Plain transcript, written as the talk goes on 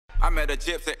met a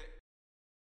gypsy.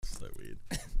 So weird.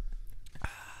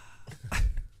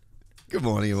 Good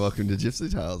morning and welcome to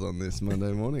Gypsy Tales on this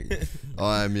Monday morning.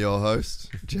 I am your host,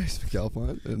 Jace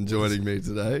McAlpine, and joining me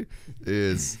today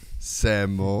is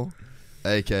Sam Moore,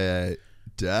 aka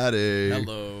Daddy.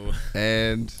 Hello.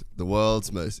 And the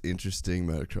world's most interesting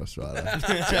motocross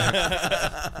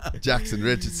rider, Jackson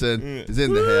Richardson, is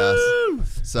in the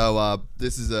house. So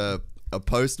this is a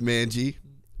post-Manji,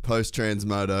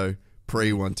 post-Transmoto,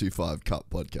 pre-125 Cup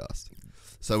podcast.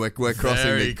 So we're crossing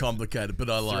very complicated, but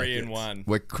I like 3 it. in 1.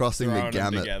 We're crossing the Throwing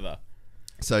them gamut. together.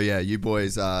 So yeah, you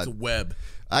boys It's a web.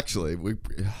 actually we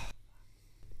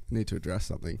need to address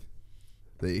something.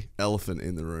 The elephant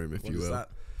in the room, if What you is will. that?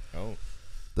 Oh.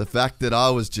 The fact that I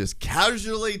was just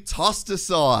casually tossed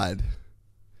aside.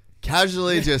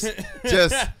 Casually just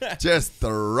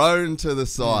thrown to the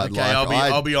side. Okay,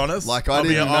 like I'll be honest. Like I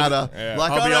didn't matter. yeah.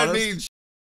 Like I'll I be don't honest.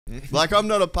 mean like I'm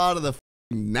not a part of the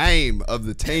name of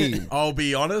the team. I'll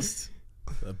be honest.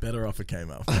 A better offer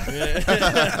came up.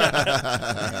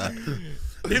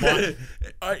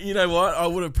 You know what? I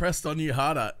would have pressed on you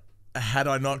harder had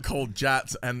I not called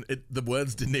Jatz, and the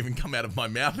words didn't even come out of my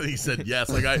mouth, and he said yes.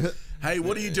 I go, hey,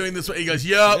 what are you doing this week? He goes,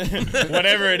 yup.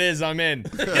 Whatever it is, I'm in.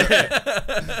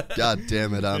 God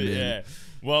damn it, I'm in. Yeah.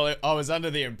 Well, I was under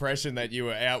the impression that you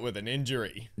were out with an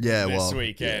injury Yeah, this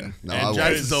weekend. yeah. No, And I Jatz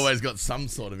was. has always got some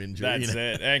sort of injury. That's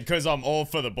it. And because I'm all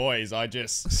for the boys, I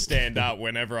just stand up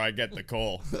whenever I get the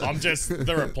call. I'm just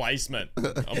the replacement.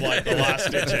 I'm like the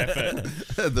last-ditch effort.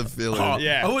 The feeling. Oh,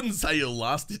 Yeah. I wouldn't say your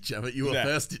last ditch effort. You were Yeah.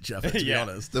 first ditch effort, to be Yeah.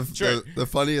 honest. The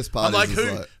funniest part I'm like,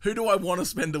 is who do I want to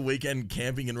spend a weekend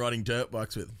camping and riding dirt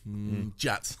bikes with?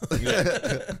 Jatz.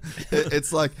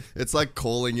 it's like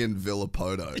calling in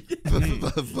Villapoto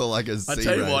for like a I sea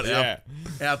tell you race. what, Yeah.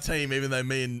 our team, even though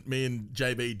me and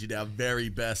JB did our very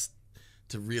best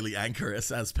to really anchor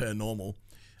us as per normal,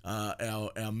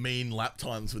 our mean lap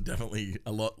times were definitely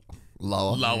a lot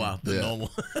lower than Yeah.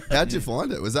 normal. How'd you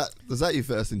find it? Was that your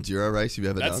first enduro race you've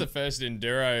ever That's done? the first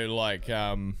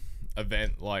enduro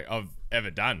event like I've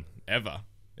ever done ever.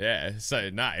 Yeah. So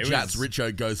no, it Jatz was.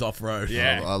 Richo goes off road.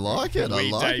 Yeah. I like it. We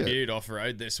I like debuted it. off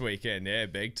road this weekend. Yeah,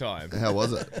 big time. How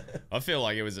was it? I feel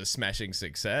like it was a smashing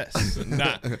success.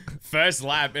 Nah, first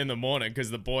lap in the morning because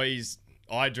the boys,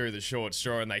 I drew the short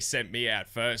straw and they sent me out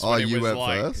first. Oh, when it you was went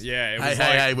like, first? Yeah, it Hey, was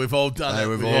hey, we've all done Hey, it.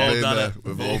 we've all been done there. it.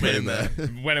 We've all been there.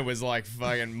 when it was like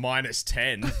fucking minus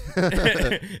 10,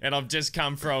 and I've just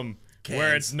come from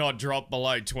where it's not dropped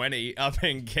below 20 up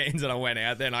in Cairns, and I went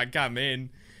out there and I come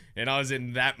in. And I was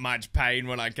in that much pain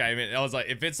when I came in. I was like,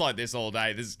 if it's like this all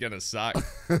day, this is going to suck.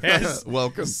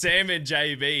 Welcome. Sam and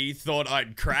JB thought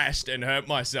I'd crashed and hurt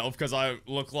myself because I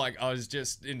looked like I was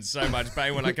just in so much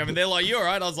pain when I come in. They're like, you all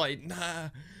right? I was like, nah,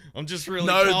 I'm just really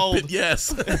cold. But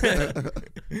yes.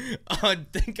 I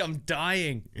think I'm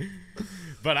dying.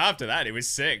 But after that, it was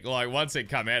sick. Like, once it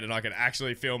come out and I could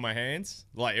actually feel my hands,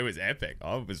 like, it was epic.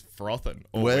 I was frothing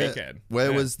all weekend.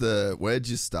 Where'd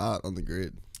you start on the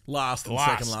grid? Last and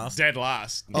second last. Dead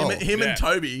last. Him Yeah. and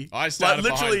Toby. I started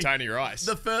literally, behind Tony Rice.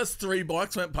 The first 3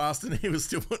 bikes went past and he was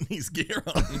still putting his gear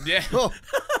on. Yeah.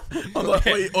 I'm like,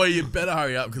 you better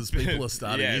hurry up because people are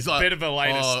starting. Yeah, He's like, bit of a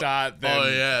later start than... Oh,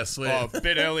 yeah, sweet. Oh, a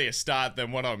bit earlier start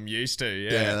than what I'm used to,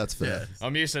 Yeah, that's fair. Yeah.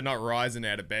 I'm used to not rising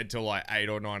out of bed till like 8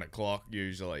 or 9 o'clock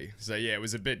usually. So yeah, it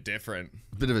was a bit different.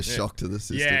 Bit of a shock to the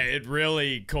system. Yeah, it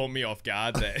really caught me off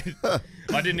guard there.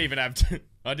 I didn't even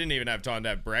have time to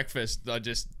have breakfast. I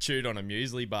just chewed on a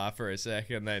muesli bar for a sec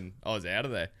and then I was out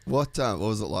of there. What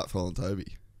was it like following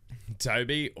Toby?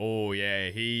 Toby, oh yeah,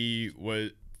 he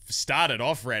started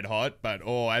off red hot, but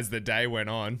as the day went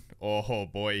on, oh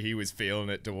boy, he was feeling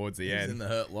it towards the end. He's in the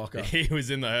hurt locker. He was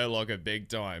in the hurt locker big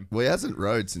time. Well, he hasn't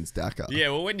rode since Dakar. Yeah,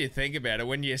 well, when you think about it,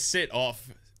 when you sit off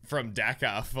from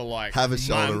Dakar for like Have a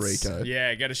shoulder months, reco.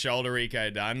 yeah, get a shoulder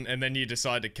reco done, and then you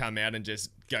decide to come out and just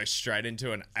go straight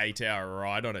into an 8-hour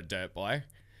ride on a dirt bike.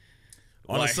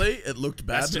 Honestly, it looked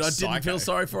bad, that's but I just didn't feel psycho.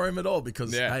 sorry for him at all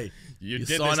because, Yeah. hey, You you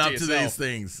did sign this to up to yourself. these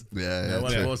things. Yeah, No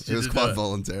one true. forced It you was to quite do it.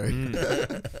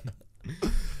 voluntary.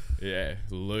 Yeah,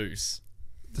 loose.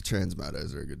 The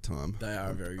Transmotos are a good time. They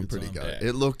are a very good I'm pretty time. good. Yeah.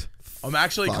 It looked. I'm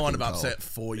actually kind fucking of upset cold.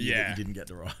 for you Yeah. that you didn't get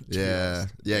to ride. to be Yeah,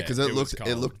 honest. yeah, because Yeah, it it was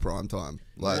looked cold. prime time.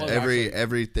 Like Well,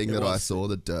 everything it that I was. saw,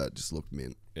 the dirt just looked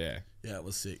mint. Yeah. Yeah, it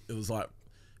was sick. It was like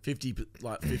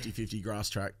 50-50 grass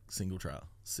track, single trail.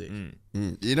 Sick.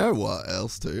 You know what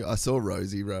else too? I saw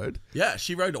Rosie rode. Yeah,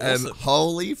 she rode awesome. And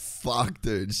holy fuck,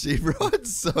 dude, she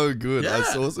rides so good. I Yeah.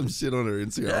 saw some shit on her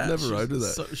Instagram. Yeah, I've never rode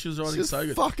with her. She was riding so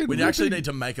good. Fucking We'd actually ripping. need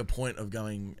to make a point of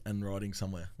going and riding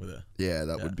somewhere with her. Yeah,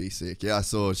 that would be sick. Yeah, I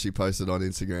saw she posted on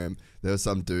Instagram. There was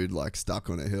some dude like stuck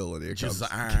on a hill, and here Just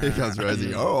comes, like, here comes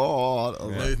Rosie. Oh, I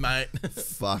was like, Move, mate.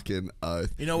 fucking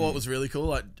oath. You know what was really cool?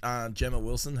 Like Gemma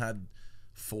Wilson had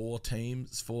 4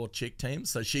 chick teams.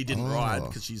 So she didn't ride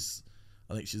because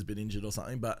I think she's a bit injured or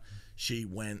something. But she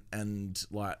went and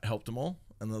like helped them all,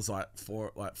 and there was like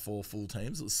four full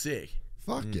teams. It was sick.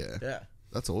 Fuck yeah. Yeah.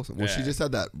 That's awesome. Well, she just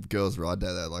had that girls' ride day.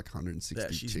 They had like 160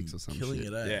 Yeah, she's chicks or some killing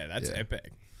shit. it. Yeah, that's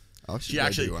epic. I She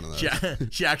actually, do one of those.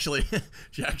 she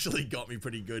actually got me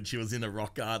pretty good. She was in a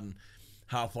rock garden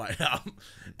halfway up,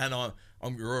 and I'm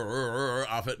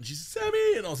up it, and she said,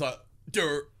 "Sammy," and I was like,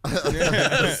 "Dirt."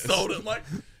 Sold it. I'm like,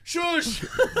 "Shush."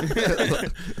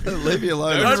 Leave me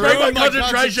alone. Don't break my ruined my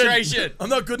concentration. concentration. I'm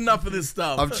not good enough for this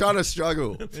stuff. I'm trying to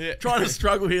struggle. trying to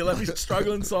struggle here. Let me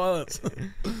struggle in silence.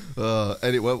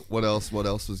 Anyway, what else? What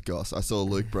else was goss? I saw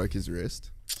Luke broke his wrist.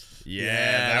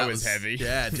 Yeah, that was heavy.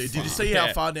 Yeah, dude. Did you see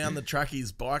how far down the track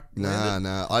his bike landed?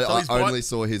 Nah. So I his bike- only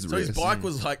saw his So wrist. his bike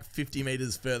was like 50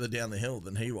 meters further down the hill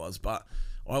than he was, but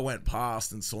I went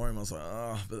past and saw him. I was like,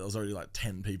 oh, but there was already like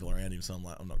 10 people around him, so I'm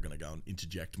like, I'm not going to go and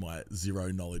interject my zero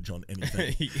knowledge on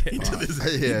anything into this.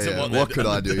 Yeah. What could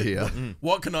I do here?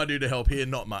 What can I do to help here?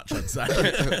 Not much, I'd say.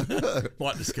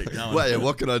 Might just keep going. Wait,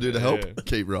 what can I do to help?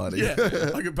 Keep riding. Yeah,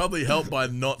 I could probably help by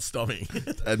not stopping.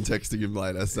 And texting him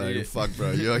later saying, "Fuck,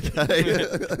 bro, you okay?"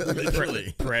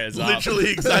 Literally. Prayers up.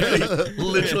 Literally, exactly.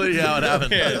 Literally how it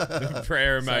happened. Yeah,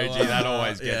 prayer emoji, that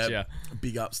always gets you.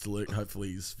 Big ups to Luke. Hopefully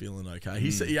he's feeling okay.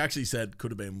 He actually said could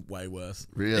have been way worse.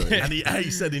 Really? And he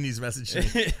said in his message to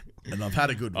me, and I've had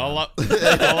a good one.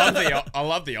 I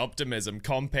love the optimism.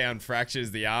 Compound fractures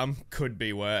the arm, could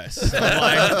be worse. I'm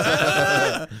like,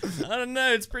 I don't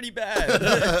know, it's pretty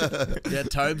bad. Yeah,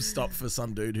 Tobes stopped for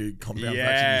some dude who compound Yeah.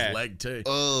 fractured his leg too.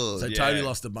 Oh, So yeah. Toby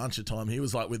lost a bunch of time. He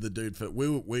was like with the dude for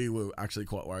we were actually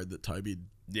quite worried that Toby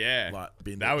Yeah, like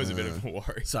been that was a bit of a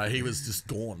worry. So he was just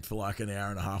gone for like an hour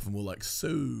and a half, and we're like, "So,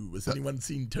 has anyone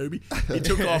seen Toby?" He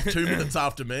took off 2 minutes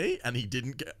after me, and he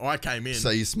didn't get. I came in. so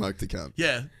you smoked the cunt.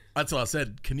 Yeah, that's what I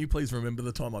said. Can you please remember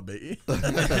the time I beat you?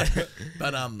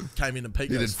 But came in and Pete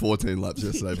You did goes, 14 laps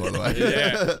yesterday, by the way.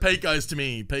 Yeah. Pete goes to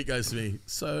me.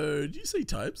 So, did you see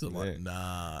Tobes? I'm like,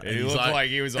 nah. And He he's looked like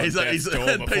he was on he's death's door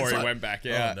and before Pete's he went back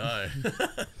out. Oh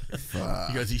no.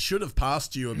 He goes, he should have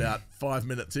passed you about 5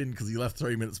 minutes in because he left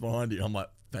 3 minutes behind you. I'm like,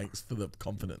 thanks for the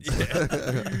confidence.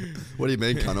 What do you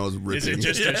mean, cunt? I was ripping. Is it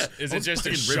just Yeah, is I it was just a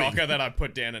fucking ribbing. shocker that I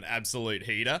put down an absolute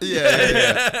heater?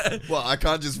 Yeah. Well, I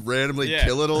can't just randomly Yeah.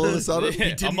 kill it all of a sudden. Yeah.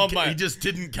 Didn't I'm on my- he just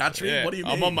didn't catch me. Yeah, What do you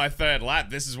mean? I'm on my 3rd lap.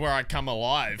 This is where I come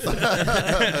alive.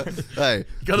 Hey,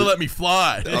 You gotta let me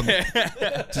fly.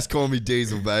 just call me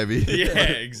Diesel, baby. Yeah,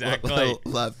 exactly.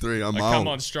 Lap 3, I'm I home. come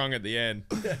on strong at the end.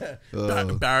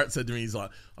 Barrett said to me, he's like,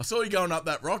 I saw you going up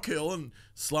that rock hill and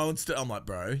slow and still. I'm like,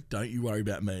 bro, don't you worry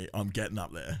about me. I'm getting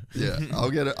up there. Yeah, I'll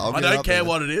get it. I don't care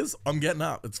what it is. I'm getting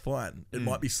up. It's fine. It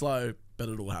might be slow, but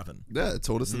it'll happen. Yeah,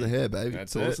 tortoise in the hair, baby.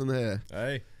 That's Tortoise it. in the hair.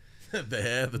 Hey. The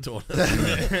hair, the tortoise.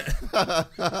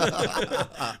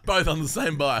 Both on the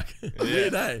same bike.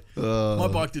 Weird, eh? My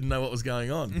bike didn't know what was going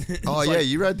on. Oh, yeah,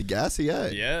 you rode the gassy,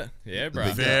 eh? Yeah,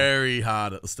 bro. Very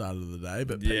hard at the start of the day,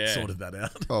 but Pete Yeah. sorted that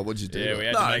out. Oh, what'd you do? Yeah, we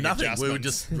had to No, make nothing. We were adjustments.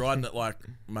 just riding it like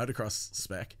motocross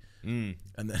spec. And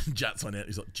then Jatz went out.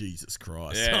 He's like, Jesus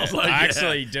Christ. Yeah, I was like, I yeah.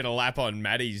 actually did a lap on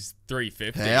Maddie's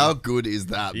 350. How good is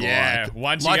that bike? Yeah,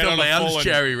 once Like you get a on lounge full and-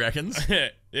 chair, he reckons.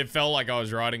 It felt like I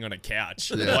was riding on a couch.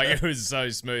 Yeah. Like it was so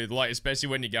smooth. Like especially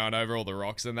when you're going over all the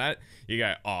rocks and that, you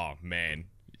go, oh man.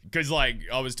 Because like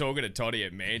I was talking to Toddy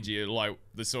at Manjimup, like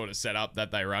the sort of setup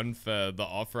that they run for the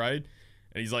off road,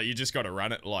 and he's like, you just got to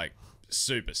run it like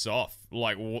super soft,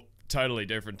 like totally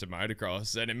different to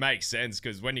motocross, and it makes sense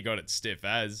because when you got it stiff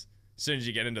as soon as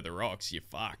you get into the rocks, you're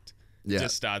fucked. Yeah. It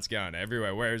just starts going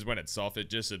everywhere. Whereas when it's soft, it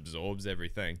just absorbs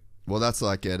everything. Well, that's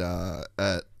like at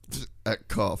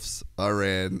Coffs, I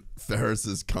ran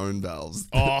Ferris's cone valves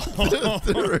Oh,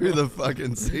 through the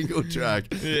fucking single track.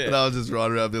 Yeah. And I was just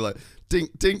riding around being like,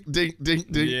 dink, dink, dink,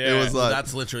 dink, dink. Yeah. It was like,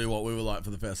 That's literally what we were like for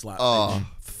the first lap. oh,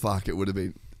 fuck, it would have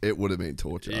been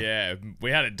torture. yeah,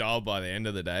 we had it dialed by the end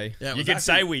of the day. Yeah, it you was could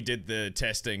actually- say we did the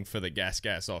testing for the gas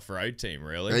off-road team,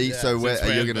 really. Are you, so where, Since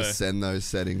are you we're going to the- send those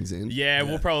settings in? Yeah,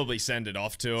 we'll probably send it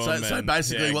off to them. So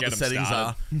basically, what the settings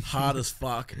started. are: hard as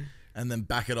fuck, and then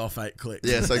back it off 8 clicks.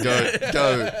 Yeah, so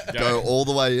go all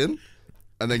the way in,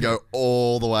 and then go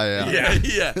all the way out.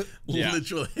 Yeah.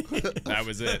 Literally. That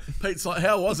was it. Pete's like,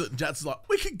 how was it? And Jatz is like,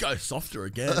 we could go softer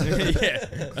again.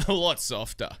 Yeah, a lot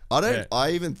softer.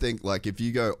 I even think like if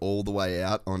you go all the way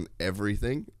out on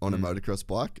everything on a motocross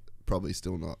bike, probably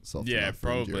still not soft enough. Yeah, for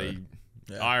probably. enduro.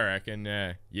 Yeah. I reckon,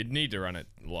 yeah. You'd need to run it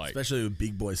like... Especially with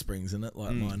big boy springs in it,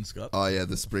 like mine's got. Oh yeah,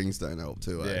 the springs don't help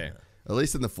too. Yeah. At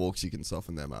least in the forks you can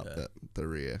soften them up. The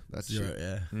rear, that's Zero, shit.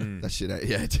 yeah. That shit ain't.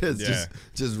 Yeah,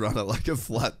 just run it like a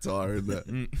flat tire in there.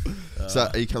 So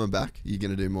are you coming back? You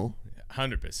gonna do more?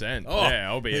 100%. Oh, yeah,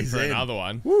 I'll be in he's for in. another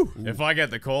one. Woo. If I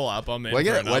get the call up, I'm in We're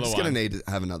for another just one. gonna need to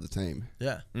have another team.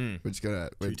 Yeah. We're just gonna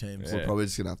Two teams. We're Yeah. probably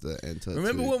just gonna have to enter.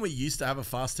 Remember when we used to have a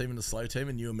fast team and a slow team,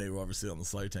 and you and me were obviously on the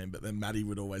slow team, but then Matty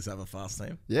would always have a fast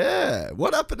team? Yeah.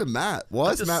 What happened to Matt?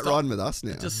 Why is just Matt stopped- riding with us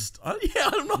now?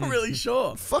 I'm not really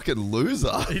sure. Fucking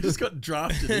loser. He just got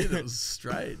drafted in. It was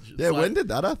strange. It's Yeah, like, when did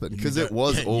that happen? Because you it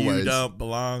was don't- always. You don't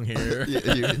belong here.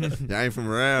 you ain't from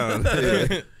around.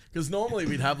 Yeah. Because normally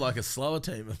we'd have like a slower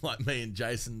team of like me and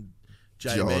Jason,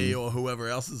 JB, John. or whoever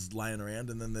else is laying around,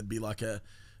 and then there'd be like a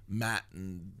Matt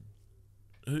and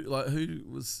who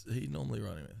was he normally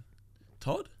running with?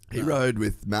 Todd? He No. rode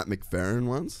with Matt McFerrin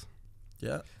once.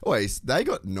 Yeah. Wait, they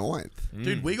got 9th.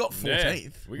 Dude, we got 14th. Yeah,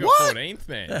 we got What? 14th,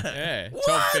 man. Yeah, What?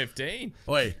 top 15.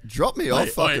 Oi. Drop me off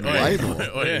fucking way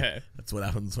more. Yeah. That's what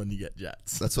happens when you get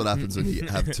Jats. That's what happens when you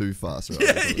have too fast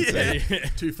riders. Yeah.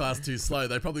 Too fast, too slow.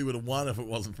 They probably would have won if it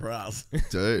wasn't for us.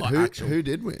 Dude, Like who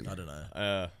did win? I don't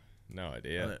know. No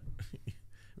idea.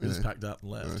 We just packed up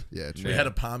and left. Yeah, true. We had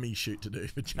a palmy shoot to do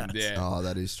for Jats. Yeah. Oh,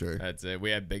 that is true. That's it.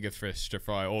 We had bigger fish to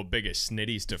fry, or bigger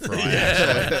snitties to fry.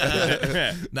 Yeah.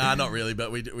 Actually. Nah, not really,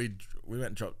 but we went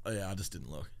and dropped. Oh, yeah, I just didn't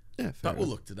look. Yeah, fair But we'll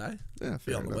enough. look today. Yeah, Be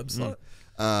fair on the enough. website.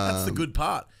 That's the good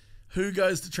part. Who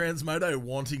goes to Transmoto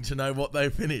wanting to know what they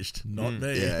finished? Not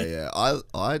me. Yeah.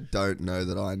 I don't know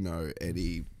that I know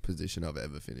any position I've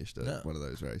ever finished at one of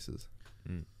those races.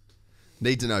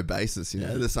 Need to know basis, you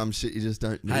know. There's some shit you just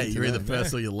don't need Hey, to you're know. either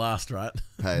first or you're last, right?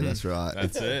 Hey, that's right.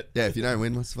 That's it. Yeah, if you don't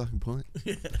win, what's the fucking point?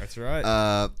 That's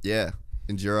right. Yeah,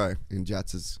 enduro in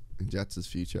Jatz's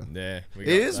future. Yeah. It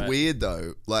is weird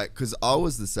though, like because I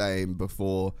was the same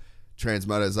before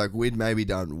Transmotos. Like we'd maybe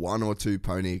done 1 or 2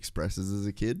 Pony Expresses as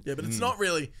a kid. Yeah, but it's not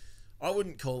really. I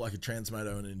wouldn't call like a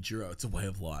Transmoto an enduro. It's a way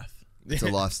of life. It's a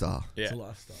lifestyle. Yeah. It's a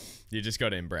lifestyle. You just got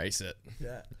to embrace it.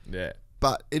 Yeah. Yeah.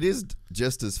 But it is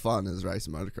just as fun as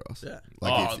racing motocross. Yeah.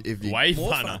 Like if you way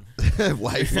More funner. fun.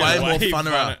 way fun. Way more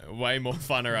funner. Way more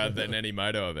funner than any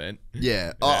moto event.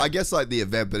 Yeah. Oh, I guess like the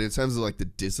event, but in terms of like the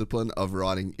discipline of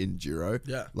riding enduro,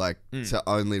 Yeah. like to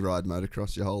only ride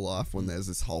motocross your whole life when there's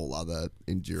this whole other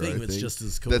enduro Thing thing that's just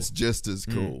as cool. That's just as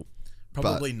cool.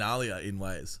 Probably gnarlier in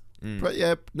ways. But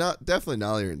yeah, definitely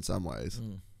gnarlier in some ways,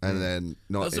 and then There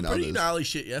not was in some pretty others. gnarly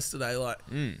shit yesterday.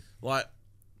 Like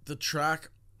the track,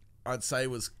 I'd say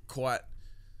was quite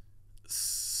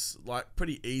like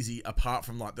pretty easy. Apart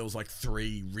from like there was like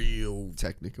 3 real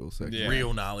Technical section. Yeah.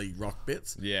 real gnarly rock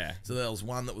bits. Yeah. So there was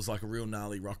one that was like a real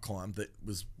gnarly rock climb that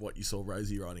was what you saw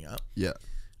Rosie riding up. Yeah.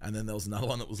 And then there was another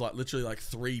one that was like literally like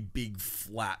 3 big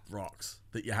flat rocks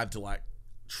that you had to like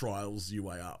trials your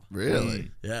way up.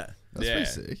 Really? Yeah. That's Yeah. pretty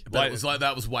sick. But it was like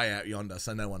that was way out yonder,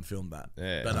 so no one filmed that.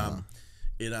 Yeah. But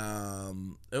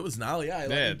it was gnarly, eh? Like,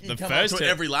 Yeah, you the come first up to it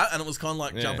hit- every lap, and it was kind of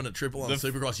like jumping a triple on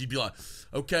Supercross. You'd be like,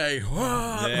 okay,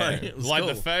 Yeah. it was Like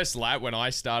cool. the first lap when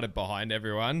I started behind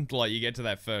everyone, like you get to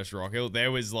that first rock hill,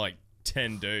 there was like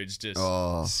 10 dudes just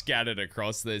scattered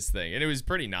across this thing, and it was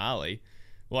pretty gnarly.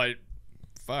 Like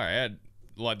far out.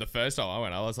 Like the first time I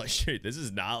went, I was like, "Shoot, this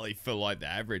is gnarly for like the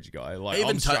average guy." Like Even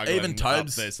I'm struggling even up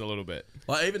Tobes- this a little bit.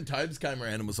 Like even Tobes came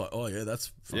around and was like, oh yeah,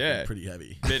 that's fucking pretty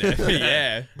heavy. Bit heavy,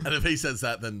 yeah, And if he says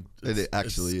that, then It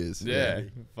actually is. yeah,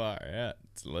 far out.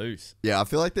 It's loose. Yeah, I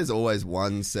feel like there's always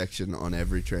one section on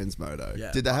every Transmoto.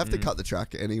 Yeah. Did they have to cut the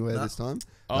track anywhere this time?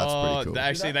 That's Oh, pretty cool.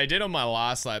 actually, they did on my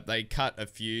last lap. They cut a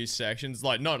few sections,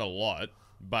 like not a lot,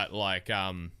 but like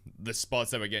the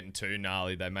spots that were getting too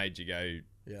gnarly, they made you go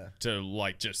yeah, to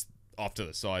like just off to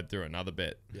the side through another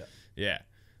bit. yeah. Yeah,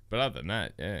 but other than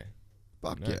that, yeah,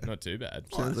 Fuck no, yeah. not too bad.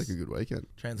 Sounds like a good weekend.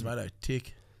 Transmoto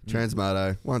tick,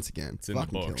 Transmoto, once again, It's in the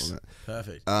fucking books. killing it.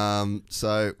 perfect.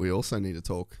 So we also need to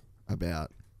talk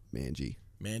about Manji.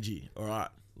 Manji, all right,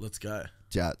 let's go.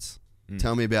 Jatz,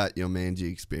 tell me about your Manji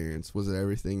experience. Was it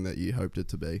everything that you hoped it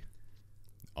to be?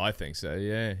 I think so.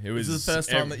 Yeah, it was. This is the first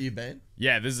time that you've been.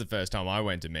 Yeah, this is the first time I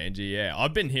went to Manji. Yeah,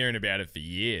 I've been hearing about it for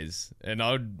years, and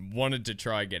I wanted to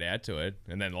try get out to it,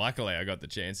 and then luckily I got the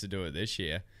chance to do it this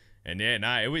year. And yeah,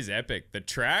 no, it was epic. The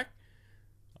track,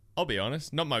 I'll be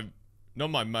honest, not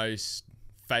my most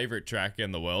favorite track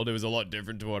in the world. It was a lot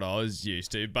different to what I was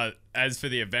used to. But as for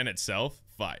the event itself,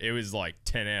 fuck, it was like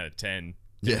 10 out of 10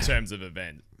 in terms of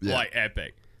event. Yeah. Like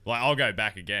epic. Like I'll go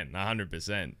back again,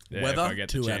 100%. Yeah, Weather, if I get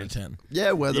the 2 out of chance. 10.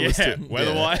 Yeah, weather was too.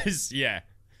 Weather-wise, yeah.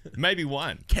 Maybe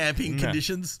 1. Camping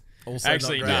conditions, also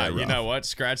Actually, not no. great. You know what?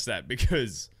 Scratch that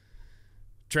because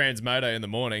Transmoto in the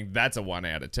morning, that's a 1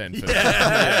 out of 10 for me.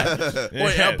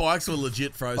 Boy, our bikes were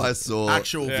legit frozen. I saw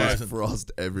actual frozen.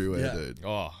 frost everywhere, Yeah. dude.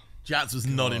 Oh, Jatz was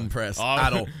not impressed I-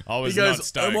 at all. I was he goes, not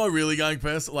stoked. "Am I really going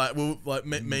first?" Like, me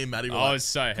and Maddie were I like, was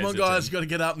so "Come on, hesitant. guys, you got to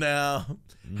get up now."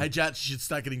 Hey, Jatz, you should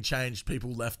start getting changed.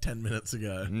 People left 10 minutes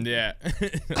ago. yeah.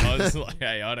 I was like,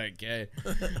 hey, I don't care.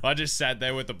 I just sat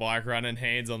there with the bike running,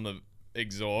 hands on the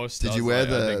exhaust. Did I you was wear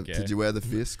like, I the don't care. Did you wear the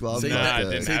fist gloves? See, No, I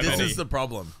didn't see have this any. is the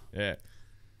problem. Yeah.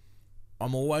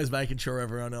 I'm always making sure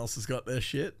everyone else has got their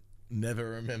shit. Never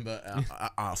remember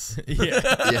us. Yeah.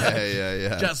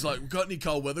 yeah. Jatz like, got any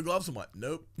cold weather gloves? I'm like,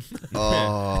 nope.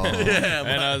 Oh, Yeah, I'm And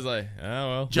like, I was like, oh,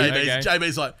 well.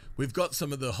 JB's like, we've got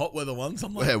some of the hot weather ones.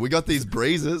 I'm like, yeah. We got these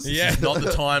breezes. Yeah. not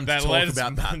the time to That talk lets,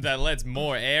 about that. that lets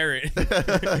more air in.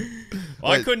 I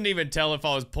Wait. couldn't even tell if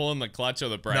I was pulling the clutch or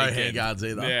the brake. No in. handguards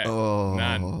either. Yeah.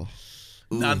 Oh,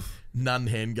 None. None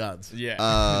handguards. Yeah.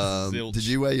 Zilch. Did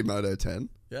you wear your Moto 10?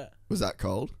 Yeah. Was that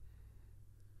cold?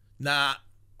 Nah,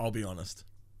 I'll be honest.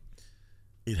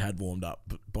 It had warmed up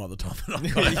by the time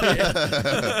that I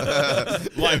got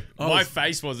it. Like, I my was-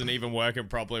 face wasn't even working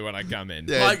properly when I come in.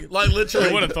 Yeah. like literally.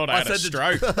 You would have thought I had a said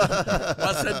stroke.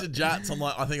 I said to Jatz, I'm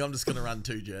like, I think I'm just going to run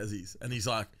 2 jerseys. And he's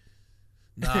like,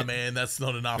 nah, man, that's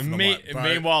not enough. And I'm like, bro,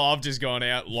 Meanwhile, I've just gone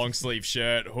out, long sleeve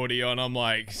shirt, hoodie on. I'm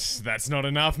like, that's not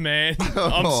enough, man.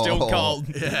 I'm still cold.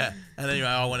 yeah. And anyway,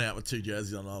 I went out with 2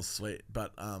 jerseys on. I was sweet.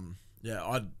 But yeah,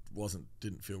 I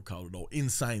didn't feel cold at all. In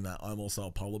saying that, I'm also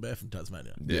a polar bear from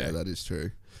Tasmania. Yeah, that is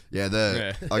true. Yeah,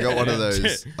 Yeah. I got one of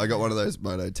those. I got one of those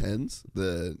Moto 10s,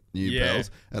 the new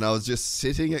bells, and I was just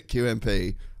sitting at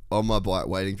QMP on my bike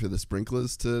waiting for the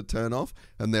sprinklers to turn off,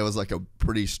 and there was like a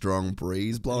pretty strong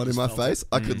breeze blowing in my felt face.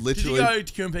 I could Did literally. you go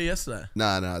to QMP yesterday?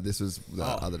 No, this was the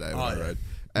other day when I yeah. rode.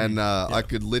 And I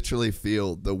could literally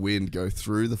feel the wind go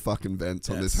through the fucking vents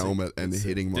on this sick. helmet and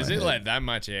hitting my Does head. it let that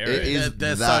much air It in? is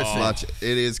They're that so sick. much.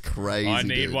 It is crazy. I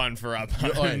need dude. one for up Oi,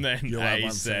 home then you'll have a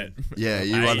one set. soon. Yeah,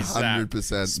 you ASAP.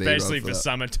 100% need Especially one for that.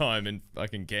 summertime in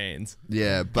fucking Cairns.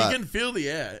 Yeah, but you can feel the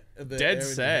air. The air Dead in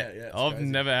your set. hair. Yeah, it's I've crazy.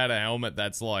 never had a helmet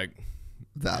that's like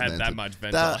had vented. that much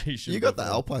ventilation. You got the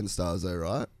before. Alpine Stars though,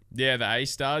 right? Yeah, the A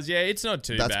stars. Yeah, it's not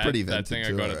too That's bad. pretty that vented thing I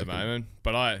too, got I at the reckon. moment.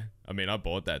 But I mean, I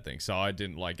bought that thing, so I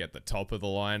didn't like get the top of the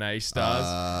line A stars.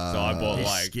 So I bought He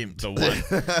like skimped. the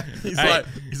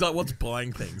one. He's like, what's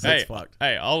buying things? Hey, That's fucked.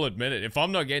 hey, I'll admit it. If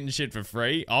I'm not getting shit for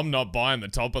free, I'm not buying the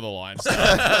top of the line stuff.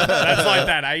 That's like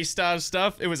that A star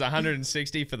stuff. It was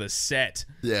 160 for the set.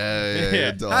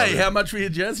 Yeah. Hey, how much were your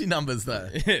jersey numbers though?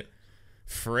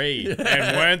 Free.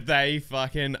 And weren't they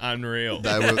fucking unreal?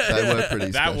 they were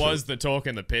pretty That special. was the talk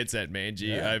in the pits at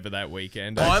Manji over that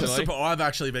weekend. I'm Actually. I've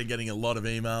actually been getting a lot of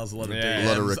emails, a lot of Yeah. DMs, A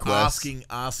lot of requests.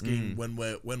 asking when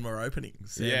we're opening.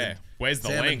 Sam Yeah. and- Where's the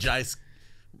Sam link? and Jace,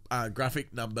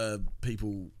 graphic number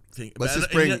people think. Let's about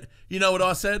just it. And bring- You know what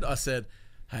I said? I said,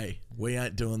 hey, we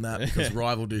ain't doing that because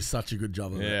Rival do such a good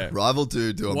job of Yeah. it. Rival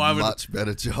do a Why would- much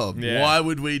better job. Yeah. Why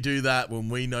would we do that when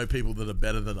we know people that are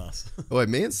better than us? Oh, wait,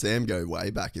 me and Sam go way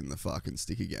back in the fucking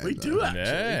sticker game. We though. do actually.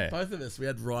 Yeah. Both of us. We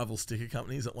had rival sticker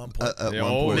companies at one point. At Yeah,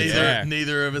 one oh, point. yeah.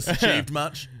 Neither of us achieved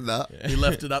much. Nah. We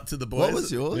left it up to the boys. What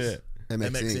was yours? Yeah. MX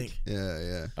MX Inc. Inc.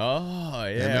 Yeah. Oh,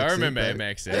 yeah. MX I remember Inc,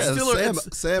 MX. Yeah, It's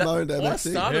Sam owned MX I Inc.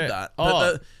 started Yeah. that.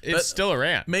 Oh, but it's still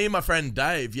around. me and my friend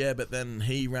Dave, but then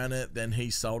he ran it, then he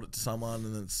sold it to someone,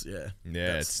 and it's Yeah,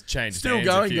 that's it's changed still hands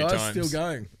a going, few guys. times. Still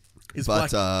going. Is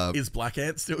But, Black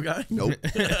Ant still going? Nope.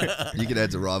 You can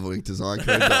head to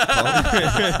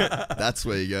rivalinkdesigncode.com. That's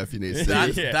where you go if you need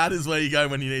stickers. Yeah. That is where you go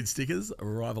when you need stickers.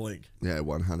 Rival Inc. Yeah,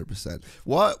 100%.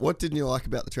 What didn't you like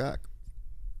about the track?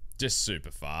 Just super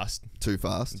fast. Too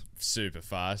fast? Super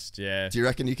fast, yeah. Do you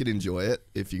reckon you could enjoy it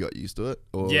if you got used to it?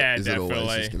 Or Yeah, is it always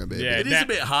definitely. just going to be Yeah. It is That- a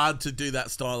bit hard to do that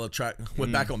style of track. We're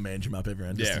back on Manjimup,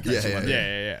 everyone. Just Yeah. in case you Yeah,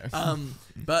 wonder. Yeah.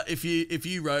 But if you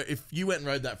went and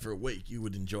rode that for a week, you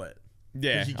would enjoy it.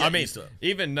 Yeah. you get I mean, used to it.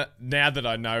 even now that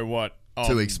I know what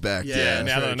to expect? yeah. Yeah.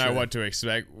 now that I true, know true. what to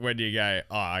expect, when you go,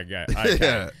 okay,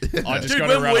 Yeah. I just Dude, got to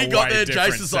when run we a got way there,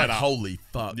 different Jason's like, setup. holy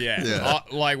fuck. Yeah. Yeah.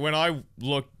 Like when I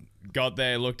got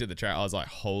there, looked at the track, I was like,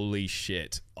 holy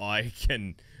shit, I'm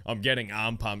getting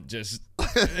arm pumped just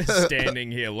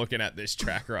standing here looking at this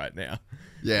track right now.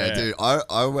 Yeah, Yeah. dude.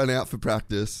 I went out for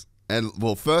practice And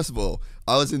well, first of all,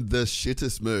 I was in the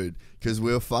shittest mood because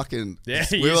we were fucking. Yeah,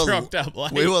 we you were, rocked up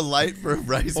late. We were late for a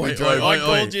race. We drove. I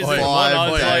called you. I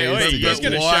was like, "Oi, you guys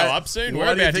gonna show up soon?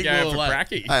 We're about to go for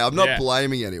cracky." Hey, I'm not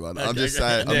blaming anyone. I'm just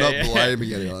saying I'm not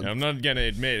blaming anyone. I'm not gonna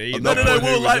admit either. No,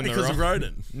 we were late because of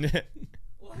Ronan.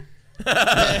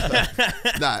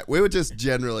 No, we were just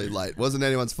generally late. Wasn't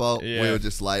anyone's fault. Yeah. We were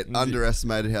just late.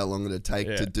 Underestimated how long it'd take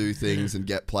to do things and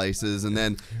get places, and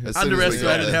then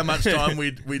underestimated how much time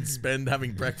we'd spend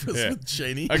having breakfast with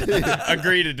Sheeny.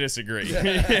 Agree to disagree.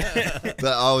 But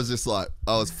I was just like,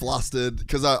 I was flustered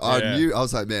because I knew, I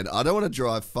was like, man, I don't want to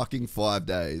drive fucking 5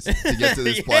 days to get to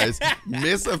this place,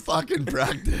 miss a fucking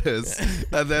practice,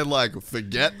 and then like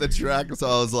forget the track. So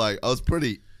I was like, I was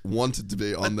pretty wanted to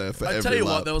be on there for every lap. I tell you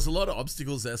what, there was a lot of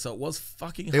obstacles there, so it was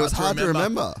fucking hard. It was hard to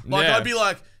remember. Like I'd be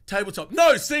like, tabletop,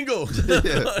 no, single.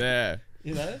 Yeah.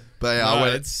 You know? But yeah, I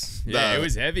went. It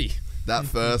was heavy.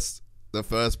 The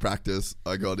first practice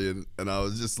I got in, and I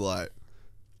was just like,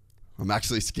 I'm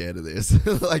actually scared of this.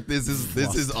 Like this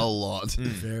is a lot.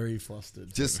 Very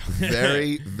flustered. Just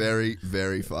very, very,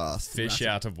 very fast. Fish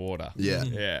out of water. Yeah.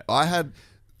 Yeah. I had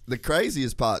the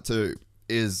craziest part too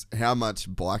is how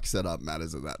much bike setup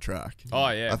matters at that track. Oh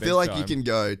yeah. I feel like you can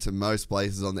go to most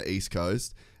places on the East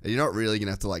Coast and you're not really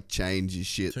gonna have to like change your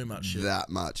shit that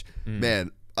much.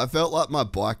 Man, I felt like my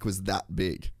bike was that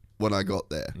big when I got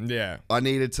there. Yeah. I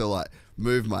needed to like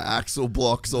move my axle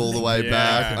blocks all the way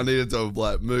back. I needed to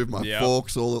like move my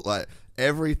forks like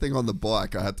everything on the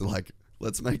bike. I had to like,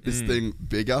 let's make this thing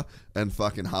bigger and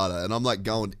fucking harder. And I'm like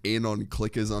going in on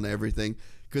clickers on everything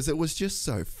because it was just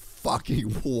so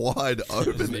fucking wide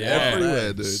open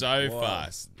everywhere, dude. So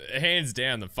fast. Hands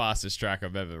down the fastest track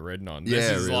I've ever ridden on. This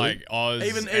is really? Like Oz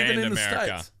even and in America.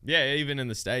 The States? Yeah, even in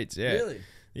the States, yeah. Really?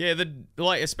 Yeah,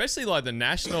 especially like the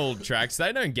national tracks,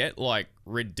 they don't get like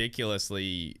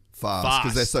ridiculously fast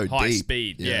because they're so high deep.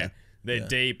 Speed. Yeah. They're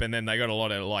deep, and then they got a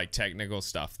lot of like technical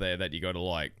stuff there that you got to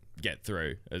like get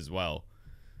through as well.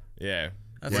 Yeah.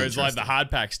 Whereas like the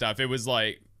hard pack stuff, it was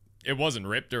like it wasn't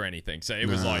ripped or anything, so it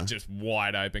was like just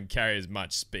wide open, carry as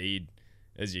much speed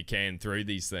as you can through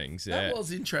these things. Yeah. That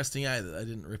was interesting, that they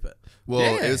didn't rip it.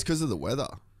 Well, it was because of the weather.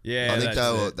 Yeah, I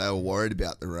think they were worried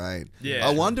about the rain. Yeah,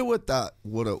 I wonder what it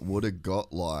would have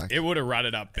got like. It would have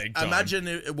rutted up big time. Imagine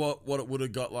what it would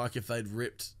have got like if they'd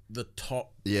ripped the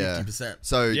top 50%.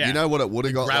 So you know what it would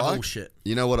have got gravel like. Shit.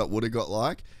 You know what it would have got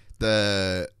like.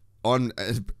 I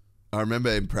remember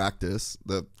in practice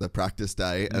the practice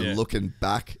day and looking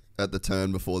back at the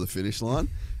turn before the finish line,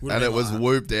 and it was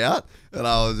whooped out, and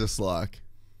I was just like,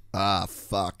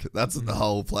 fuck, that's what the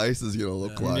whole place is gonna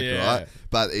look like, right?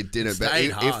 But it didn't. But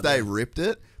if they ripped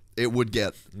it, it would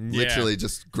get literally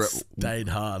just stayed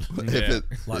hard.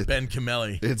 Like Ben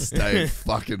Camelli. It stayed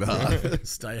fucking hard.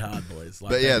 Stay hard, boys.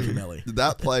 Like but Ben Camelli.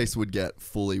 That place would get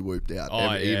fully whooped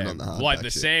out, even on the hard. Like the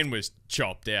sand was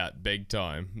chopped out big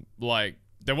time. Like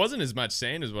there wasn't as much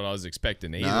sand as what I was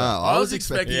expecting either. No, I was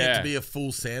expecting it to be a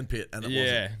full sand pit, and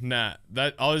it wasn't.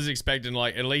 That I was expecting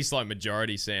like at least like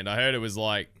majority sand. I heard it was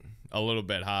like a little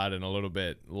bit hard and a little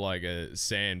bit like a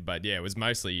sand, but it was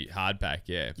mostly hard pack.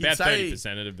 Yeah, about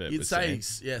 30% of it. You'd was say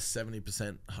sand.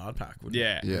 70% hard pack.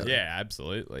 Yeah,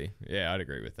 absolutely. Yeah, I'd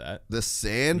agree with that. The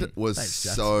sand was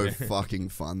so fucking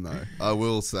fun though. I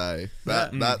will say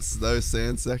that's those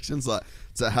sand sections, like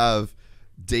to have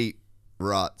deep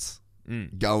ruts.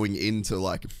 Going into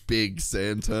like big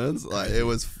sand turns, like it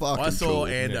was fucking. I saw cool.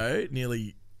 Ando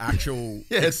nearly actual.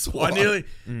 I nearly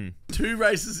 2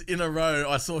 races in a row.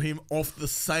 I saw him off the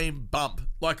same bump,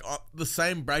 like the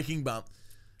same braking bump.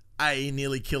 A,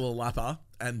 nearly kill a lapper,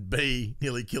 and B,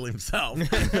 nearly kill himself.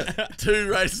 2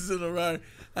 races in a row.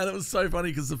 And it was so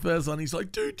funny because the first one, he's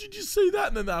like, dude, did you see that?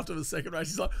 And then after the second race,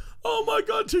 he's like, oh my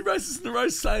God, 2 races in a row,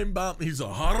 same bump. He's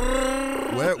like,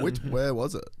 where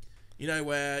was it? You know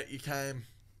where you came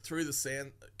through the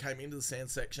sand, came into the sand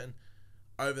section,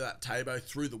 over that tabo,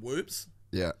 through the whoops.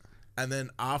 Yeah. And then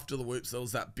after the whoops, there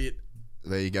was that bit.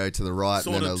 There you go to the right,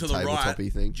 sort and then of to a the tabletop-y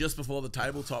right, thing. just before the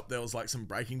tabletop, there was like some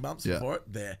braking bumps before it.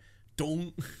 There.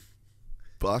 Dong.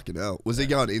 Fucking hell. Was he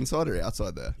going inside or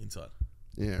outside there? Inside.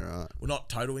 Yeah, right. Well, not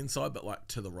total inside, but like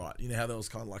to the right. You know how there was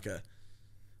kind of like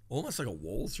almost like a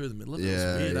wall through the middle of it? It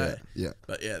was weird, yeah.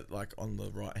 But yeah, like on the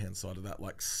right-hand side of that,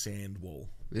 like sand wall.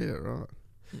 Yeah, right.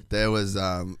 There was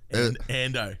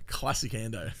Ando, classic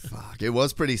Ando. Fuck, it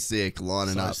was pretty sick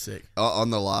lining up. Sick. On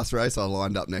the last race, I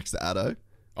lined up next to Addo.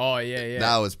 Oh yeah.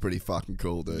 That was pretty fucking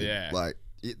cool, dude. Yeah. Like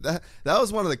that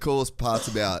was one of the coolest parts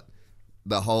about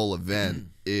the whole event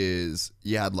is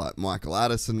you had like Michael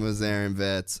Addison was there in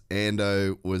vets,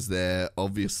 Ando was there.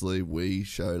 Obviously, we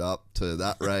showed up to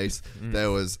that race.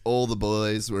 There was all the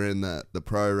boys were in the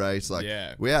pro race. Like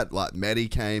we had like Medi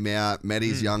came out,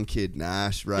 Medi's young kid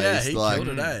Nash raced. Yeah, he like,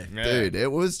 killed it, eh? Dude,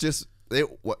 it was just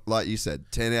like you said,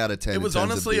 10 out of 10. It was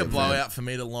honestly a blowout for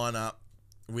me to line up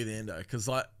with Ando because,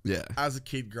 like, as a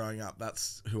kid growing up,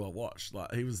 that's who I watched.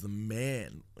 Like, he was the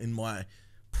man in my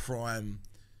prime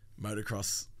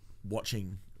motocross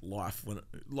watching life when,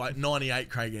 like, 98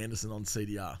 Craig Anderson on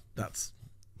CDR. That's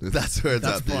where it's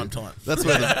at. Prime time. That's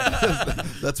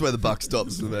where the buck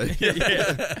stops for me.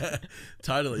 Yeah,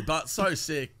 totally. But so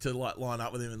sick to like line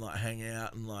up with him and like hang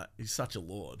out and like he's such a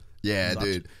lord. Yeah,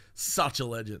 dude. Such a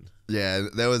legend. Yeah,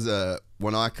 there was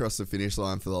when I crossed the finish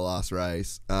line for the last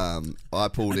race, I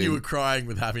pulled in. You were crying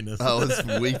with happiness. I was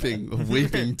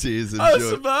weeping tears of joy. I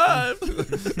survived.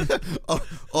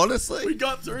 Honestly, we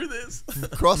got through this.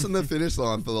 Crossing the finish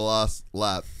line for the last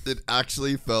lap, it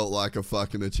actually felt like a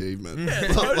fucking achievement. Yeah,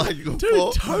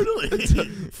 totally.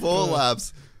 4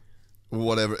 laps.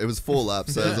 Whatever, it was 4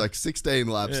 laps, so it was like 16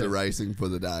 laps of racing for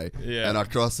the day. Yeah. And I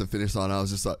crossed the finish line. I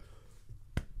was just like,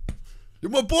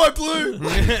 "You're my boy, Blue."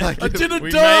 Like, I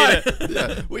didn't die.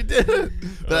 Yeah, we did it.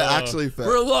 But it actually felt.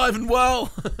 We're alive and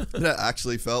well. It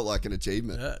actually felt like an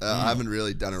achievement. Yeah. I haven't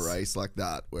really done a race like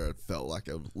that where it felt like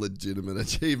a legitimate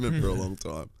achievement for a long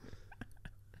time.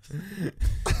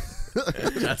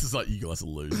 Jatz is like, you guys are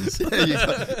losers. Yeah,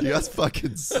 you guys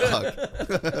fucking suck.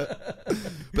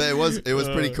 But it was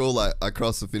pretty cool. Like, I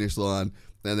crossed the finish line,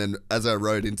 and then as I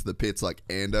rode into the pits, like,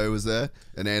 Ando was there,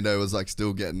 and Ando was like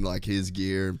still getting like his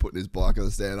gear and putting his bike on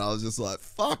the stand. I was just like,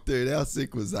 fuck, dude, how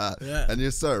sick was that? Yeah. And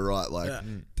you're so right, like,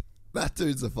 that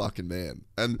dude's a fucking man.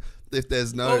 And if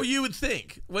there's no... Well, you would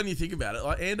think, when you think about it,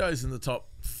 like, Ando's in the top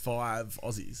 5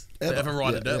 Aussies to ever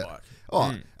ride a dirt bike.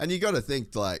 Oh, and you got to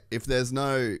think, like, if there's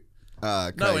no...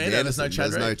 Craig Anderson,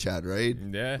 there's no Chad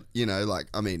Reed. Yeah. You know, like,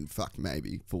 I mean, fuck,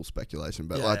 maybe full speculation,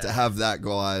 but like to have that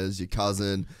guy as your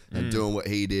cousin and doing what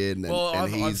he did,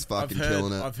 and he's fucking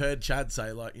killing it. I've heard Chad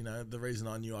say, like, you know, the reason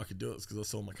I knew I could do it is because I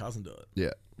saw my cousin do it.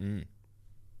 Yeah.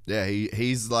 Yeah,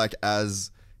 he's like as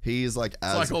It's like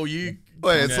all you.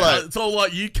 Wait, it's all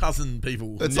like you cousin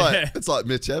people. It's like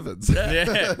Mitch Evans.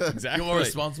 Yeah, exactly. You're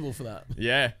responsible for that.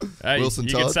 Yeah. Wilson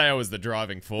you Todd. could say I was the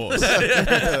driving force.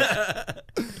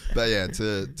 But yeah,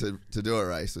 to do a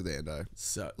race with Ando,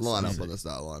 line up sick. on the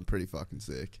start line, pretty fucking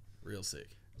sick. Real sick.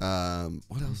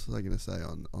 What else was I going to say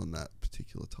on that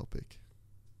particular topic?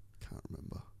 Can't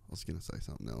remember. I was going to say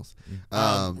something else.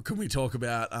 Can we talk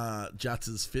about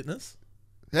Jatz's fitness?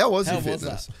 How was your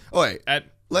fitness? Oh, wait. Wait.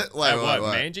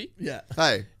 Manji? Yeah.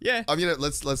 Hey. Yeah. I'm gonna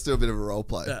let's do a bit of a role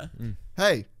play. Yeah.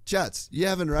 Hey, Jatz, you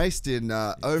haven't raced in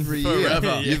over a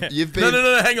Forever. year. You've been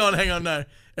No, hang on, no.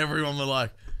 Everyone were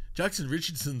like, Jackson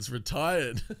Richardson's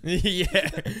retired. Yeah,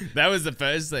 that was the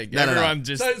first thing. No. Everyone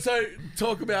just so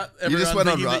talk about everyone just went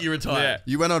thinking on that you retired. Yeah.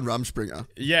 You went on Rumspringer.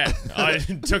 Yeah, I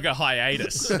took a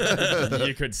hiatus.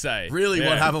 You could say. Really,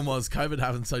 what happened was COVID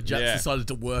happened, so Jatz decided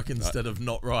to work instead of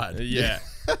not ride. Yeah,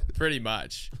 pretty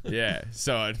much. Yeah,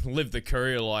 so I lived the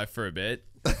courier life for a bit.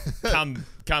 Come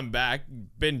back.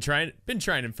 Been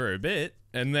training for a bit,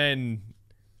 and then,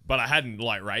 but I hadn't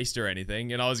like raced or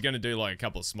anything, and I was going to do like a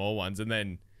couple of small ones, and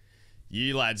then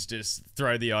you lads just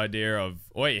throw the idea of,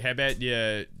 oi, how about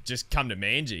you just come to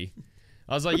Manji?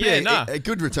 I was like, a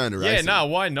good return to racing. Yeah,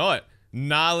 why not?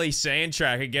 Gnarly sand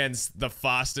track against the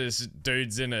fastest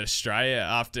dudes in Australia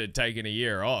after taking a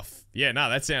year off. Yeah,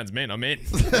 that sounds mint. I'm in.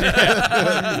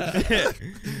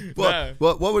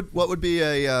 What would be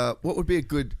a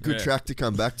good track to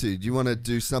come back to? Do you want to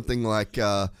do something like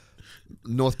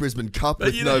North Brisbane Cup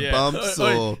with no bumps,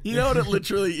 or you know what it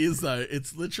literally is though?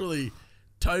 It's literally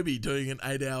Toby doing an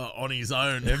 8-hour on his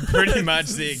own. And pretty much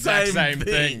the exact same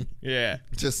thing. Yeah.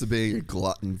 Just being a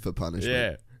glutton for punishment.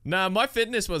 Yeah. No, my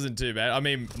fitness wasn't too bad. I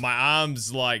mean, my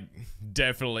arms, like,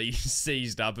 definitely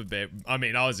seized up a bit. I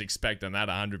mean, I was expecting that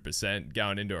 100%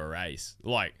 going into a race.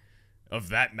 Like, of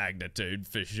that magnitude,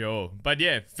 for sure. But,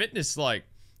 yeah, fitness, like,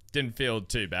 didn't feel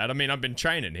too bad. I mean, I've been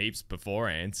training heaps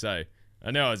beforehand, so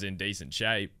I know I was in decent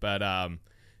shape. But,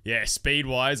 yeah,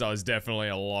 speed-wise, I was definitely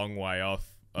a long way off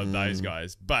of those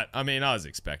guys. But, I mean, I was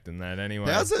expecting that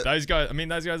anyway. How's it? Those guys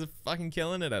are fucking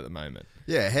killing it at the moment.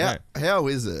 Yeah, how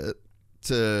is it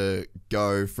to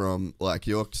go from, like,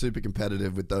 you're super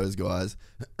competitive with those guys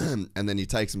and then you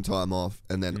take some time off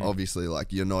and then obviously,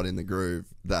 like, you're not in the groove,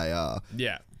 they are.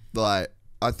 Yeah. Like,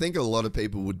 I think a lot of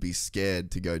people would be scared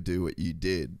to go do what you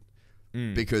did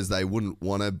because they wouldn't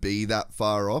want to be that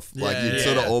far off. Like, you'd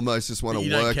sort of almost just want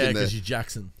to work in the... because you're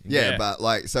Jackson. Yeah, but,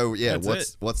 like, so, yeah,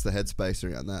 what's the headspace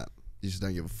around that? You just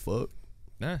don't give a fuck.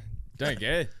 No, don't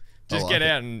care. Just like get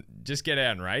it.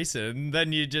 out and race it, and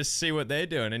then you just see what they're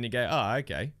doing, and you go, oh,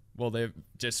 okay. Well, they're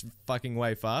just fucking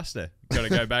way faster. Got to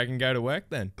go back and go to work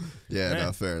then. Yeah,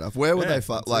 no, fair enough. Where were they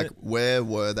where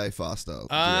were they faster?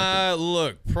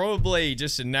 Look, probably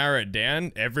just to narrow it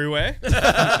down, everywhere.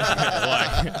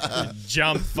 Like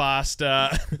jump faster.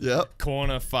 Yep.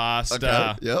 Corner faster.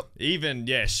 Okay. Yep. Even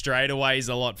straightaways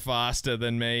a lot faster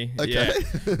than me. Okay.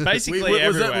 Yeah. Basically was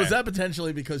everywhere. was that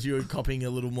potentially because you were copying a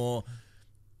little more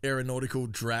aeronautical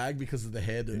drag because of the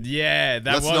hairdo? Yeah,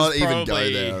 that Let's was not even probably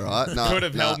go there, all right? could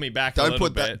have held me back a little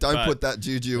bit. Don't put that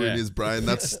juju in his brain.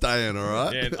 That's staying, all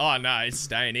right? Yeah, oh no, it's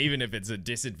staying, even if it's a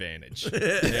disadvantage.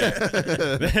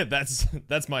 Yeah.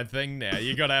 That's my thing now.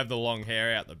 You got to have the long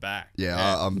hair out the back. Yeah,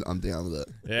 I'm down with it.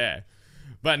 Yeah,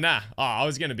 but nah, I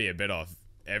was gonna be a bit off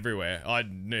everywhere. I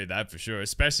knew that for sure.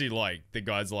 Especially like the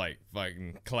guys like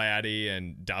fucking Cloudy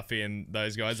and Duffy and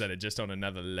those guys that are just on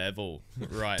another level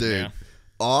right Dude, now.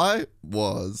 I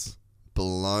was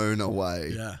blown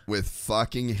away Yeah. with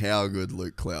fucking how good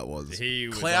Luke Clout was. He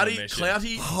was Cloudy, on a mission.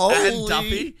 Cloudy, Holy and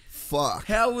Duffy. fuck.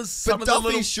 How was some But of the Duffy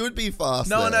little? should be faster.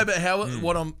 No, I know, but how?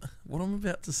 What I'm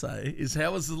about to say is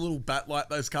how was the little bat like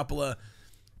those couple of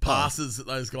passes that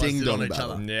those guys Ding did dong on each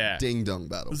battle. other? Yeah. Ding dong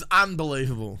battle. It was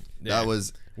unbelievable. That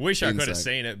was Wish I could have insane.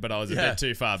 seen it, but I was a Yeah. bit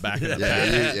too far back in the Yeah,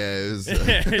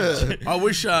 back. it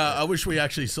was. I wish we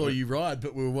actually saw you ride,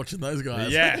 but we were watching those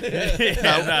guys. Yeah. Yeah,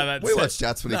 no, that's we it. watched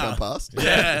Jatz when he come past.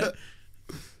 Yeah.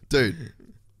 Dude,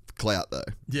 Clout though.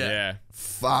 Yeah. Yeah.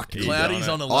 Fuck. Cloudy's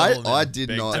done on it. a level. I now. did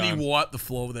Big not. And he time. wiped the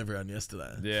floor with everyone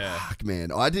yesterday. Yeah. Fuck,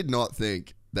 man. I did not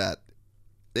think that.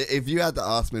 If you had to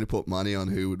ask me to put money on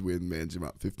who would win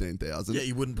Manjimup 15,000, Yeah,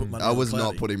 you wouldn't put money I on was Cloudy.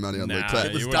 not putting money on Nah, Luke Clout.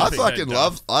 you wouldn't I say fucking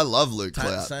Duff. I love Luke Same,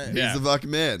 Clout. same. He's Yeah. the fucking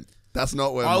man. That's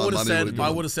not where I my would money have would said have I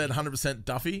gone. would have said 100%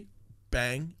 Duffy,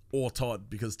 Bang, or Todd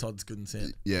because Todd's good in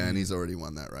sand. Yeah, and he's already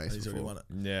won that race He's before. already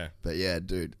won it. Yeah. But yeah,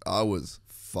 dude, I was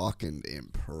fucking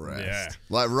impressed. Yeah.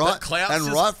 Like right, Clout's and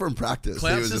just- right from practice, he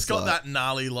Clout's was just just got like, that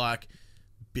gnarly like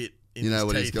bit in You know his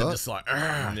what he's teeth got? and just like,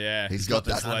 "Argh." Yeah. he's got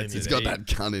got that. the cunt He's in got it. that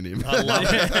cunt in him. I love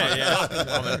it. Yeah.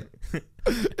 Love it.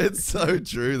 It's so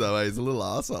true though. He's a little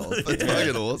asshole. It's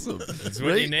fucking awesome. That's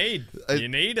what you need. You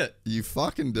need it. You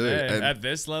fucking do. Yeah, and at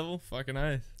this level, fucking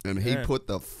oath. and he yeah. put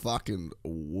the fucking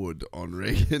wood on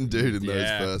Regan, dude, in those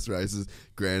Yeah. first races.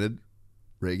 Granted,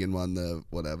 Regan won the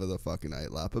fucking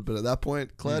 8-lapper, but at that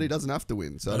point, Cloudy doesn't have to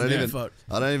win. So I don't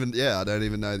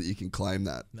even know that you can claim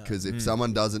that because if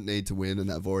someone doesn't need to win and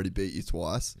they've already beat you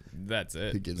twice, That's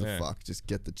it. who gives Yeah. a fuck? Just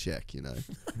get the check, you know.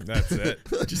 That's it.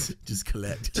 just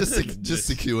collect. just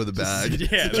secure the bag.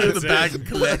 Yeah, Secure that's the bag it. and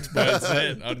collect. That's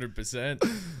it.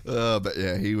 100%. But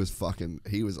yeah, he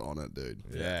was on it, dude.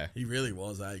 Yeah. He really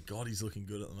was, eh? God, he's looking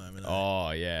good at the moment. Eh?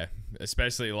 Oh yeah,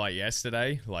 especially like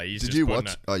yesterday. Like he's Did just you putting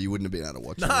watch? it- Oh, you wouldn't have been able to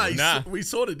watch Nah, it. Nah. we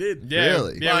sort of did. Yeah,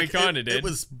 Really? yeah, Like, we kind of did.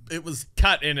 It was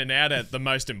cut in and out at the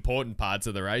most important parts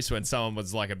of the race when someone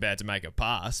was like about to make a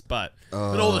pass, but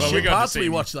but all the Well, we shit got to parts see we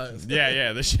him. watched those.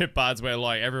 yeah, the shit parts where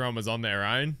like everyone was on their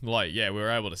own. Like yeah, we were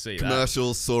able to see that.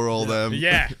 Commercials, saw all them.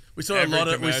 Yeah, We saw Every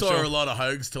a commercial. lot of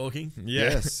Hogs talking.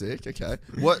 Yeah, Yeah. sick. Okay.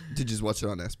 What did you just watch it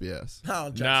on SBS?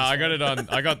 Oh, No, I got it on.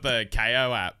 I got the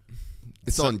KO app.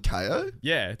 It's on KO.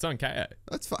 Yeah, it's on KO.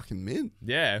 That's fucking mint.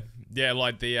 Yeah,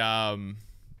 like the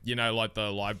like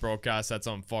the live broadcast that's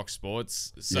on Fox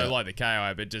Sports. So Yeah. like the KO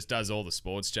app, it just does all the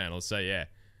sports channels. So yeah, I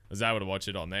was able to watch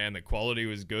it on there, and the quality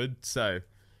was good. So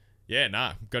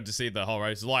yeah, got to see the whole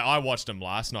race. Like I watched them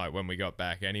last night when we got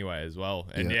back anyway as well.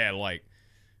 And Yeah. yeah, like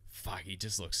fuck, he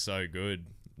just looks so good.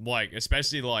 Like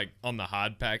especially like on the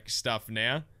hard pack stuff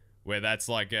now, where that's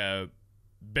like a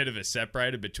bit of a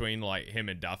separator between like him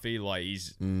and Duffy. Like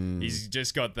he's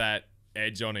just got that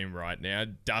edge on him right now.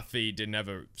 Duffy didn't have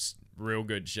a real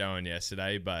good showing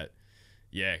yesterday, but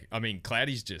yeah, I mean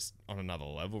Cloudy's just on another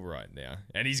level right now,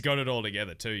 and he's got it all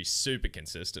together too. He's super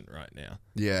consistent right now.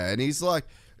 Yeah, and he's like,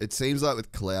 it seems like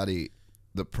with Cloudy,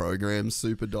 the program's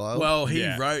super dialed. Well, he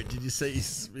Yeah. wrote. Did you see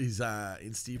his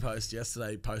Insta post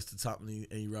yesterday? He posted something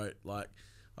and he wrote like,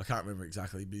 I can't remember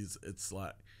exactly, but it's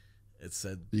like it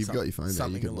said. You've got your phone there, you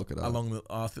something can look it up. along the.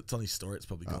 Oh, if it's on his story, it's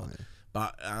probably gone. yeah.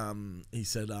 But he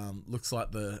said, looks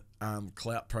like the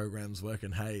Clout program's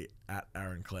working. Hey, at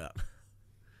Aaron Clout.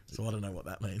 So I don't know what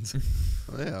that means.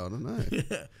 Oh, yeah, I don't know.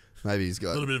 Yeah. Maybe he's A got.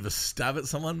 little bit of a stab at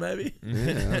someone, maybe.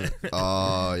 Yeah, I don't-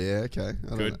 oh yeah, okay. I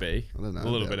don't Could know. be I don't know a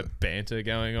little about bit of banter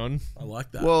going on. I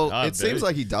like that. Well, Oh, it seems dude.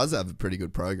 like he does have a pretty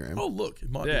good program. oh look, it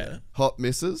might Yeah. be there. Hot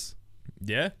misses,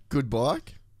 Yeah, good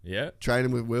bike, yeah.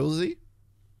 training with Wilsey.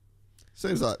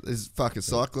 Seems like he's fucking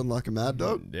cycling like a mad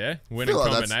dog. Yeah, winning Feel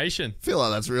like combination. Feel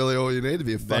like that's really all you need to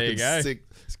be a There you fucking go. sick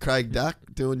Craig Duck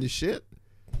doing your shit.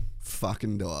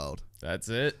 Fucking dialed. That's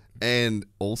it. And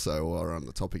also, while we're on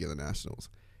the topic of the Nationals,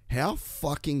 how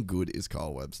fucking good is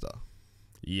Kyle Webster?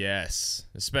 Yes,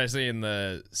 especially in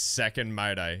the second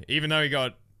moto. Even though he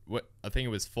got, I think it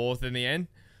was 4th in the end,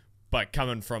 but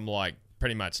coming from like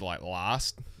pretty much like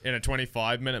last in a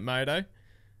 25-minute moto,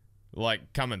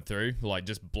 like coming through, like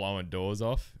just blowing doors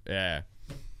off. Yeah.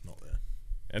 Not there.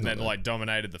 And then like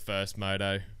dominated the first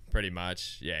moto pretty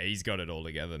much. Yeah, he's got it all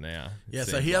together now. Yeah,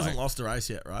 so he hasn't lost a race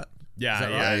yet, right? Yeah,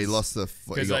 right? Yeah, he lost the.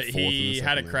 Because got fourth in the he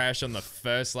had a second crash on the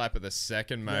first lap of the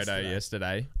second moto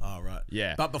yesterday. Oh, right.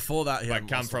 Yeah. But before that, he But hadn't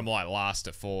come lost from like last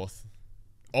to 4th.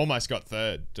 Almost got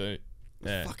 3rd, too.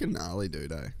 Yeah. Fucking gnarly,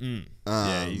 dude.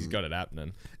 Yeah, he's got it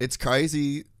happening. It's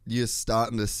crazy. You're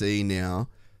starting to see now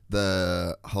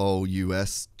the whole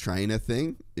US trainer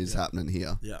thing is happening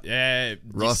here. Yeah. Yeah, you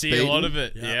Ross see a lot Beaton. of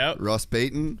it. Yeah. Yep. Ross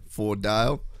Beaton, Ford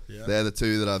Dale. Yeah. They're the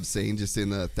two that I've seen just in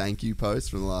the thank you post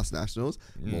from the last Nationals.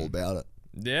 I'm all about it.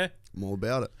 Yeah, I'm all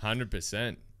about it.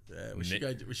 100%. Yeah, we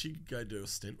should go do a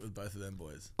stint with both of them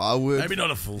boys. I would. Maybe not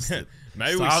a full stint.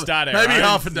 Maybe we start our maybe own,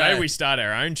 half a day. Maybe we start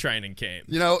our own training camp.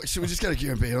 You know, should we just go to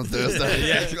QMB on Thursday?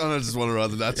 Yeah. I don't just want to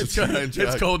ride the natural terrain It's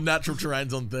track. called Natural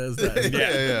Terrains on Thursday.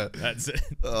 Yeah. That's it.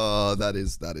 Oh, that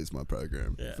is my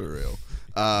program for real.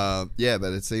 Yeah,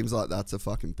 but it seems like that's a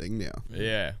fucking thing now,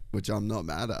 Yeah. which I'm not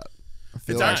mad at. I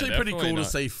feel It's like actually pretty definitely cool to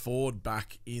not. see Ford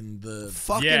back in the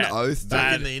fucking Yeah, oath,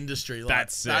 back dude. in the industry. Like,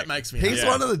 that's that sick. makes me He's happy.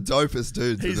 one of the dopest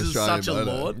dudes He's in just Australian such a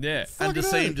moto. lord. Yeah. And to Fucking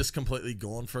see him oath. just completely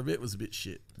gone for a bit was a bit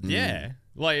shit. Yeah.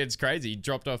 Like, it's crazy. He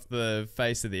dropped off the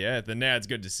face of the earth, and now it's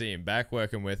good to see him back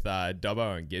working with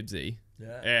Dobbo and Gypsy.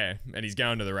 Yeah. And he's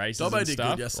going to the races Dobbo and did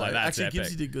stuff. good yesterday. Like, that's Actually,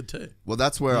 epic. Gypsy did good too. Well,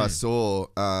 that's where I saw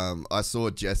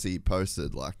Jesse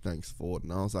posted like thanks Ford,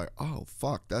 and I was like, oh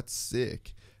fuck, that's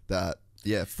sick. That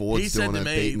Ford's He said doing to it,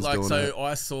 me, Beaton's like, doing so it.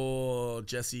 I saw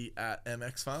Jesse at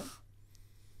MX Farm,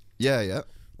 Yeah.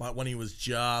 like when he was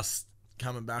just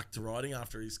coming back to riding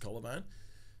after his collarbone.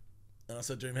 And I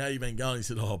said to him, how you been going? He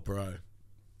said, oh, bro.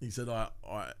 He said, I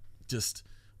just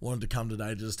wanted to come today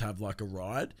to just have like a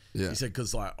ride. Yeah. He said,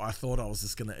 because like, I thought I was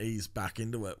just going to ease back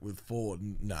into it with Ford.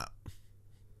 Nah.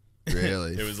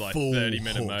 Really? It was like Full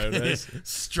 30-minute hook. motos.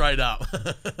 Straight up.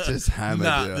 Just hammered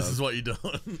Nah, down. this is what you're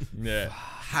doing. Yeah.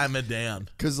 Hammer down.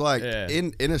 Because like Yeah.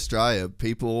 in Australia,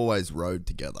 people always rode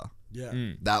together.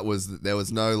 Yeah. There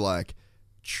was no like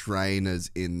trainers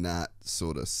in that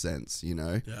sort of sense, you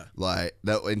know. Yeah. Like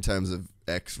that in terms of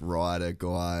ex-rider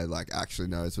guy, like actually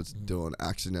knows what's doing,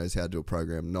 actually knows how to do a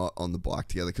program, not on the bike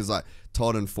together. Because like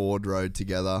Todd and Ford rode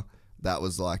together. That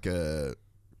was like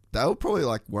they were probably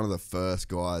like one of the first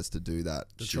guys to do that.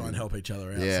 To try and help each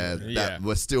other out. Yeah, So. that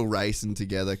we're still racing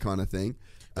together kind of thing.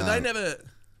 But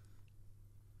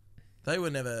they were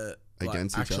never like,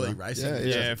 Against each actually other. racing. Yeah,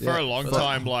 Yeah, for a long But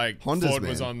time, like, Honda's, Ford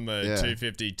was man. on the Yeah.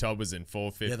 250, Todd was in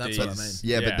 450. Yeah, that's what I mean.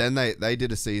 Yeah, but then they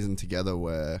did a season together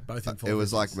where Both in it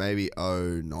was 450s. like maybe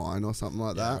 09 or something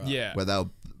like that. right. Yeah. Where they were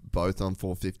both on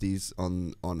 450s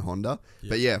on Honda.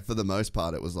 But yeah, for the most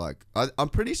part, it was like I'm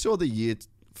pretty sure the year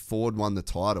Ford won the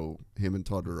title, him and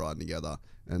Todd were riding together.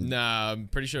 And Nah, I'm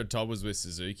pretty sure Todd was with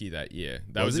Suzuki that year.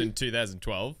 That Was was he? in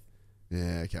 2012.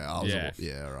 yeah, okay, I was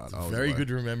Yeah. right. I was Very away. good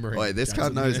remembering. Wait, this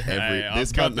Jackson. cunt knows Hey, I've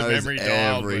this got cunt the knows memory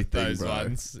dialed with everything, those bro.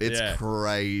 ones. It's Yeah.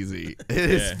 crazy. It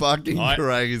is Yeah. fucking I-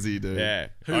 crazy, dude. Yeah.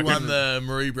 Who I won can- the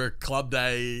Mareebra Club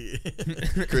Day?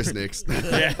 Chris Nix.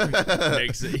 Yeah.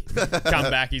 Nixie. Come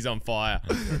back, he's on fire.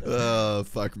 Oh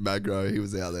fuck, Magro, he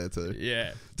was out there too.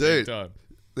 Yeah. Dude. Big time.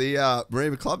 The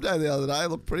Marina Club Day the other day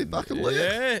looked pretty fucking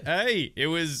lit. Yeah, it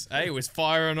was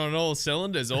firing on all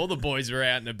cylinders. All the boys were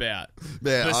out and about.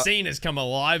 Man, The scene has come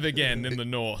alive again in the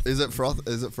north. Is it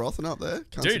frothing up there?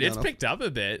 Can't see Dude, it's down picked up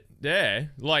a bit. Yeah.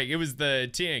 Like, it was the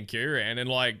TNQ ran, and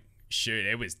like, shoot,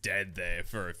 it was dead there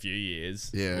for a few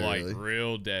years. Yeah, Like, really?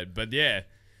 real dead. But yeah,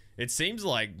 it seems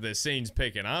like the scene's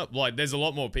picking up. Like, there's a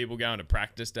lot more people going to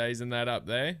practice days and that up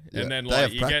there. Yeah. And then, they like,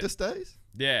 have you practice days?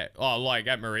 yeah. Oh, like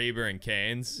at Mareebra and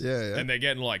Cairns. Yeah. And they're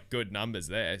getting like good numbers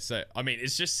there. So, I mean,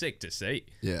 it's just sick to see.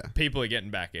 Yeah. People are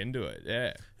getting back into it.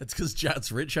 Yeah. It's because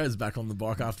Jatz Richo's back on the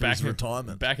bike after his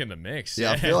retirement. Back in the mix.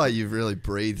 Yeah, I feel like you've really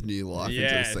breathed new life into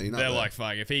yeah, the scene. they're up like,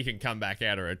 fuck, if he can come back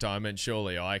out of retirement,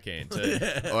 surely I can too.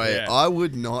 there. Wait, yeah. I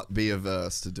would not be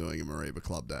averse to doing a Mariba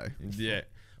Club Day. Yeah.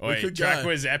 We Wait, could track go.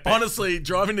 was epic. Honestly,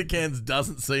 driving to Cairns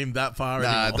doesn't seem that far Nah,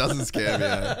 it anymore. doesn't scare me.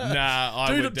 eh? Nah, I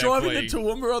Dude, would driving definitely... to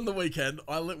Toowoomba on the weekend,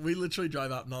 we literally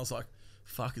drove up and I was like,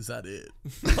 fuck, is that it?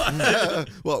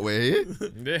 What, we're here?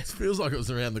 It feels like it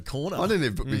was around the corner. I didn't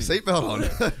even put my seatbelt on.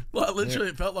 Like, literally,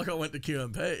 it felt like I went to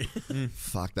QMP.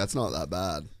 Fuck, that's not that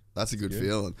bad. That's a good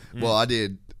feeling. Well, I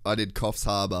did Coffs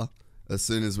Harbour as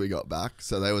soon as we got back.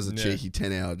 So there was a cheeky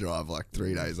 10-hour drive like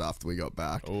 3 days after we got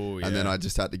back. Oh, yeah. And then I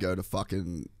just had to go to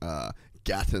fucking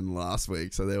Gatton last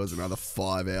week. So there was another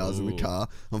 5 hours in the car.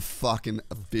 I'm fucking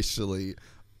officially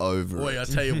over Boy, it. I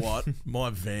tell you what, my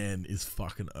van is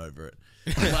fucking over it.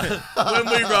 The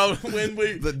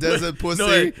desert pussy.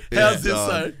 No, how's this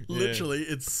done. though? Literally,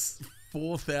 it's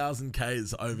 4,000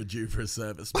 Ks overdue for a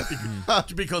service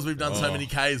because we've done so many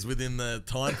Ks within the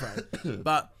time frame.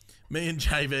 But me and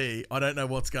JV, I don't know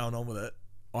what's going on with it.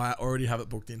 I already have it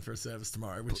booked in for a service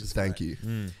tomorrow, which is Thank great.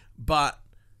 you. But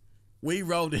we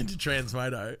rolled into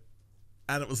Transmoto,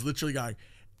 and it was literally going.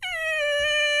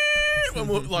 When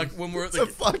we're at It's a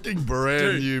fucking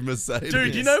brand new Mercedes.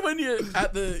 Dude, you know when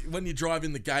you drive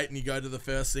in the gate and you go to the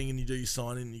first thing and you do your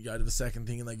sign in and you go to the second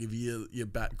thing and they give you your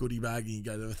goodie bag and you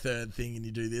go to the third thing and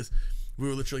you do this? We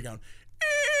were literally going.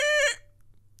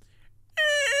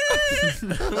 We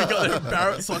got there and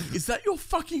Barrett's like, is that your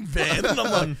fucking van? And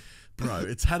I'm like, bro,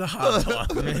 it's had a hard time.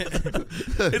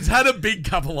 It's had a big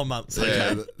couple of months.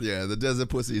 Okay? Yeah, the desert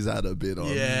pussy's had a bit on.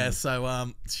 Yeah,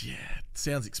 so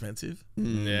sounds expensive.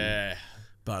 Yeah.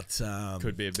 But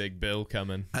could be a big bill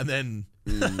coming. And then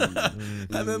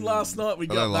and then last night we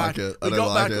got back.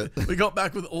 We got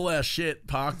back with all our shit,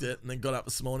 parked it, and then got up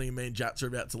this morning and me and Jatz are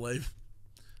about to leave.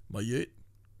 My ute,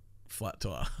 flat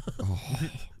tire.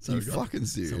 So you fucking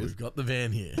serious? So we've got the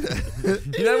van here.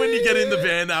 You know when you get in the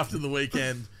van after the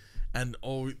weekend and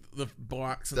all the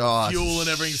bikes and the fuel and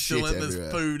everything's still in,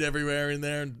 there's food everywhere in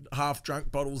there and half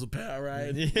drunk bottles of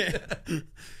Powerade.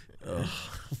 Yeah.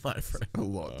 My friend. A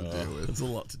lot to deal with. It's a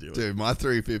lot to deal with. Dude, my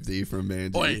 350 from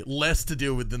Manji. Oi, less to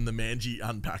deal with than the Manji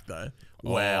unpack though.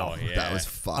 Wow. Yeah. That was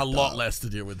fucked A lot up. less to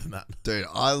deal with than that. Dude,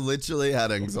 I literally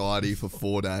had anxiety for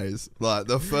 4 days. Like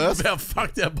the first About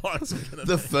fucked our bikes.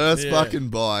 fucking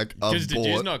bike I Because did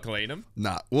you bought. not clean them?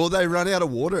 Nah. Well, they ran out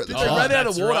of water at the They time. ran out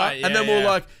of that's water, right. and then Yeah, we're yeah.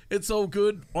 like, it's all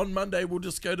good. On Monday, we'll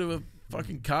just go to a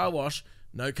fucking car wash.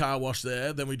 No car wash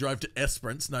there. Then we drove to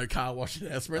Esperance. No car wash in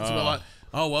Esperance. And we're like,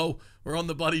 oh, well, we're on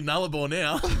the bloody Nullarbor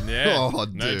now. Yeah. Oh,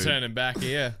 no dude. turning back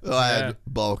here. I had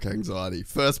bulk anxiety.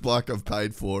 First bike I've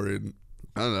paid for in,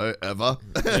 I don't know, ever.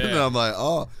 And I'm like,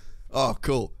 oh,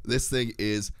 cool. This thing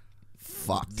is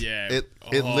fucked. Yeah. It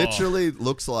literally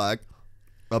looks like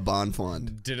a barn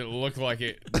find. Did it look like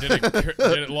it? Did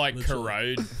it like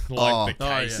corrode like the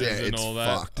cases and it's all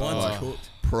that? fucked. Mine's cooked.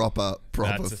 Proper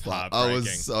That's fuck. I was heartbreaking.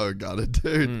 so gutted,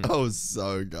 dude. I was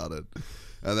so gutted.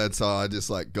 And then so I just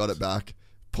like got it back,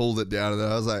 pulled it down, and then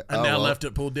I was like, And now left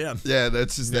it pulled down. Yeah,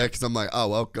 that's just there because I'm like, oh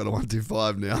well, got a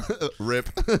 125 now. Rip.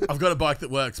 I've got a bike that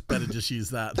works. Better just use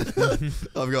that.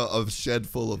 I've got a shed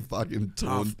full of fucking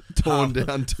torn Half.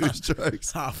 down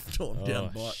 2-strokes. Half torn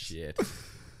down Oh bike. shit!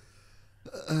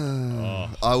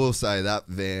 I will say that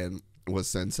van was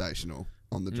sensational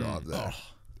on the drive there.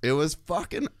 It was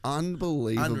fucking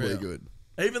unbelievably Unreal. good.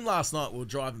 Even last night, we were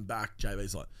driving back.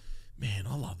 JB's like, man,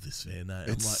 I love this van. Eh? I'm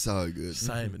It's like, so good.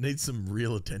 same. It needs some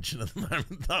real attention at the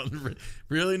moment. That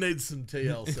really needs some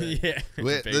TLC. Yeah.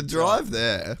 The Big drive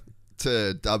there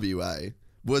to WA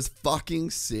was fucking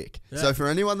sick. So for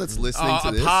anyone that's listening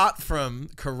to this, apart from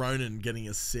Coronan getting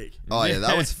us sick. oh yeah,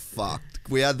 that was fucked.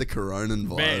 We had the Coronan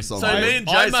Man, virus on. so board. me and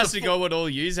I Jace must were have got what all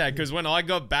yous had because when I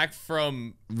got back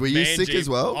from Were you sick Manji, as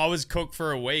well? I was cooked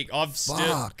for a week. I've still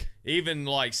Fuck. even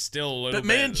like still a little But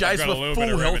me bit. and Jace I've got were a little full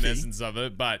bit of healthy. reminiscence of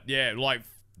it, but yeah, like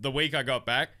the week I got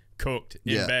back, cooked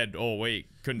in Yeah. bed all week,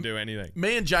 couldn't do anything.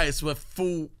 Me and Jace were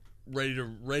full ready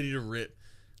to rip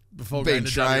before Been going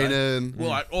to WA. training. We're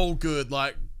like all good,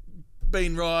 like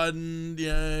been riding,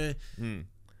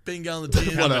 been going to the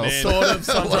gym, What else? sort of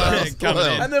sometimes. Coming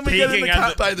in, And then we get in the peaking car.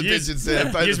 at the, Pay the yous- pigeon,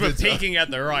 Sam. Pay yous the were pigeon. peaking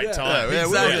at the right time. Yeah,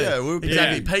 we'll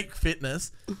Exactly. be- Peak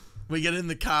fitness. We get in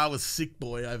the car with Sick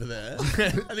Boy over there,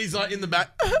 and he's like in the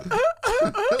back.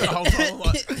 The whole time,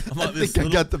 I'm like I this think I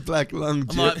little. got the black lung.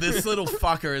 I'm like, this little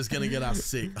fucker is gonna get us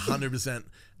sick. 100%.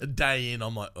 A day in,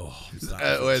 I'm like, oh. I'm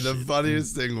starting to Wait, feel the shit.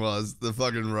 funniest thing was the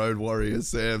fucking road warrior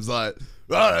Sam's like,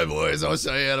 righto boys, I'll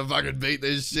show you how to fucking beat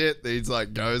this shit. He's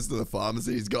like goes to the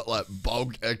pharmacy. He's got like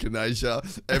bulk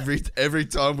echinacea. Every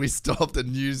time we stopped, a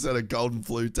new set of golden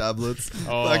flu tablets.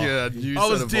 Oh. Like a new I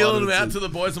set was of dealing them out vitamins. to the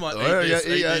boys. I'm like, eat Oh, this,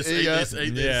 yeah, eat yeah, this, yeah, eat yeah. this,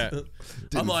 eat Yeah. this.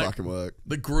 Didn't I'm like, fucking work.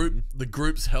 the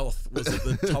group's health was at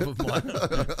the top of my.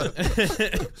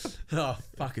 Oh,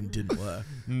 fucking didn't work.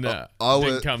 No, I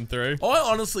didn't would- come through. I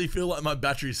honestly feel like my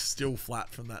battery's still flat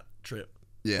from that trip.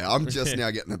 Yeah, I'm just now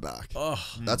getting it back. Oh,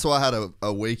 That's why I had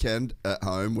a weekend at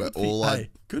home where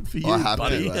good for you, I have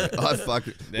buddy. to, mate. I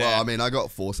fucking well, I mean, I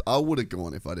got forced. I would have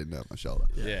gone if I didn't have my shoulder.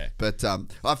 Yeah. But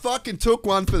I fucking took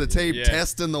one for the team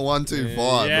testing the 125.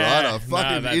 Right, I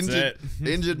fucking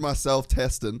injured myself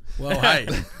testing. Well, hey,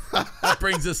 that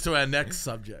brings us to our next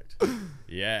subject.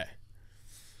 Yeah.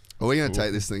 Are we going to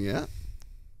take this thing out?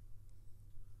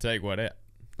 Take what out?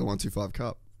 The 125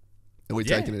 cup. Are we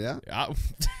taking it out?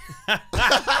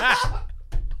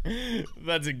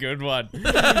 That's a good one.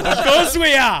 Of course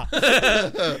we are.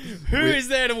 Who is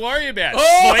there to worry about?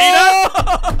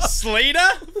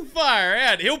 Sleater? Fire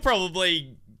out. He'll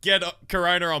probably get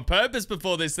corona on purpose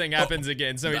before this thing happens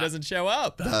again, so he doesn't show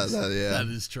up. That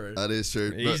is true. That is true.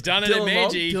 He's done it at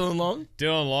Manji.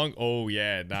 Dylan Long? Oh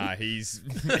yeah, nah, he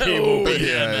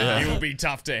will be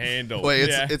tough to handle.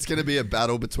 Wait, it's going to be a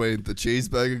battle between the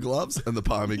cheeseburger gloves and the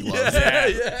palmy gloves.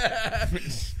 Yeah.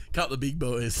 Couple of big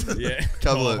boys. Yeah.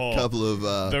 couple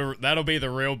of that'll be the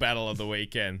real battle of the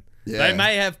weekend. Yeah. They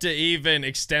may have to even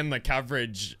extend the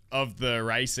coverage of the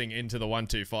racing into the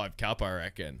 125 Cup, I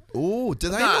reckon. Oh, do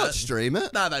they not stream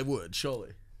it? No, they would, surely.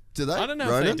 Do they? I don't know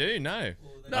Ronan? if they do, no.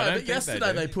 No, but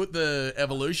yesterday they put the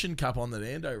Evolution Cup on the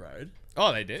Nando Road.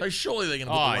 Oh, they did? So surely they're going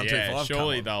to put the 125 Cup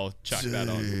surely on. they'll chuck that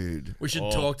on. We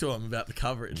should talk to them about the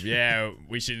coverage. Yeah,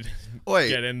 we should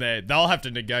get in there. They'll have to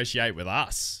negotiate with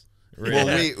us.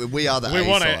 Really. Well, we are the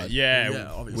A side. Yeah,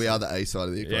 obviously. We are the A side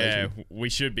of the equation. Yeah, we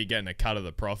should be getting a cut of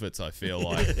the profits, I feel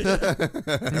like.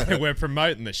 We're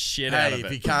promoting the shit out of it. Hey,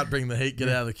 if you can't bring the heat, get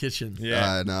out of the kitchen.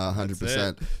 Yeah. No,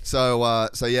 100%.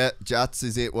 So yeah, Jatz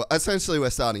is it. Well, essentially, we're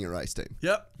starting a race team.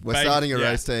 Yep. We're starting a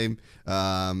race team,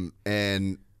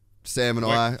 and Sam and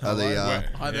I are the...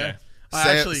 Hi there.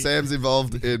 Sam's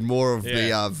involved in more of the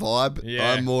vibe.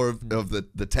 Yeah. I'm more of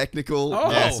the technical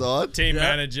side. Team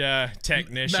manager,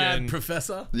 technician, mad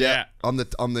professor. Yeah, I'm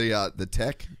the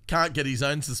tech. Can't get his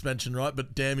own suspension right,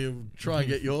 but damn, he'll try and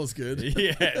get yours good.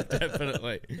 Yeah,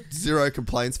 definitely. Zero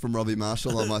complaints from Robbie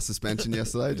Marshall on my suspension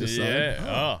yesterday. Just saying.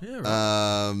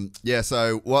 Yeah.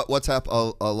 So what's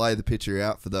happened? I'll lay the picture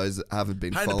out for those that haven't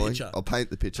been following. I'll paint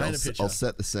the picture. I'll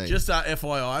set the scene. Just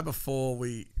FYI before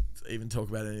we even talk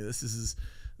about any of this.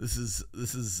 This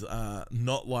is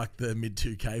not like the mid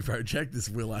 2K project. This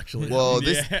will actually. Well,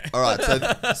 all right.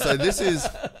 So this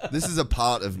is a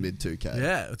part of mid 2K.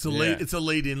 Yeah, it's a lead. It's a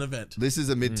lead-in event. This is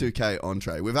a mid 2K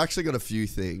entree. We've actually got a few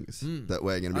things that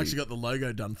we're going to. Actually got the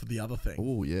logo done for the other thing.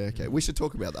 Oh yeah, okay. We should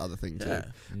talk about the other thing too.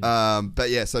 But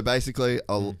yeah, so basically,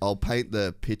 I'll paint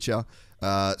the picture.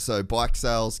 So Bike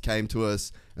Sales came to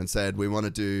us and said, we want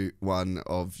to do one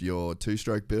of your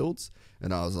 2-stroke builds.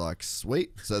 And I was like,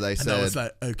 sweet. So they said... And I was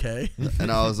like, okay.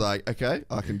 And I was like, okay,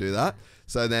 I can do that.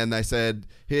 So then they said,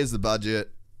 here's the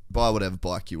budget. Buy whatever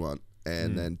bike you want.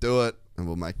 And then do it. And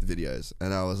we'll make the videos.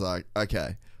 And I was like,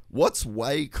 okay, what's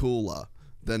way cooler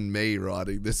than me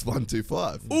riding this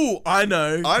 125? Ooh, I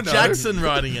know. Jackson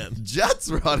riding it.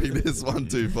 Jatz riding this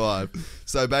 125.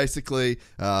 So basically,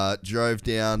 drove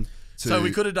down to... So we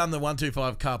could have done the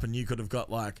 125 Cup and you could have got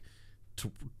like...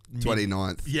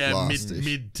 29th. Yeah,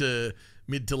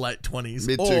 mid to late 20s.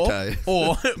 Mid 2K.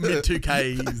 Or mid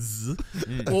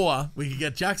 2Ks. Or we could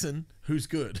get Jackson, who's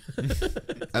good.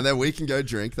 And then we can go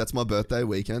drink. That's my birthday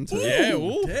weekend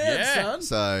too. Son.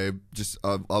 So just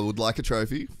I would like a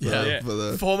trophy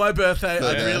for my birthday.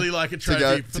 I'd really like a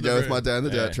trophy to go with my Day in the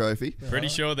Dirt trophy. Pretty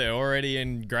sure they're already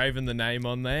engraving the name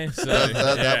on there. So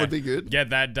that would be good. Get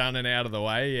that done and out of the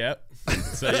way. Yep.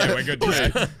 So yeah, we're good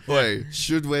to go. Wait,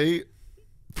 should we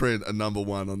print a number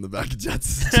 1 on the back of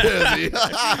Jatz's jersey?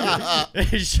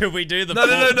 Should we do the No,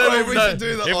 we should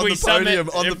do that on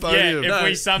the podium. If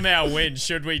we somehow win,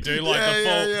 should we do like the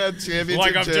full championship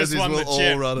like I've jerseys? just won We'll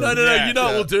the all run it. No, you know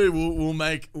what we'll do?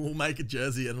 We'll make a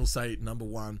jersey and it'll say number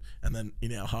 1 and then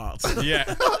in our hearts.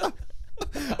 Yeah.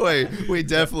 Wait, we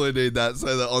definitely need that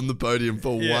so that on the podium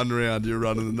for one round you're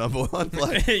running the number 1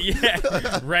 plate.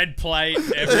 Yeah, red plate,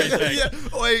 everything.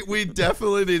 Wait, we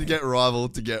definitely need to get Rival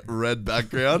to get red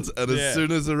backgrounds, and as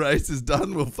soon as the race is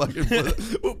done, we'll fucking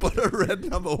put a red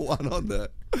number 1 on there.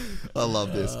 I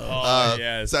love this.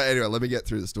 Yes. So anyway, let me get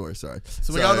through the story. Sorry.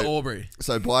 So we're going to Albury.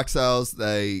 So Bike Sales,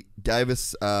 they gave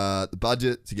us the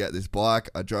budget to get this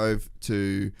bike. I drove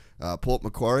to Port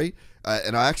Macquarie.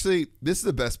 And this is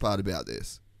the best part about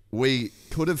this. We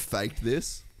could have faked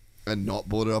this and not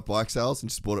bought it off Bike Sales and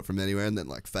just bought it from anywhere and then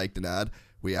like faked an ad.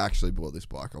 We actually bought this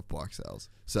bike off Bike Sales.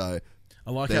 So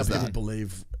I like how people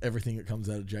believe everything that comes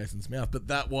out of Jason's mouth, but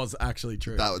that was actually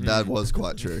true. That was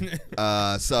quite true.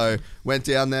 So went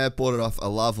down there, bought it off a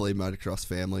lovely motocross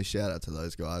family. Shout out to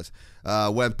those guys.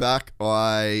 Went back,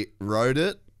 I rode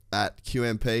it. at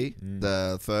QMP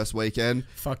the first weekend.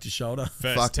 Fucked your shoulder.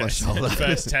 Fucked my shoulder.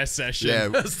 First test session. Yeah.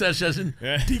 First test session.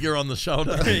 Yeah. Digger on the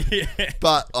shoulder. Yeah.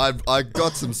 But I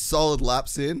got some solid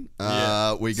laps in.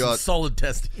 We Some got solid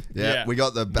testing. yeah, we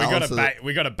got the balance.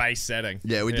 We got a base setting.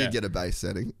 Yeah, we did get a base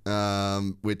setting,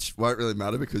 which won't really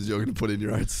matter because you're going to put in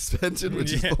your own suspension,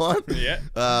 which is fine. Yeah.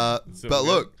 But good.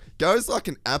 look, goes like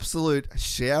an absolute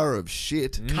shower of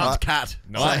shit. Cat.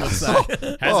 Nice. Oh.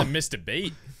 Hasn't missed a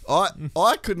beat.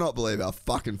 I could not believe how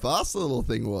fucking fast the little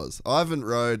thing was. I haven't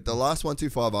rode, the last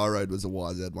 125 I rode was a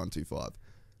YZ 125.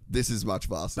 This is much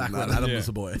faster Back than when that. Adam was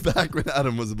a boy. Back when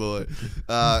Adam was a boy.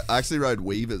 I actually rode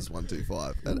Weaver's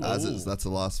 125 at Az's. That's the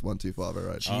last 125 I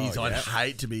rode. Jeez, I'd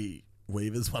hate to be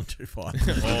Weaver's 125.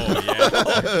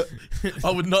 Oh, yeah.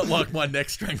 I would not like my neck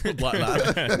strangled like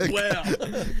that. Wow.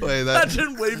 Wait,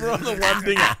 Imagine Weaver on the one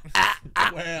dinger.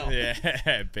 Wow.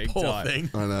 Yeah, big Poor time. thing.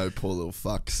 I know, poor little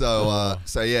fuck. So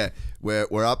yeah,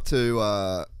 we're up to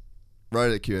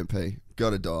rode at QMP,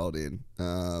 got it dialed in,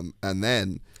 and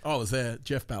then I was there.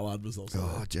 Jeff Ballard was also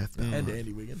there. Jeff And Ballard.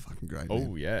 Andy Wiggin. Fucking great. Oh,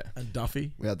 Man. yeah. And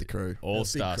Duffy. We had the crew.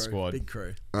 All-star Big crew, squad. Big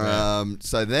crew.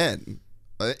 So then,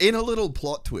 in a little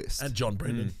plot twist. And John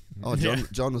Brendan. Oh,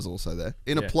 John was also there.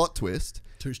 In a plot twist,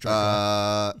 Two-stroke.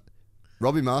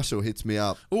 Robbie Marshall hits me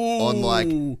up Ooh. on like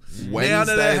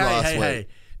Wednesday last week. Hey.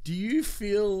 Do you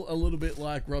feel a little bit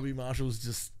like Robbie Marshall's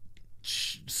just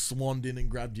swanned in and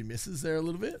grabbed your missus there a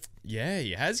little bit? Yeah,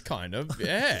 he has kind of.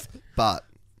 Yeah. But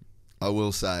I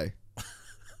will say,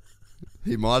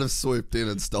 he might have swooped in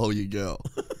and stole your girl.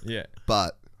 Yeah.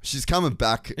 But she's coming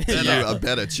back to you a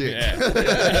better chick.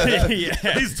 Yeah.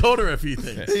 Yeah. He's taught her a few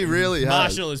things. He really has.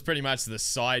 Marshall is pretty much the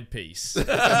side piece of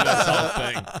this whole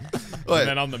thing. Wait. And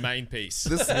then I'm the main piece.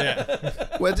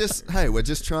 We're just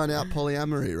trying out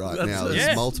polyamory right now. There's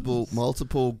Yeah. multiple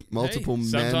men.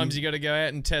 Sometimes you got to go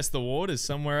out and test the waters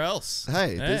somewhere else.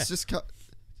 Hey, Yeah. there's just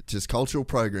cultural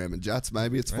programming. Jats,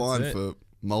 maybe it's fine it. for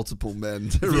multiple men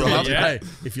to If you ride. love Yeah. Hey,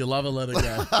 if you love her, let her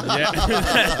go.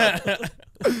 Yeah.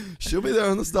 She'll be there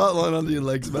on the start line under your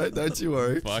legs, mate. Don't you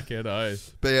worry. Fuck it, oh.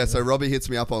 But yeah, so Robbie hits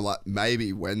me up on like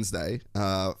maybe Wednesday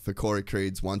for Corey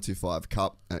Creed's 125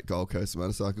 Cup at Gold Coast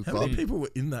Motorcycle How Club. many people were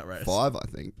in that race? 5, I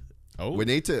think. Oh. We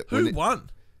need to. Who won?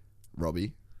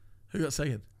 Robbie Who got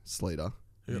second? Slater.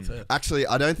 Who got third? Actually,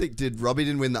 I don't think Robbie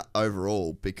didn't win the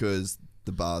overall because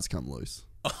the bars come loose.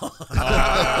 So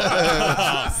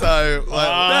like,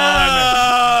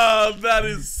 No, that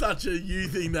is such a you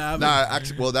thing to happen. no,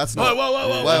 actually, well, that's not.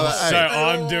 Whoa. Wait, So hey.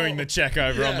 I'm doing the check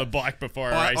over on the bike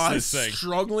before I race I this thing.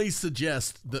 strongly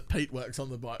suggest that Pete works on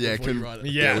the bike Yeah, before you ride it.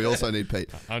 yeah, Yeah. we also need Pete.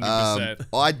 100%.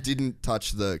 I didn't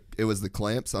touch it was the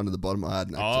clamps under the bottom. I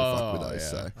hadn't actually fucked with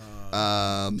those. yeah.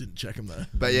 So, Didn't check him though.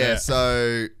 but yeah, Yeah.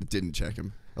 so didn't check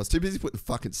them. I was too busy putting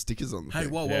fucking stickers on the Hey,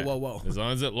 thing. whoa. As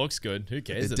long as it looks good, who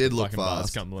cares? It if did the look fucking bars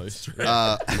fast. come loose.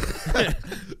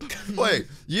 Wait,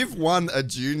 you've won a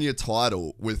junior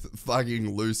title with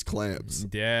fucking loose clamps.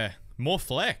 Yeah. More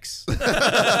flex.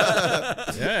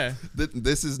 Yeah.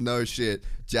 This is no shit.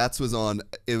 Jatz was on.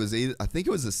 It was either I think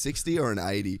it was a 60 or an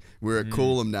 80. We were at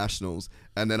Coolum Nationals,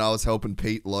 and then I was helping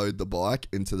Pete load the bike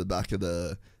into the back of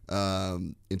the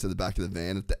van.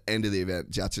 At the end of the event,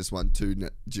 Jatz just won 2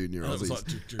 junior Oh, it was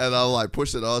Aussies, like and I like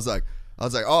pushed it. I was like,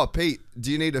 oh Pete,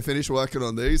 do you need to finish working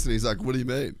on these? And he's like, what do you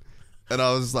mean? And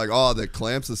I was like, oh, the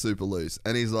clamps are super loose.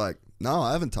 And he's like, no,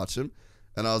 I haven't touched them.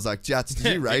 And I was like, Jatz,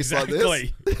 did you race like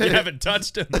this? You haven't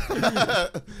touched him.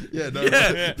 Yeah, no,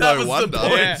 that no was the wonder.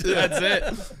 point. Yeah, that's it.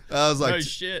 I was like, No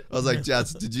shit. I was like,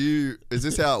 Jatz, is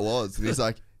this how it was? And he's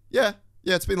like, yeah,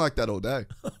 it's been like that all day.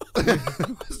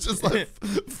 It's just like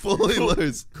fully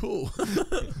loose. Cool.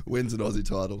 Wins an Aussie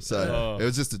title. So it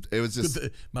was just.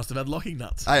 Must have had locking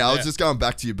nuts. Hey, I was just going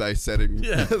back to your base setting.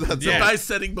 Yeah, That's the all. base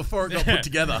setting before it got put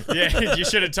together. Yeah, you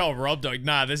should have told Rob Dog,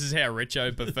 nah, this is how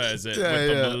Richo prefers it. Yeah, with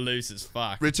yeah. them loose as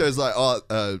fuck. Richo's like,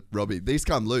 Robbie, these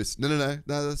come loose. No,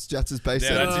 that's Jatz's base Yeah,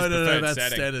 setting. that's his No, preferred that's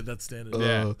setting. standard. That's standard.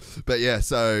 Yeah. But yeah,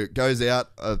 so goes out.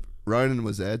 Ronan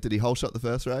was there. Did he whole shot the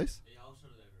first race?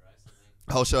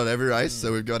 Whole shot every race,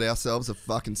 so we've got ourselves a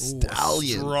fucking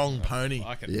stallion. Strong pony.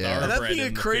 Fucking Yeah. I don't thoroughbred think a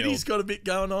in the Creedy's field. got a bit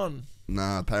going on.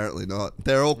 Nah, apparently not.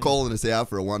 They're all calling us out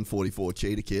for a 144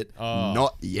 cheetah kit. Oh.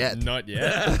 Not yet. Not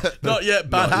yet. Not yet,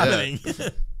 but Not happening.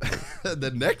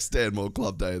 The next Stanmore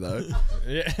Club Day, though,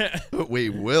 Yeah. we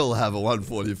will have a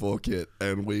 144 kit,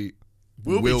 and we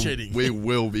We'll be cheating. We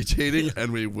will be cheating,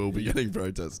 and we will be getting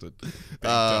protested.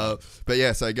 But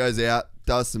yeah, so it goes out,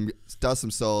 does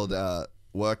some solid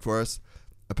work for us.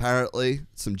 Apparently,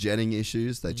 some jetting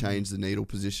issues. They changed the needle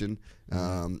position,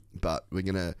 but we're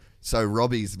gonna. So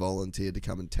Robbie's volunteered to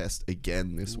come and test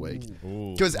again this week.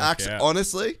 Because Look out.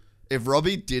 honestly, if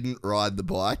Robbie didn't ride the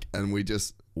bike and we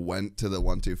just went to the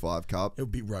 125 Cup, It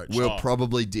would be roach. we're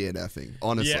probably DNFing,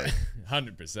 honestly. Yeah,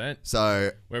 100%.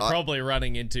 So We're probably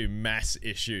running into mass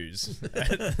issues.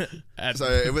 So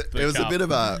it was a bit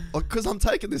of a, because I'm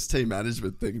taking this team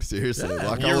management thing seriously. Yeah.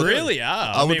 Like You really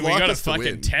are. I would mean, we like got a us to fucking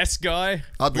win. test guy.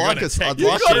 I'd We like got a us. tech- I'd You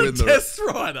like got to a win the. test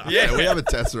rider. Yeah, we have a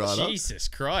test rider. Jesus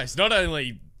Christ!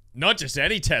 Not just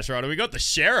any test rider. We got the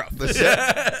sheriff.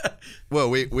 Well,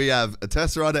 we have a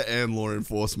test rider and law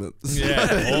enforcement.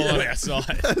 Yeah, all on our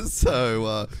side. So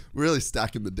we're really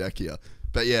stacking the deck here.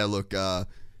 But yeah, look,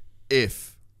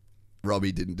 if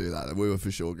Robbie didn't do that, then we were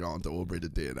for sure going to Albury to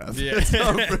DNF. Yeah. So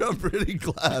I'm pretty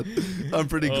glad. I'm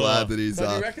pretty glad that he's. So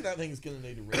do you reckon that thing's going to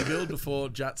need a rebuild before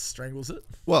Jatz strangles it?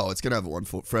 Well, it's going to have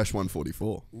a fresh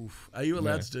 144. Oof. Are you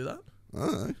allowed to do that? I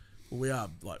don't know. We are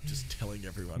like just telling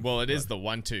everyone. Well, it is the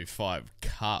 125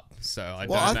 Cup, so I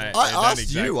Well, don't know. I asked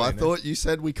exactly you. I know. thought you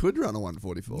said we could run a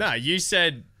 144. No, you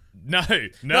said no.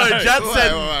 No, Jatz Wait,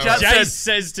 said. wait, wait. Jatz Jay said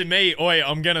says to me, "Oi,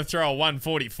 I'm gonna throw a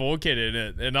 144 kit in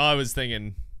it," and I was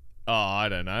thinking, "Oh, I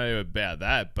don't know about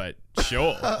that, but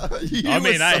sure." You I were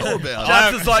mean, hey, so about it.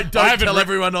 Jatz is like, I don't haven't tell re-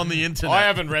 everyone on the internet. I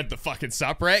haven't read the fucking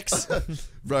Suprex.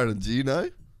 Ronan, do you know?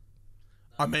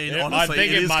 I mean, I honestly,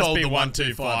 think it is must called be the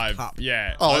 125. 125 Cup.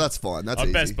 Yeah. Oh, that's fine. That's I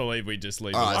easy. best believe we just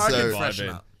leave All the right, I so- can 125 freshen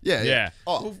in. up. Yeah. Yeah.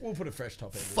 Oh, We'll put a fresh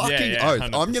top in. fucking Yeah, oath. I'm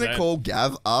going to 100%. call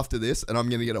Gav after this, and I'm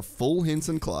going to get a full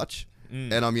Hinson clutch,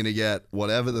 and I'm going to get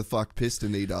whatever the fuck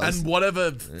piston he does. And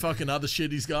whatever fucking other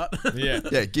shit he's got. Yeah.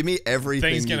 Yeah, give me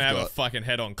everything Thing's gonna you've have a got. fucking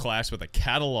head-on clash with a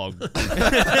catalog.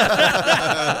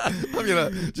 I'm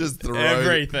going to just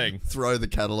Everything. throw the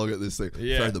catalogue at this thing.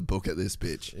 Yeah. Throw the book at this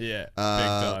bitch. Yeah. Big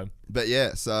Uh, time. But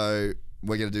yeah, so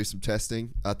we're going to do some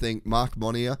testing. I think Mark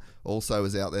Monier also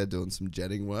is out there doing some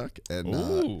jetting work, and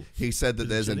Ooh. he said that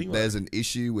there's jetting an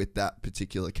issue with that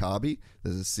particular carby.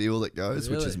 There's a seal that goes,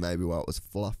 which is Really? maybe why it was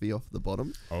fluffy off the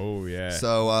bottom. Oh yeah.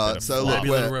 So Bit so of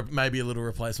look, maybe, maybe a little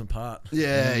replacement part.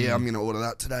 yeah, I'm going to order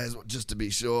that today as well, just to be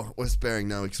sure. We're sparing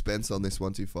no expense on this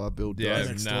 125 build, Yeah.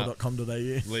 guys.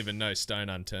 Nextdoor.com.au. Leaving no stone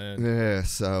unturned. Yeah,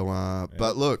 so,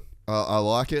 but look, I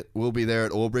like it. We'll be there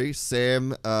at Albury. Sam,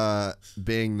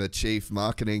 being the chief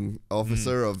marketing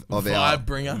officer of our Vibe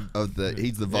bringer.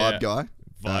 he's the vibe Yeah. guy.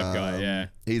 Vibe guy, yeah.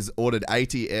 He's ordered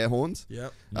 80 air horns.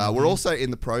 Yep. We're also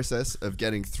in the process of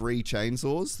getting 3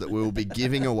 chainsaws that we will be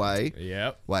giving away.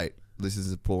 Yep. Wait, this is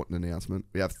an important announcement.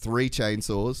 We have 3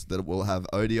 chainsaws that will have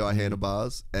ODI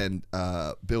handlebars and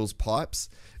Bill's pipes,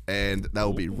 and they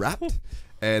will be wrapped.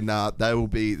 And they will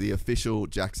be the official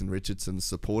Jackson Richardson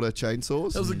supporter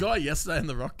chainsaws. There was a guy yesterday in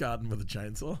the rock garden with a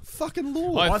chainsaw. Fucking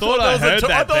lord. I thought I heard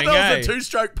that thing, there eh? was a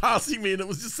 2-stroke passing me, and it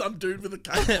was just some dude with a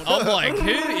cane. I'm like,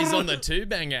 who is on the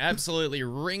 2-banger absolutely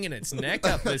wringing its neck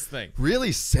up this thing?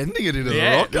 Really sending it into the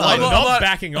Yeah, rock like garden. I'm not like-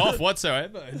 backing off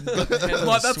whatsoever. Like, that's a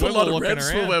lot of reps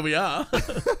for around. where we are.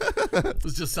 It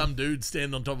was just some dude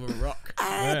standing on top of a rock.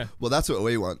 Yeah. Well, that's what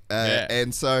we want. Yeah.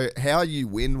 And so how you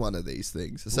win one of these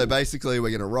things. So basically we're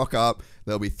going to rock up.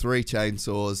 There'll be 3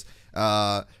 chainsaws.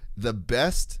 The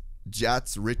best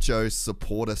Jatz Richo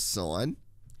supporter sign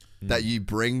that you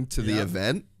bring to the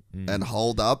event and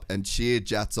hold up and cheer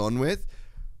Jatz on with,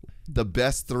 the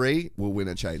best 3 will win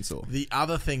a chainsaw. The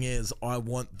other thing is, I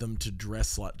want them to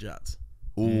dress like Jatz.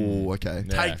 Ooh, okay.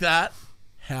 Yeah. Take that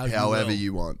However will.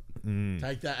 you want.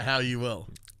 Take that how you will.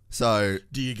 So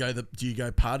Do you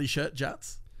go party shirt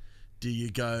Jatz? Do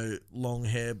you go long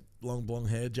blonde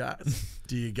hair Jatz?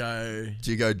 Do you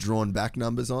go drawn back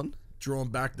numbers on? drawn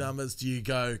back numbers? Do you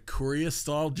go courier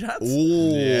style Jatz?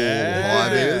 Ooh, Yeah. high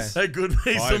vis. That could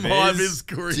be High some vis. high vis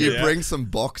courier. Do you Yeah. bring some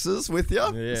boxes with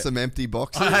you? Yeah. Some empty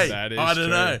boxes? Hey, That is I don't true.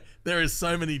 know. There is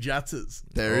so many Jatzes.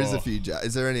 There is Oh. a few.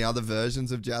 Is there any other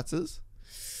versions of Jatzes?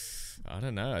 I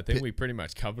don't know. I think we pretty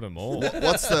much covered them all.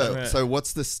 What's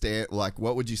the stand? Like,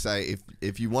 what would you say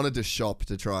if you wanted to shop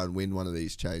to try and win one of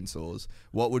these chainsaws?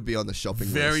 What would be on the shopping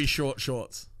Very list? short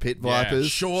shorts. Pit Yeah. Vipers,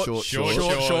 Short short.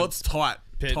 shorts, tight.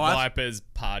 Pit tight. Vipers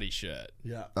party shirt.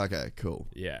 Yeah. Okay, cool.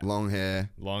 Yeah. Long hair,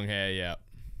 Long hair, yeah.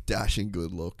 dashing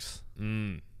good looks,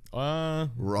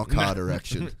 rock hard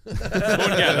erection, Wouldn't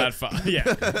go that far.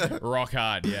 Yeah. Rock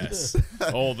hard, yes.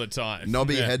 All the time.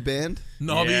 knobby Yeah. headband.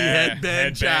 Knobby Yeah,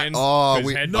 headband Jatz. Oh, 'Cause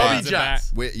we- headbands Knobby are back.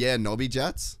 Jatz. Yeah, knobby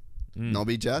Jats.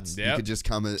 Knobby Jats. You Yep. could just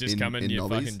come Just come in your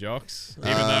knobbies. fucking jocks.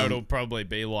 Even though it'll probably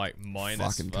be like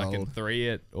minus Fucking fucking cold. 3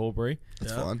 at Aubrey.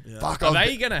 That's Yeah, fine. yeah. Fuck, Are I've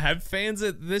they going to have fans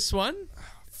at this one?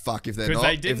 fuck if they're Because not.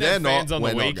 they if didn't they're have fans not, on the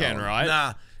we're not weekend, going. right?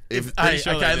 Nah. If- Pretty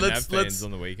sure they didn't have fans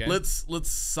on the weekend.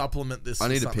 let's supplement this. I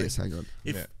with need a something. piss. Hang on.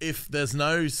 If there's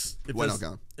no We're not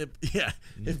going.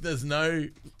 If there's no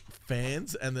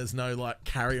fans and there's no like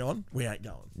carry on, we ain't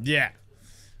going. Yeah.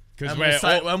 Because And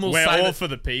we're save all it- for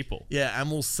the people. Yeah, and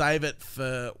we'll save it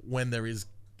for when there is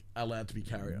allowed to be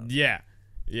carry on. Yeah.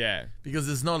 Yeah. Because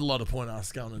there's not a lot of point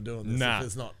us going and doing this Nah. if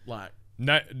it's not like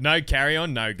No carry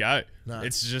on, no go. No.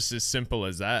 It's just as simple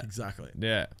as that. exactly.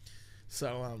 Yeah.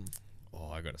 So Oh,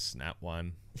 I got to snap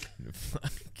one.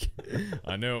 Fuck.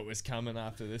 I knew it was coming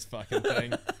after this fucking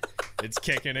thing. It's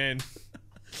kicking in.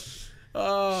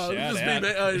 it'll Shout just out. be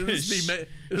me. It'll just be me.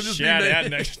 It'll just Shout be me. out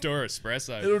next door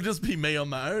espresso. It'll just be me on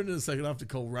my own in a second. I have to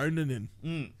call Ronan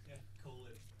in.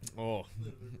 Oh,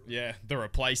 yeah, the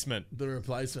replacement. The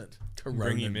replacement to Bring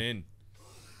Ronan. him in.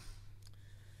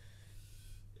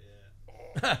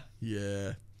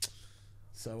 Yeah.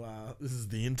 So this is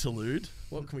the interlude.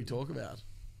 What can we talk about?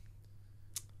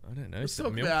 I don't know. Let's talk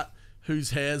Samuel. about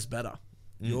whose hair's better,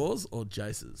 yours or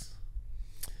Jace's.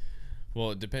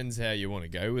 Well, it depends how you want to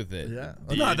go with it. Yeah.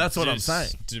 Do No, you that's what I'm just-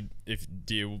 saying.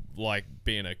 Do you like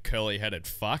being a curly-headed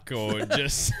fuck, or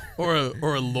just Or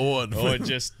a lord. or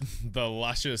just the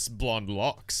luscious blonde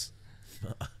locks?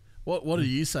 What do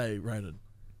you say, Ronan?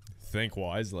 Think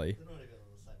wisely. They're not even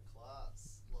in the same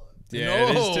class. Like, Yeah, it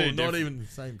is No, two not different- even the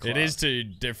same class. It is two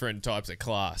different types of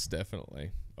class,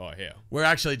 definitely. Oh, yeah. We're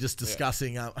actually just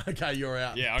discussing. Okay, you're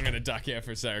out. Yeah, I'm going to duck out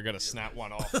for a second. I got to snap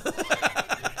one off.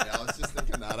 Yeah, I was just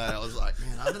thinking that. I was like,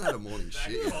 man, I haven't had a morning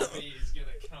shit. coffee is going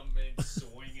to come in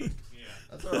swinging. Yeah.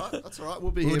 That's all right. That's all right.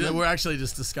 We'll be here. We're actually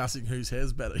just discussing whose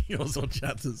hair's better, yours or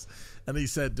Jatz's. And he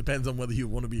said, depends on whether you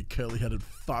want to be a curly-headed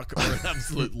fuck or an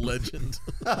absolute legend.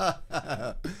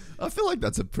 I feel like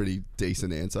that's a pretty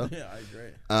decent answer. Yeah, I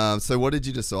agree. So what did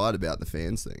you decide about the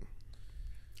fans thing?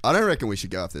 I don't reckon we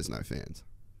should go if there's no fans.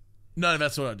 No,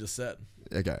 that's what I just said.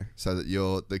 Okay, so that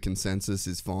the consensus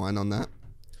is fine on that.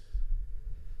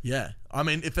 Yeah. I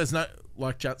mean, if there's no,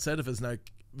 like Jat said, if there's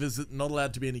not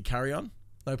allowed to be any carry-on,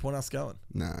 no point us going.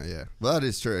 No, yeah. Well, that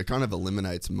is true. It kind of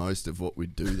eliminates most of what we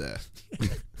do there.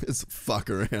 It's fuck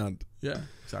around. Yeah,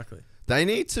 exactly. They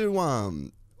need to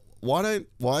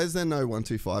why is there no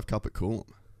 125 cup at Coolum?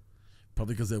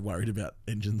 Probably because they're worried about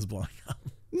engines blowing up.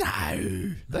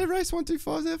 No. They race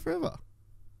 125s there forever.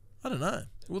 I don't know.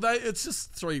 Well, it's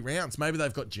just 3 rounds. Maybe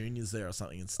they've got juniors there or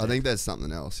something instead. I think there's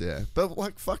something else, yeah. But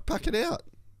like fuck pack it out.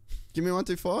 Give me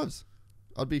 125s.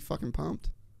 I'd be fucking pumped.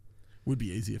 Would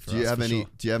be easier for Do you us, have for any sure.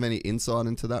 do you have any insight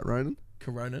into that, Ronan?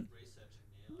 Coronan?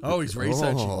 Oh, he's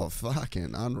researching. Oh,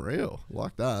 fucking unreal.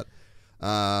 Like that.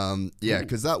 Yeah,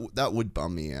 because that would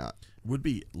bum me out. Would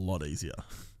be a lot easier.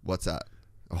 What's that?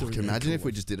 Oh, Doing can it you imagine if Coolum.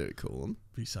 we just did it at Coolum?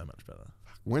 Be so much better.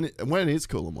 When is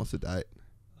Coolum? What's the date?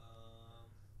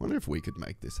 Wonder if we could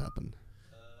make this happen.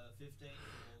 15th of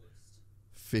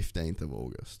August. 15th of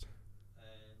August.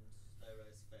 And they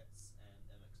race Vets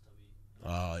and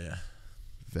MXW. Oh, yeah.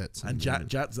 Vets. And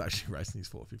Jat's actually racing his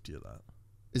 450 at that.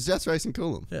 Is Jatz racing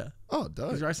Coolum? Yeah. Oh,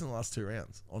 dope. He's racing the last 2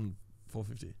 rounds on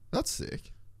 450. That's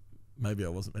sick. Maybe I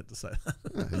wasn't meant to say that.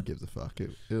 Oh, who gives a fuck?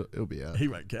 It'll be out. He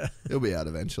won't care. He'll be out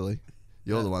eventually.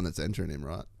 You're the one that's entering him,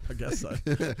 right? I guess so.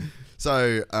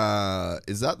 So,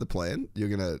 is that the plan? You're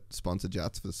going to sponsor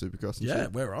Jatz for the Supercross and Yeah,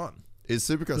 shit? we're on. Is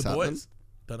Supercross The happening? boys.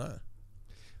 Don't know.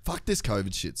 Fuck, this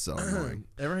COVID shit's so annoying.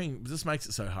 Everything just makes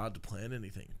it so hard to plan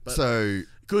anything. But So,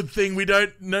 good thing we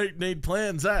don't need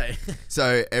plans, eh?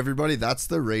 so everybody, that's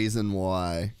the reason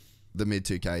why the mid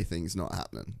 2K thing's not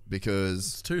happening. It's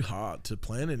Because, too hard to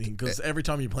plan anything because every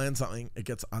time you plan something, it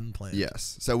gets unplanned.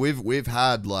 yes. So we've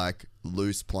had like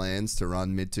loose plans to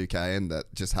run mid 2K and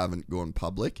that just haven't gone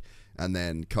public. And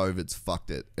then COVID's fucked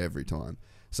it every time.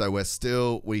 So we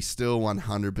still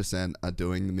 100% are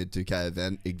doing the mid 2K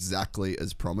event exactly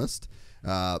as promised.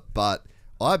 But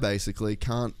I basically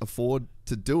can't afford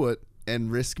to do it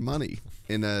and risk money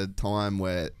in a time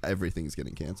where everything's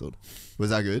getting cancelled. Was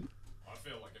that good? I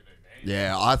feel like a new man.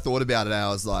 Yeah, I thought about it. I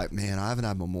was like, man, I haven't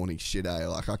had my morning shit, eh?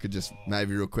 Like, I could just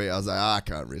maybe real quick. I was like, I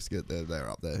can't risk it. They're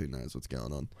up there. Who knows what's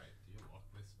going on?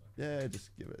 Yeah, just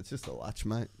give it. It's just a latch,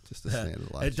 mate. Just a Yeah.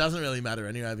 standard latch. It doesn't really matter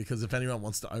anyway because if anyone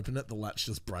wants to open it, the latch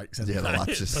just breaks. Yeah, the anyway.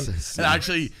 latch just it snaps.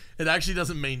 actually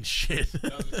doesn't mean shit. It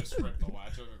doesn't just rip the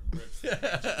latch, it rips the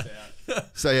latches out.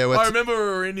 So yeah, I remember we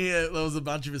were in here. There was a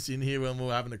bunch of us in here when we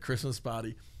were having a Christmas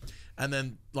party, and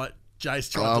then like Jace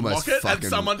I tried to almost lock it, and fucking-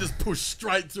 someone just pushed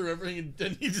straight through everything, and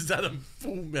then he just had a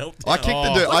full meltdown. I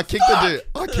kicked the Oh. dude.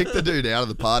 I kicked the dude out of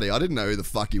the party. I didn't know who the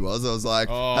fuck he was. I was like,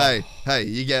 Oh. hey,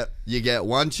 you get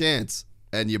one chance,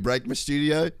 and you break my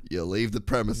studio, you leave the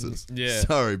premises. Yeah.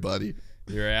 Sorry, buddy.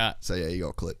 You're out. So yeah, you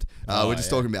got clipped. Oh, We're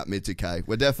just yeah. talking about mid 2K.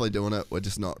 We're definitely doing it. We're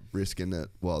just not risking it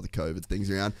while the COVID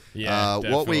thing's around. Yeah,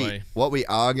 what definitely. we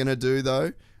are gonna do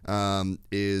though,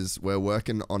 is we're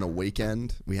working on a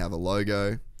weekend. We have a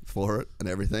logo for it and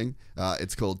everything.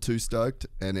 It's called Too Stoked,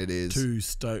 and it is Too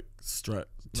stoked,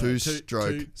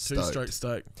 two-stroke Two-stroke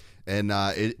Stoke. And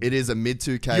it is a mid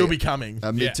 2K. You'll be coming.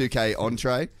 A mid 2K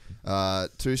entree.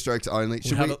 2 strokes only.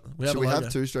 Should we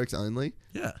have 2 strokes only?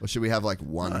 Yeah. Or should we have like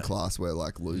one class where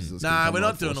like losers? Nah, we're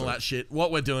not doing all that shit.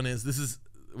 What we're doing is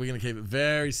we're going to keep it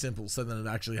very simple so that it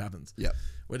actually happens. Yep.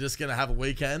 We're just going to have a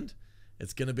weekend.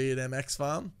 It's going to be at MX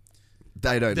Farm.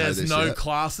 They don't know this There's no yet.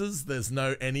 classes. There's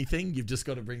no anything. You've just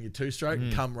got to bring your 2-stroke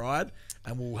and come ride.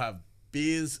 And we'll have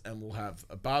beers and we'll have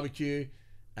a barbecue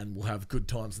and we'll have good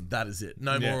times. And that is it.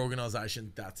 No more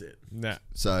organisation. That's it. Nah.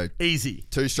 So easy.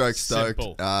 2-stroke Stoked.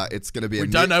 Simple. It's going to be We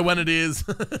don't know when it is.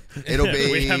 It'll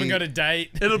be. We haven't got a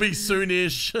date. It'll be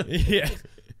soonish. Yeah.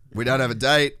 We don't have a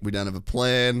date. We don't have a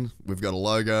plan. We've got a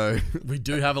logo. We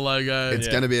do have a logo. It's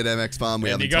going to be at MX Farm. We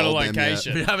And haven't you got a told them yet.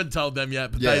 location. We haven't told them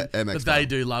yet, but, Yeah, they, MX but they Farm.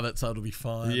 do love it, so it'll be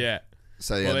fine. Yeah.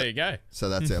 So yeah, Well, there you go. so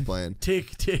that's our plan.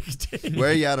 Tick, tick, tick. Where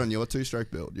are you at on your 2-stroke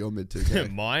build? Your mid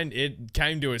 2K. Mine, it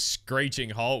came to a screeching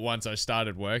halt once I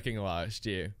started working last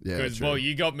year. Yeah, Because, true. well,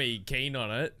 you got me keen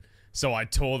on it, so I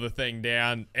tore the thing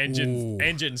down.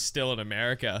 Engine's still in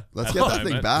America. Let's at get the that thing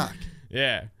moment. back.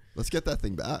 Yeah. Let's get that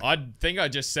thing back. I think I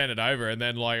just sent it over, and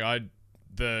then like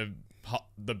the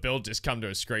build just come to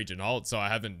a screeching halt, so I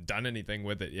haven't done anything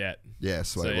with it yet. Yeah,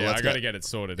 sweet. So Well, yeah, let's I got to get it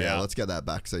sorted Yeah, out. let's get that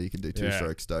back so you can do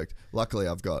 2-stroke Stoked. Luckily,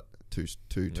 I've got two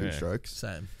strokes.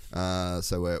 Same.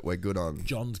 So we're good on.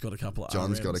 John's got a couple of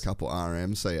John's RMs. got a couple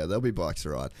RMs, so yeah, there'll be bikes to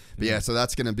ride. But yeah, so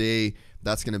that's gonna be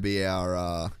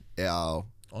our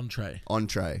entree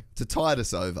to tide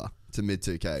us over to mid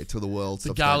 2K to the world.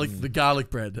 The garlic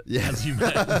bread. Yeah. As you may.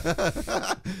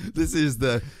 This is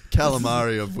the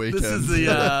calamari of weekends. This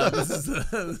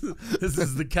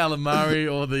is the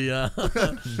calamari or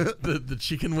the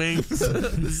chicken wings. This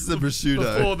is the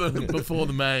prosciutto before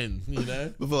the main, you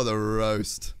know. before the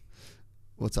roast.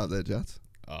 What's up there, Jatz?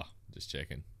 Oh, just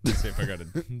checking.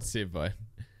 See if I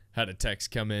had a text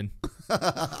come in,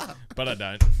 but I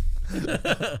don't.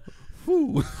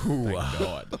 Thank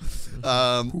God.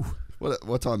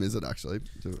 What time is it actually?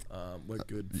 We're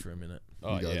good for a minute.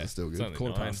 Oh, You guys yeah. are still It's good.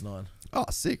 only 9:15. 9. Oh,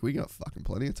 sick. We got fucking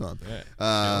plenty of time.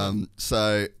 Yeah.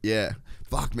 So, yeah.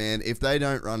 Fuck, man. If they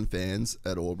don't run fans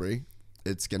at Albury,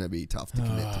 it's going to be tough to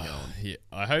commit to going. Yeah,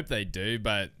 I hope they do,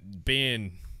 but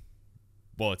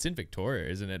well, it's in Victoria,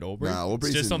 isn't it, Albury? No,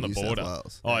 Albury's it's just in on the New South border.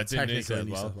 Wales. Oh, it's in New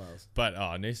Technically South Wales.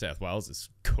 But New South Wales has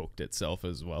cooked itself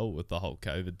as well with the whole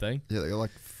COVID thing. Yeah, they got like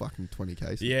fucking 20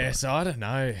 cases. Yeah, bro. so I don't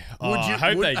know. I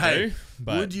hope they do.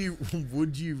 But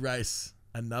would you race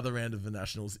another round of the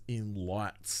Nationals in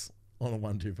lights on a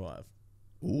 125?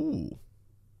 Ooh.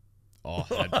 oh,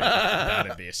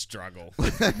 that'd be a struggle.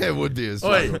 It would be a Oh,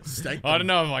 struggle. wait, Stank I don't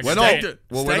know if I We're can. not, Stank Dog-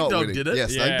 well, we're Stank not Dog winning. did it. Yeah,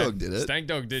 Stank Dog did it. Stank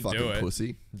Dog did fucking do it.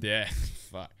 pussy. Yeah,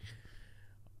 fuck.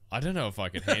 I don't know if I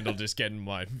can handle just getting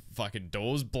my fucking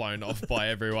doors blown off by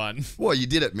everyone. Well, you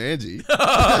did it, Manji.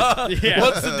 Yeah.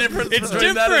 What's the difference It's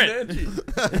between that and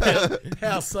Angie?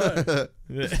 How so?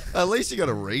 At least you got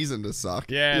a reason to suck.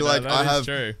 Yeah, You're no, like, that I is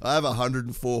true. I have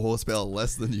 104 horsepower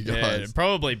less than you Yeah, guys.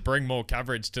 probably bring more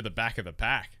coverage to the back of the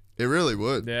pack. It really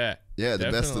would. Yeah. Yeah,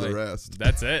 the best of the definitely. rest.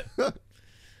 That's it. All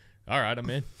right, I'm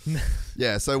in.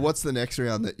 Yeah, so what's the next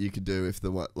round that you could do if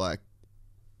the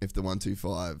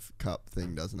 125 cup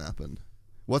thing doesn't happen?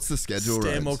 What's the schedule?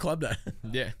 Stanmore Rose? Club Day.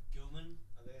 Yeah. Gilman,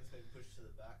 I think it's been pushed to the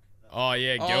back. Oh,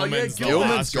 yeah, Oh, Gilman's yeah, the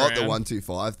Gilman's last got the round.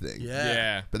 125 thing. Yeah.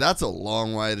 Yeah. But that's a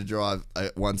long way to drive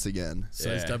once again.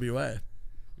 So's Yeah. WA.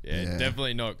 Yeah, Yeah.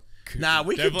 definitely not. Nah,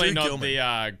 we could definitely do not Gilman.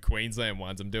 the Queensland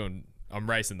ones. I'm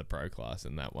racing the pro class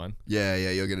in that one. Yeah,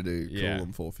 you're going to do Yeah.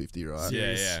 Coolum 450, right?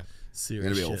 Serious. Yeah, You're Serious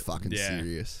going to be all shit. fucking Yeah.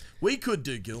 serious. We could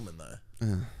do Gilman though.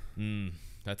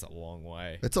 That's a long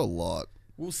way. It's a lot.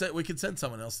 We could send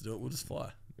someone else to do it. We'll just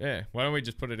fly. Yeah, why don't we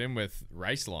just put it in with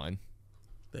Raceline?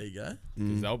 There you go.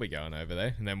 Because they'll be going over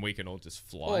there, and then we can all just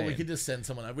fly. Or we in. could just send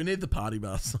someone over. We need the party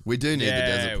bus. We do need the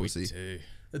desert we pussy. do.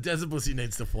 The desert pussy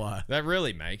needs to fly. That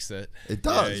really makes it. It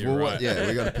does. Yeah, you're well, right. yeah,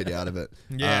 we got to pit out of it.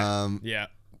 Yeah, yeah.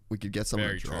 We could get someone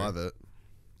Very to true. drive it.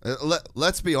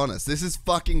 Let's be honest. This is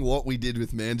fucking what we did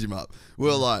with Manjimup.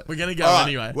 We're like, We're gonna go "All right,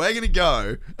 anyway." We're gonna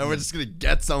go, and we're just gonna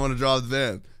get someone to drive the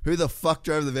van. Who the fuck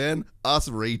drove the van? Us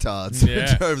retards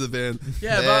Yeah. drove the van.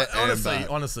 Yeah, there but and back.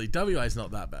 honestly, WA's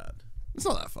not that bad. It's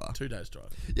not that far. 2 days drive.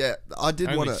 Yeah, I did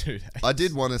Only want 2 to. days. I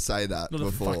did want to say that Not a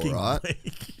before, fucking right?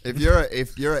 week. If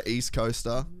you're an East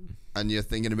Coaster and you're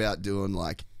thinking about doing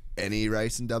like any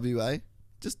race in WA,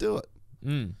 just do it.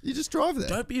 You just drive there.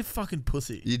 Don't be a fucking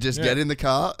pussy. You just get in the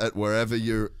car at wherever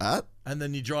you're at, And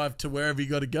then you drive to wherever you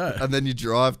got to go. and then you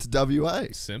drive to WA.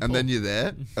 Simple. And then you're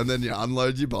there, and then you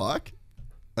unload your bike,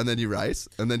 and then you race,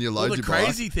 and then you load Well, the your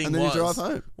crazy bike, thing and then was you drive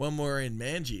home. when we were in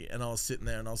Manji and I was sitting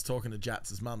there and I was talking to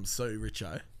Jatz' mum, Sue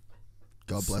Richo.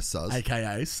 God bless Suz.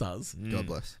 AKA Suz. God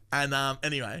bless. And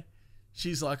anyway,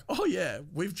 she's like, oh yeah,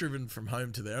 we've driven from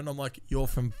home to there. And I'm like, you're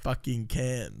from fucking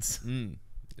Cairns.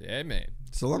 Yeah, man.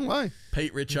 It's a long way.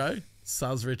 Pete Richo,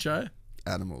 Suz Richo,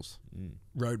 Animals.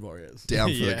 Road Warriors. Down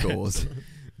for Yeah. the cause.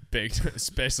 Big,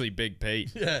 especially Big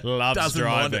Pete. Yeah. Loves Doesn't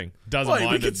mind driving. it. Doesn't Oi, we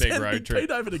mind a could big send road Big trip.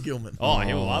 Pete over to Gilman. Oh,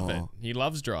 he'll love it. Oh. He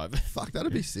loves driving. Fuck,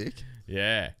 that'd be sick.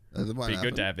 Yeah. That won't Be happen.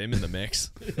 good to have him in the mix.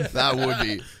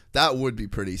 That would be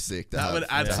pretty sick. That would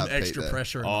add to some have Pete extra there.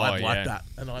 pressure, and Oh, I'd like yeah. that.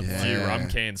 And I'd Yeah. A few like rum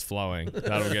cans flowing.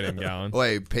 That'll get him going.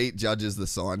 Wait, Pete judges the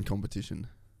sign competition.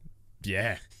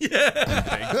 Yeah.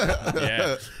 yeah,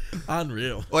 Yeah.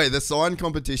 unreal. Wait, the sign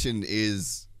competition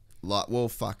is like, well,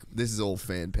 fuck, this is all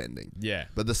fan pending. Yeah.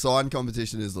 But the sign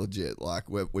competition is legit. Like,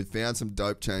 we found some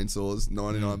dope chainsaws,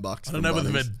 $99. I don't know whether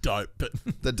they're dope, but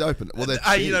They're dope. Well, they're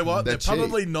hey, cheap. you know what? They're cheap.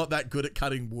 probably not that good at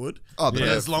cutting wood. Oh, but But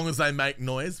they're- as long as they make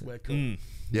noise, we're cool.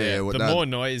 Yeah, well, the no, more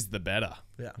noise, the better.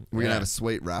 Yeah. we're gonna Yeah. have a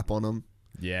sweet wrap on them.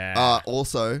 Yeah.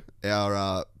 Also,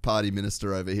 our party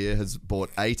minister over here has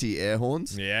bought 80 air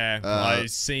horns. Yeah.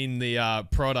 I've seen the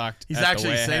product. He's at the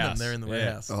actually seen them. warehouse. They're in the Yeah.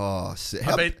 warehouse. Oh, shit.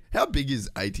 I How mean- big is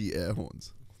 80 air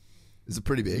horns? Is it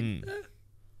pretty big?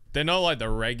 They're not like the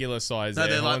regular size No, air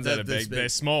they're like horns that are this big. big. They're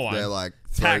small ones. They're like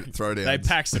Pack- throw downs. They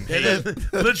pack some heat. Yeah,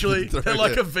 they're, literally, they're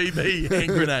like a VB hand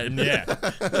grenade. Yeah.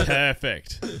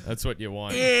 Perfect. That's what you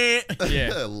want. Yeah. I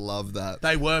Yeah. love that.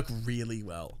 They work really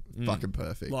well. Fucking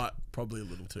perfect. Like, probably a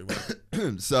little too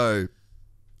well. So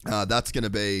that's going to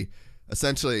be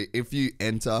essentially if you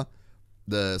enter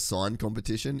the sign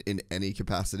competition in any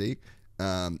capacity,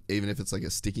 even if it's like a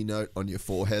sticky note on your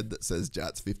forehead that says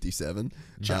Jatz 57,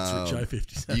 Jatz Richo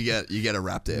 57. you get a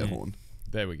wrapped air horn.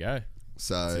 There we go.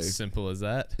 So It's as simple as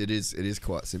that. it is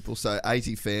quite simple. So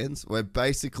 80 fans, we're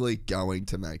basically going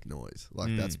to make noise.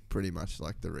 Like that's pretty much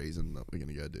like the reason that we're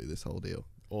going to go do this whole deal.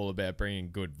 All about bringing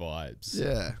good vibes.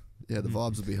 Yeah, the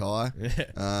vibes will be high.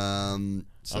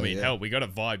 So, I mean, yeah. hell, we got a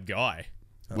vibe guy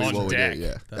We- on well, we do, deck.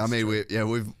 yeah. That's I mean,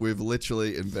 we've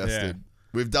literally invested. Yeah.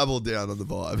 We've doubled down on the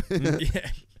vibe.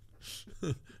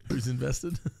 Yeah. Who's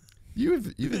invested? You've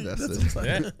That's invested. what I'm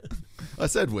saying. Yeah. I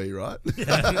said we, right?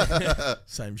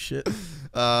 Same shit.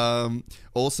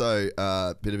 Also,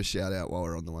 bit of a shout out while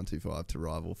we're on the 125 to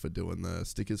Rival for doing the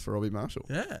stickers for Robbie Marshall.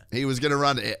 Yeah. He was gonna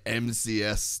run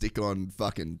MCS stick on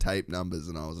fucking tape numbers,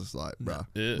 and I was just like, bruh.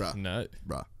 No.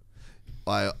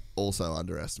 I also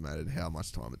underestimated how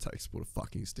much time it takes to put a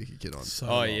fucking sticker kit on. So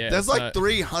Oh, long. yeah. There's it's like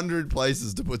 300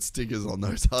 places to put stickers on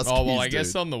those Huskies. Oh, well, I guess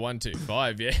dude. on the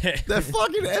 125, yeah. They're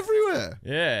fucking everywhere.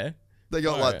 Yeah. They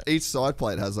got Oh, like yeah. each side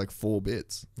plate has like 4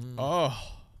 bits. Oh,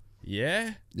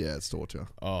 yeah. Yeah, it's torture.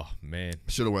 Oh, man.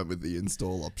 Should have went with the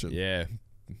install option. Yeah.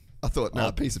 I thought, nah,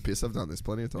 Oh. piece of piss. I've done this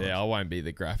plenty of times. Yeah, I won't be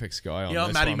the graphics guy on You know what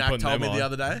this Matty one, Mac putting told me them the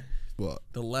on. other day? What?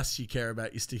 The less you care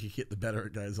about your sticker kit, the better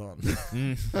it goes on.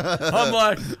 I'm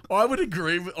like,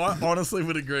 I honestly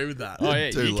would agree with that. Oh, yeah.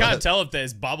 Too You late. can't tell if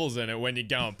there's bubbles in it when you're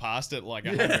going past it like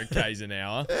 100 Ks an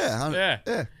hour. Yeah,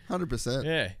 Yeah. 100%.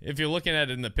 Yeah, if you're looking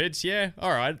at it in the pitch, yeah, all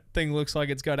right, thing looks like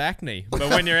it's got acne. But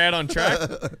when you're out on track,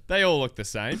 they all look the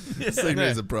same. This thing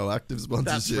needs a proactive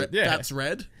sponsorship. Yeah. That's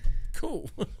red. Cool.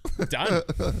 Done.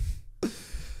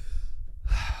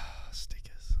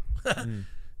 Stickers.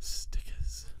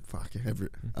 Stickers. Fuck,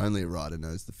 only a rider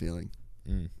knows the feeling.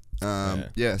 Yeah.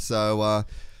 Yeah, so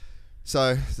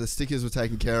the stickers were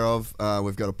taken care of.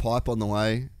 We've got a pipe on the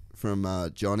way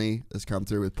from Johnny has come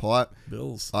through with pipe.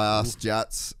 Bills. I asked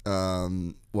Jatz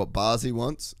what bars he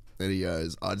wants, and he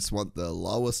goes, I just want the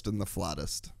lowest and the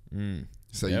flattest.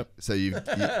 So Yep.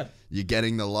 you're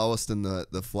getting the lowest and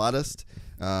the flattest,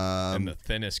 And the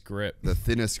thinnest grip. the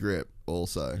thinnest grip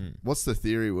also. What's the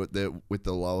theory with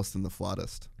the lowest and the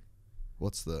flattest?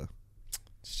 What's the...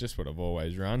 It's just what I've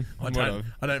always run. I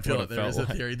don't feel like there is a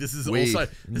theory. This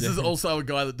is also a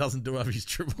guy that doesn't do up his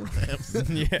triple ramps.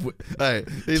 Yeah. Hey,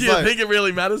 Do he's you like, think it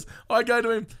really matters? I go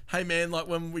to him, hey man, like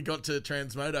when we got to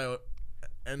Transmoto,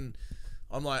 and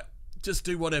I'm like, just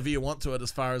do whatever you want to it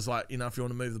as far as like, you know, if you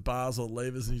want to move the bars or the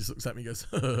levers, and he just looks at me and goes,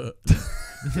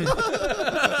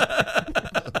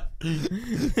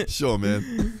 sure,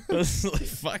 man. I was like,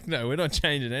 fuck no, we're not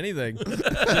changing anything.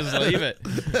 Just leave it.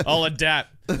 I'll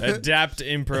adapt,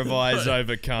 improvise,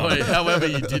 overcome. Wait, however,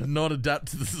 you did not adapt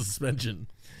to the suspension.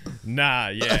 Nah,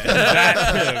 yeah.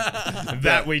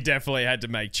 That we definitely had to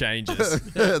make changes.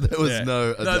 There was Yeah.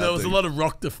 no No, there was a adapting. lot of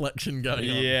rock deflection going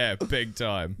on. Yeah, big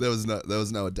time. There was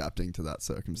no adapting to that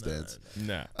circumstance.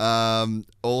 No.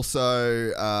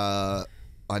 Also,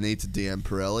 I need to DM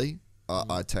Pirelli.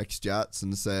 I text Jatz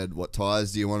and said, "What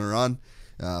tires do you want to run?"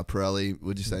 Pirelli,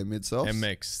 would you say mid-softs?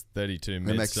 MX32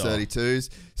 mid-soft. MX32s.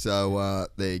 So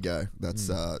there you go. That's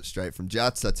straight from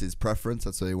Jatz. That's his preference.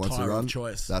 That's what he wants to run.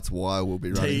 Choice. That's why we'll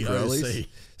be running Pirellis. TOC.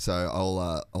 So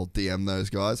I'll DM those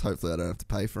guys. Hopefully I don't have to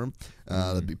pay for them.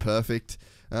 That'd be perfect.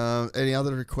 Any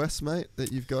other requests, mate,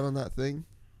 that you've got on that thing?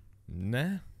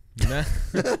 Nah.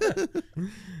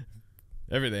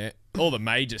 Everything, all the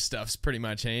major stuff's pretty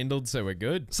much handled, so we're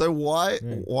good. So why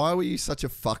were you such a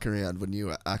fuck around when you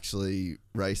were actually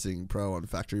racing pro on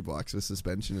factory bikes with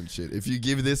suspension and shit? If you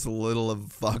give this little of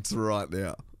fucks right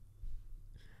now.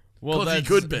 Well, you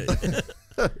could be.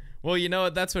 Well, you know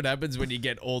what? That's what happens when you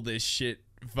get all this shit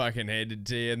fucking handed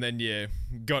to you, and then you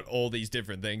got all these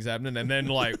different things happening, and then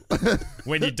like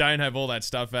when you don't have all that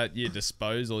stuff at your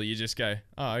disposal, you just go,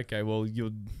 oh, okay, well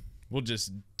we'll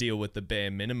just deal with the bare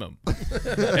minimum.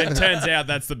 It turns out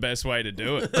that's the best way to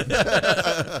do it.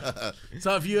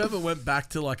 So if you ever went back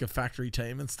to like a factory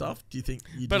team and stuff, do you think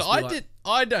you? But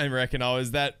I don't reckon I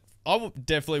was that.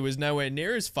 Definitely was nowhere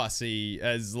near as fussy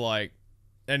as like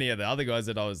any of the other guys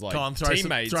that I was like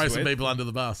teammates throw with. some people under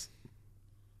the bus.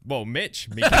 Well, Mitch,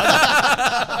 my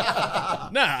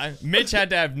cousin. Nah, Mitch had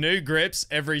to have new grips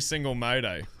every single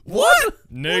moto. What?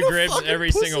 New grips every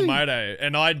single moto,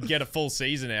 and I'd get a full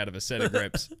season out of a set of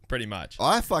grips, pretty much.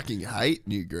 I fucking hate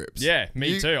new grips. Yeah,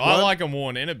 me too. I like them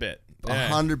worn in a bit.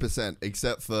 100%,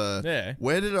 except for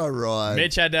where did I ride?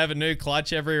 Mitch had to have a new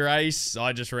clutch every race.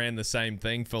 I just ran the same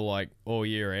thing for like all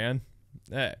year round.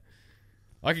 Yeah,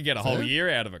 I could get a whole year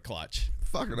out of a clutch.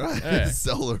 Fucking right.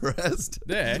 Sell the rest.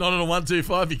 Yeah. Not on a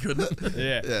 125, you couldn't.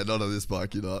 Yeah, not on this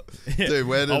bike, you're not. Dude,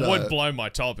 where did I would blow my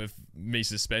top if me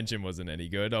suspension wasn't any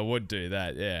good. I would do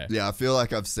that, yeah. Yeah, I feel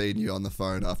like I've seen you on the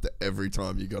phone after every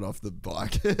time you got off the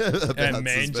bike about and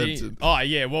suspension. Oh,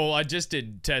 yeah, well, I just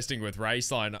did testing with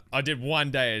Raceline. I did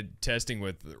one day of testing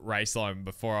with Raceline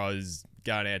before I was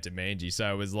going out to Manji,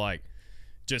 so it was like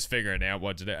just figuring out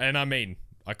what to do. And I mean,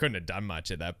 I couldn't have done much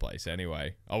at that place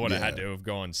anyway. I would have had to have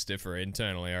gone stiffer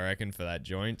internally, I reckon, for that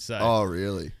joint. So. Oh,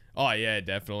 really? Oh, yeah,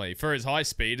 definitely. For as high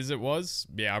speed as it was,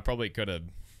 yeah, I probably could have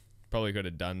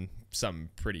done something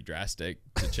pretty drastic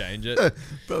to change it.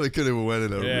 Probably could have went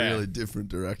in a really different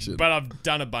direction. But I've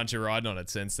done a bunch of riding on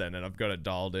it since then, and I've got it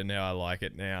dialed in how I like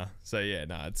it now. So, yeah,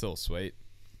 no, it's all sweet.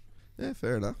 Yeah,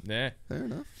 fair enough. Yeah. Fair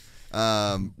enough.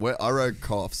 Where I rode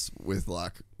Coffs with,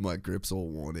 like, my grips all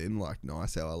worn in, like,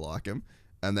 nice how I like them.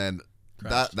 And then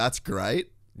that's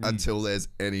great until there's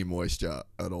any moisture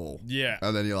at all. Yeah.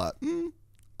 And then you're like,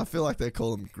 I feel like they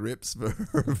call them grips for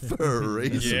a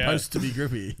reason. It's supposed to be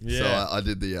grippy. Yeah. So I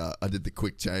did the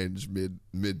quick change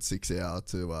mid 6 hour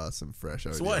to some fresh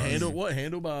ODIs. So what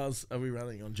handlebars are we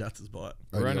running on Jatz's bike?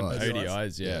 We're running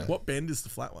ODIs, yeah. What bend is the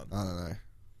flat one? I don't know.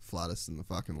 Flattest and the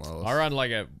fucking lowest. I run like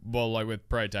with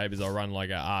Pro Tapers, I run like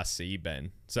a RC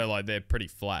bend. So like they're pretty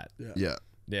flat. Yeah.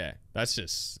 Yeah, that's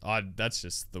just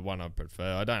the one I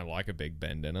prefer. I don't like a big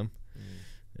bend in them.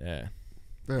 Yeah,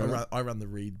 I run the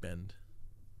Reed bend.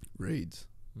 Reeds.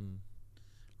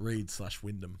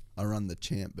 Reed/Wyndham. I run the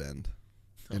Champ bend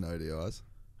in ODIs.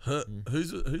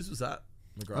 Whose was that?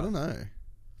 McGrath? I don't know.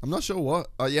 I'm not sure what.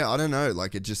 Oh yeah, I don't know.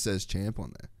 Like it just says Champ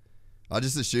on there. I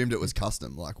just assumed it was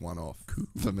custom, like one off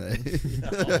for me.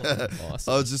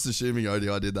 Awesome. I was just assuming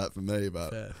ODI did that for me, but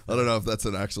fair. I don't know if that's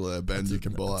an actual bend you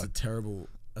can buy. That's a terrible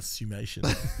assumation.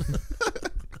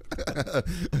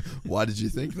 Why did you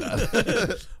think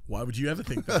that? Why would you ever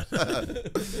think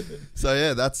that? So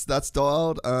yeah, that's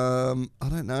dialed. I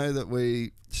don't know that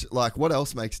we like what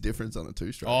else makes a difference on a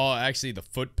two-stroke. Oh, actually, the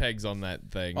foot pegs on that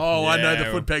thing. Oh, yeah. I know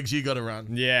the foot pegs you got to run.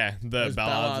 Yeah, the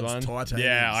Ballards one. Titaniums.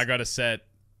 Yeah, I got a set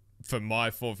for my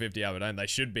 450 up at home. They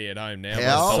should be at home now.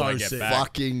 How so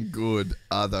fucking good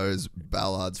are those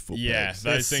Ballards foot pegs? Yeah,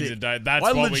 those things are dope. That's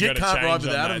I what we got to can't ride change on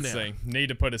without that them thing. Need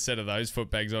to put a set of those foot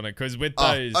pegs on it because with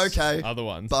those other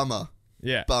ones. Bummer.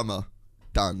 Yeah. Bummer.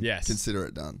 Done. Yes. Consider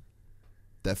it done.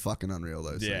 They're fucking unreal,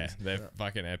 those things. Yeah, they're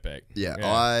fucking epic. Yeah,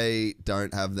 I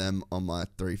don't have them on my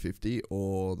 350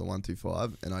 or the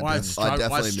 125, and I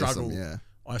definitely miss them, yeah.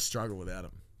 I struggle without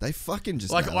them. They fucking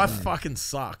just like I fucking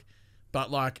suck, but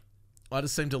like I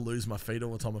just seem to lose my feet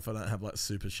all the time if I don't have like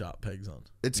super sharp pegs on.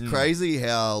 It's crazy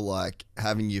how like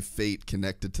having your feet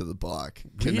connected to the bike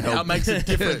can help. How it makes a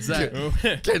difference.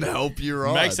 Can help you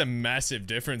ride. Makes a massive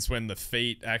difference when the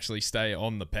feet actually stay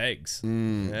on the pegs.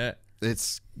 Yeah,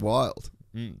 it's wild.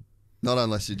 Not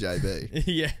unless you're JB.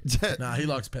 Yeah. Nah, he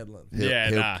likes pedaling.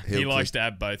 He likes to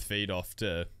have both feet off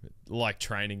to like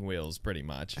training wheels, pretty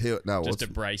much. Just a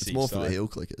brace. It's more for the heel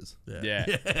clickers. Yeah.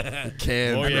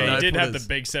 He did have the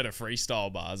big set of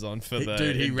freestyle bars on for the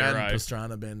dude. He Enduro. ran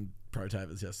Pastrana Bend Pro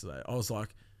Tapers yesterday. I was like,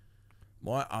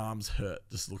 my arms hurt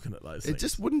just looking at those things. It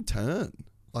just wouldn't turn.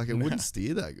 Like, it wouldn't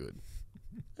steer that good.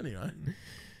 Anyway,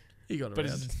 he got But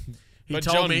around. it's- He but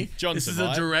told John- me, John this is a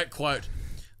survived. direct quote,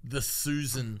 the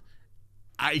Susan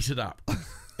ate it up.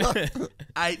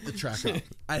 Ate the track up.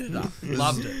 Ate it up.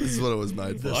 Loved it. This is what it was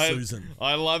made for. The Susan.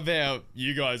 I love how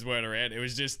you guys weren't around. It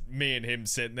was just me and him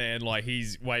sitting there, and like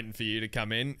he's waiting for you to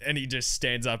come in, and he just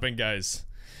stands up and goes,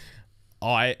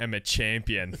 "I am a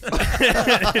champion." and he's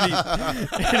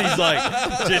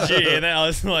like, "Did you hear that?" I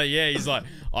was like, "Yeah." He's like,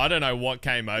 "I don't know what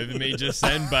came over me just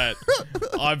then, but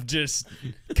I've just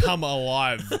come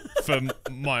alive for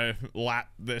my lap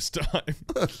this time."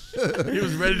 He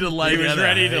was ready to lay He was down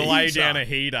ready to lay heater. down a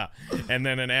heater, and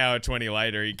then an hour 20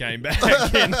 later, he came back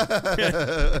in.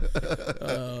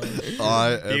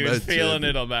 He was feeling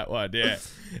it on that one, yeah.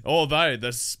 Although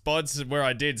the spots where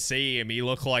I did see him, he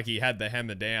looked like he had the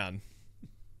hammer down.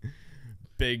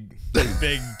 Big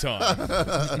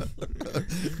time.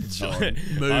 John.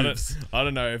 Moves. I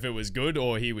don't know if it was good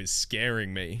or he was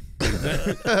scaring me.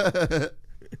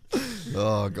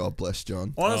 Oh, God bless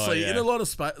John. Honestly, Oh, yeah. in a lot of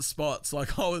spots,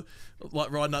 like I was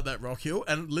like riding up that rock hill,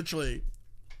 and literally,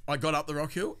 I got up the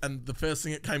rock hill, and the first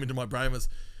thing that came into my brain was,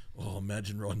 "Oh,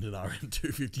 imagine riding an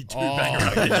RM252 banger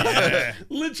up." yeah.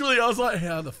 Literally, I was like,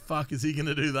 "How the fuck is he going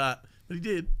to do that?" But he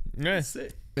did. Yeah.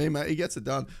 Sick. Hey, mate, he gets it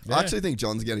done. Yeah. I actually think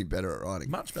John's getting better at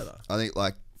riding. Much better. I think,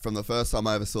 like, from the first time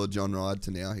I ever saw John ride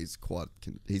to now, he's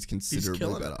He's considerably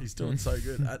killing better. it. He's doing so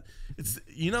good.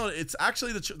 It's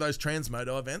actually those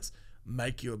Transmoto events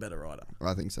make you a better rider.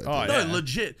 I think so. Oh, too. No, yeah.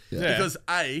 legit. Yeah. Because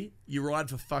A, you ride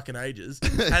for fucking ages,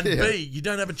 and Yeah. B, you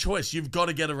don't have a choice. You've got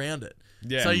to get around it.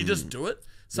 Yeah. So you just do it.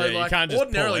 So Yeah, you like can't just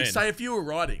ordinarily, pull in. say if you were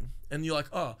riding and you're like,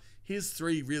 oh, here's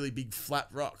 3 really big flat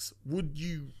rocks. Would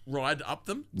you ride up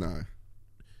them? No.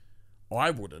 I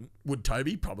wouldn't. Would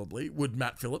Toby? Probably. Would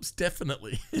Matt Phillips?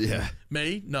 Definitely. Yeah.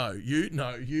 Me? No. You?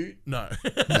 No. You? No.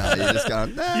 No, you're just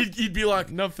going, nah. You'd be like,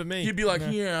 Not for me. You'd be like, No.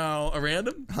 yeah, around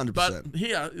him. 100%. But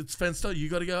here, it's fenced out. You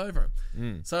got to go over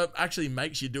him. So it actually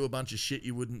makes you do a bunch of shit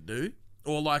you wouldn't do.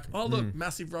 Or like, oh, look,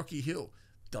 massive rocky hill.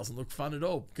 Doesn't look fun at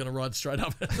all. Gonna ride straight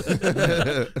up.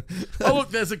 Oh,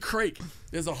 look, there's a creek.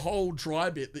 There's a whole dry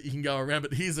bit that you can go around,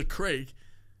 but here's a creek.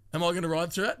 Am I going to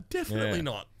ride through it? Definitely Yeah.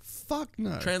 not. Fuck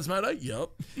no. Transmoto?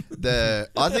 Yup.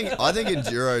 I think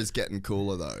Enduro's getting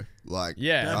cooler though. Like,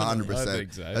 Yeah, 100%. I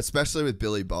think so. Especially with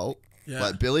Billy Bolt. Yeah.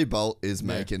 Like, Billy Bolt is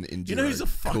making Enduro You know who's a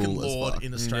fucking cool as lord fuck.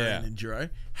 in Australian Enduro?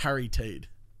 Harry Teed.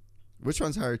 Which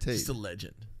one's Harry T? Just a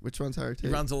legend. Which one's Harry T?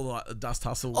 He runs all like the Dust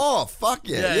Hustle. Oh, fuck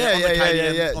yeah. Yeah, Yeah, on the yeah,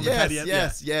 KTM, yeah. on the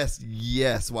KTM, Yes,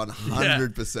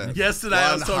 100%. Yesterday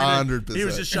I was talking to him. 100%. He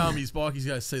was just showing me his bike. He's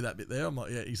going, see that bit there? I'm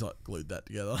like, yeah. He's like, glued that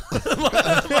together.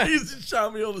 Like, he's just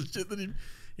showing me all the shit that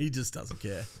he just doesn't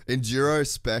care. Enduro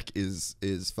spec is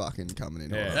fucking coming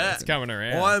in. Yeah, hard, I it's reckon. coming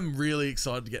around. I'm really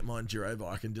excited to get my Enduro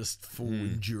bike and just full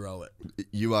Enduro it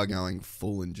You are going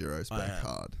full Enduro spec am.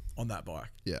 hard. on that bike.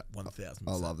 Yeah. 1,000%.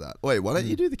 I love that. Wait, why don't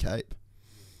you do the Cape?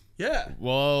 Yeah.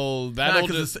 Well, that No, all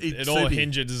 'cause just, it's it all soupy.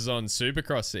 hinges on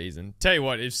Supercross season. Tell you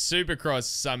what, if Supercross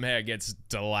somehow gets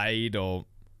delayed or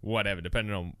whatever,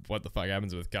 depending on what the fuck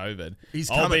happens with COVID, He's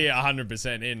I'll coming. be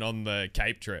 100% in on the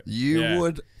Cape trip. You Yeah.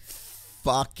 would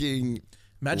fucking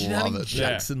Imagine love having it.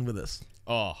 Jackson with us.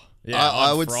 Oh, yeah.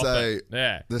 I I'd would froth say it.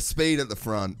 Yeah. the speed at the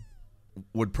front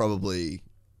would probably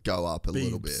go up a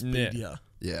little bit. Speedier.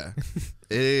 Yeah.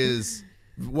 It is.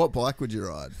 What bike would you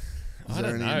ride? Is I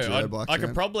there don't any know. Enduro bikes I could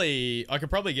around?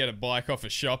 probably get a bike off a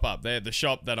shop up there. The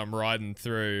shop that I'm riding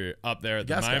through up there at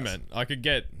the Gas gas. moment. I'd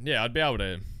be able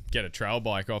to get a trail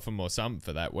bike off them or something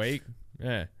for that week.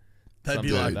 Yeah. They'd be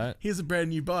Something like, like that. here's a brand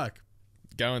new bike.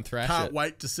 Go and thrash Can't it.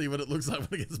 wait to see what it looks like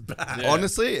when it gets back. Yeah.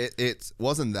 Honestly, it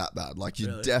wasn't that bad. Like, you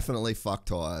Really? definitely fuck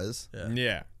tires.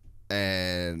 Yeah.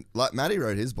 And like Matty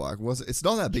rode his bike, it's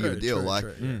not that big of a True, deal. true, Like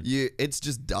true, yeah. it's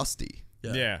just dusty.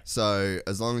 Yeah. So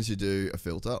as long as you do a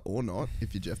filter or not,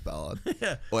 if you're Jeff Ballard.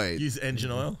 Yeah. Wait, Use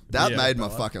engine oil. that Yeah. made my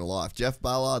Ballard. fucking life. Jeff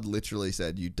Ballard literally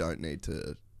said you don't need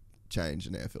to change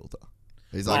an air filter.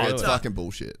 He's like, Oh, it's really? fucking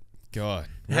bullshit, God.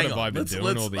 What Hang have on, I been let's- doing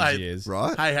let's- all these hey, years?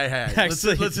 right? Hey.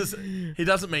 Actually- Let's just. He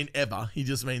doesn't mean ever. He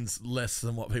just means less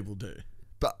than what people do.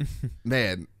 But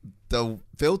man, the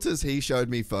filters he showed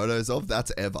me photos of,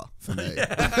 that's ever for me.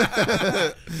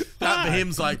 That for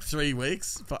him's like 3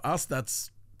 weeks. For us,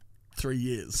 that's 3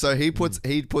 years. So he puts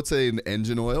in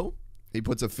engine oil. He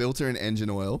puts a filter in engine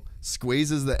oil,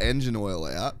 squeezes the engine oil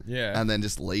out, Yeah. and then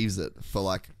just leaves it for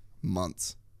like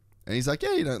months. And he's like,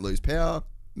 yeah, you don't lose power.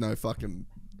 No fucking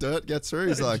dirt gets through.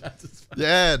 He's like,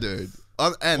 yeah, dude.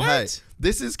 And hey, What?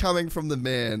 this is coming from the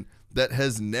man that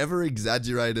has never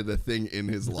exaggerated a thing in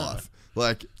his life.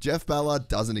 Like, Jeff Ballard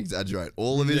doesn't exaggerate.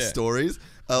 All of his Yeah. stories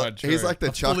He's like the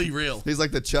Chuck. fully real. He's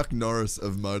like the Chuck Norris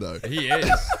of moto. He is.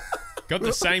 Got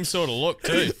the same sort of look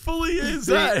too. He fully is.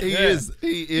 He He is.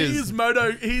 He is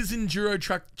moto. He's enduro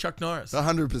Chuck Norris.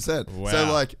 100%. Wow.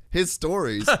 So like his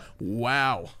stories.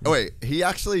 Wow. Oh wait, he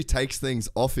actually takes things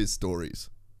off his stories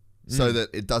so that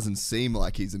it doesn't seem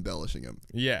like he's embellishing them.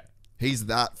 Yeah. He's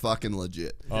that fucking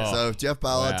legit. Oh, So if Jeff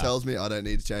Ballard wow. tells me I don't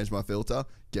need to change my filter,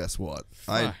 guess what?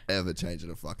 I ain't ever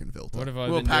changing a fucking filter. What have I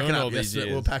We were been packing doing up all these yesterday. years?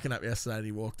 We were packing up yesterday, and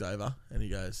he walked over and he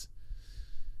goes,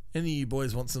 "Any of you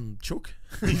boys want some chook?"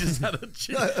 He just had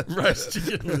a roast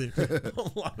chicken with him.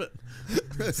 I love it.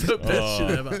 It's the best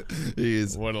shit ever. He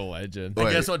is. What a legend. And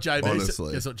Wait, guess what JB honestly.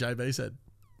 said? Guess what JB said?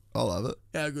 I love it.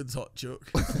 How good's hot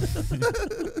chook?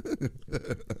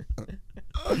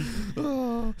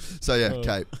 So yeah,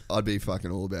 Kate, I'd be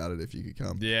fucking all about it if you could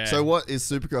come. Yeah. So what is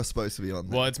Supercross supposed to be on?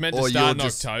 Then? Well, it's meant to Or start you'll in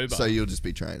just- October. So you'll just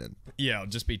be training. Yeah, I'll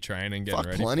just be training, getting Fuck,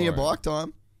 ready plenty for of it. bike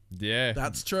time. Yeah.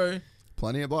 That's true.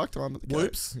 Plenty of bike time at the Cape.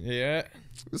 Whoops. Yeah.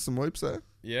 There's some whoops there.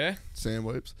 Yeah. Sam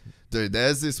whoops. Dude,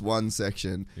 there's this one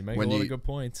section You make when a lot you of good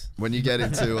points. when you get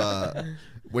into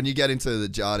the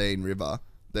Jardine River,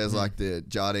 there's like the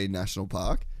Jardine National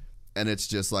Park, and it's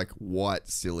just like white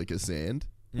silica sand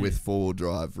with 4-wheel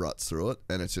drive ruts through it,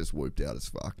 and it's just whooped out as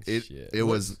fuck. Shit. It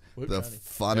was Whoop the training.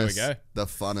 funnest There we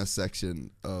funnest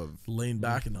section of. Lean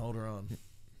back and hold her on.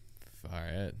 Far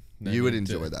out. You would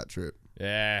enjoy that trip.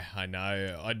 Yeah, I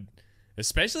know.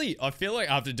 I feel like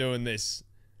after doing this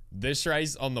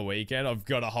race on the weekend, I've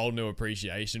got a whole new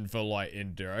appreciation for like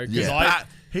enduro. Yeah.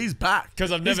 He's back.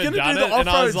 Because I've He's never gonna done do it, the and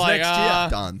I was off-roads like, next year.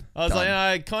 Done. I was Done.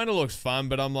 like, it kind of looks fun,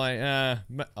 but I'm like,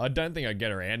 I don't think I'd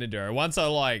get around enduro. Once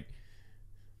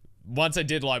I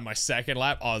did like my second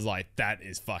lap, I was like, that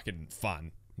is fucking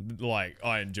fun. Like,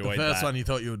 I enjoyed The first that. one you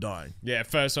thought you were dying. Yeah,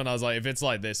 first one I was like, if it's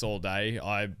like this all day,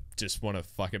 I just want to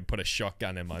fucking put a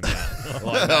shotgun in my mouth.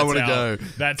 Like, I want to how- go.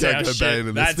 That's Kurt how Cobain shit.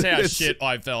 in That's this how bitch. shit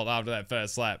I felt after that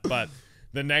first lap. But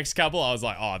the next couple, I was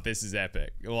like, oh, this is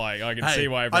epic. Like, I can see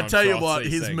why everyone. I tell you crafts what,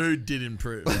 these his things. mood did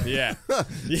improve. Yeah,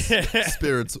 yeah,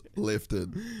 Spirits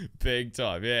lifted. big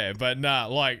time. Yeah, but nah,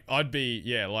 like I'd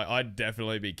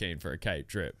definitely be keen for a Cape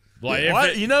trip.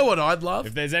 Like, You know what I'd love?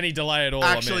 if there's any delay at all,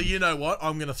 Actually, I'm in. you know what?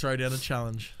 I'm going to throw down a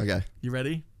challenge. Okay. You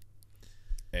ready?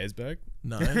 Airsberg.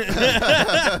 No.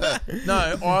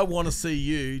 No, I want to see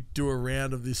you do a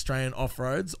round of the Australian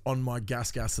off-roads on my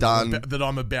gas Done. that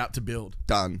I'm about to build.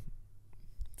 Done.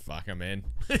 Fuck, I'm in.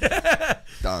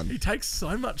 Done. He takes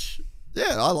so much.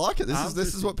 Yeah, I like it.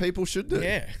 This is what people should do.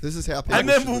 Yeah. This is how people. And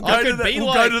then should we'll do go I to could the be we'll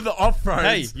like- go to the off-roads.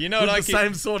 Hey, you know with what I the could-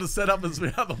 same sort of setup as we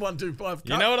have the 125.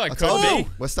 You know what I I told could you, be?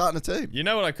 we're starting a team. You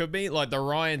know what I could be? Like the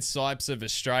Ryan Sipes of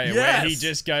Australia, Yes. where he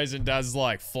just goes and does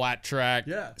like flat track,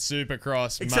 Yeah.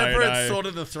 supercross, Except moto. for it's sort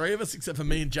of the three of us, except for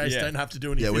me and Jace Yeah. don't have to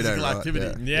do any Yeah, we don't, physical right,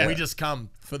 activity. yeah. We just come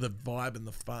for the vibe and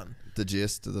the fun. The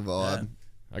gist of the vibe.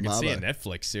 I can see a Marvo.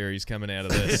 Netflix series coming out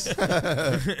of this.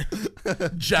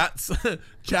 Jatz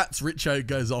Richo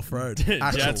goes off-road.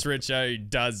 Jatz Richo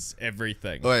does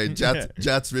everything. Wait, Jatz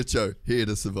Richo here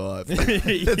to survive.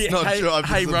 It's not Hey, drive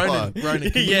to hey survive.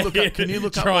 Ronan, can you look up? Can you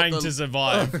look up trying what to the,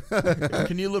 survive?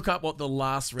 Can you look up what the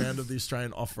last round of the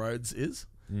Australian off-roads is?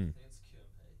 I think it's QMP.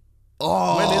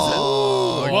 Oh, When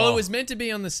is it? Well, it was meant to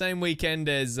be on the same weekend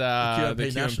as the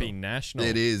QMP QMP National.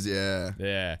 It is, yeah.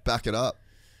 Yeah. Back it up.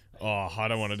 Oh, I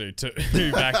don't want to do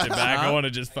two back to back. I want to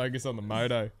just focus on the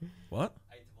moto. What?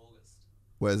 8th of August.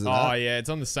 Where's it Oh at? yeah, it's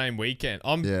on the same weekend.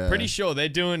 I'm Yeah. pretty sure they're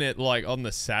doing it like on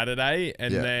the Saturday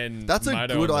and Yeah. then That's a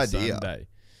moto good on the idea. Sunday.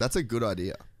 That's a good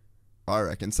idea. I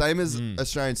reckon. Same as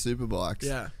Australian Superbikes.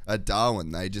 Yeah. At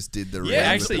Darwin, they just did the Yeah,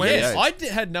 round actually, with the yes.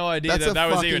 PH. I had no idea That's a that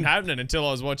was even fucking- happening until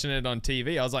I was watching it on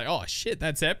TV. I was like, oh shit,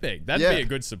 that's epic. That'd Yeah. be a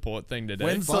good support thing to do.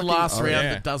 When's the fucking- last oh, round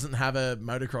yeah. that doesn't have a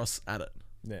motocross at it?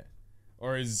 Yeah.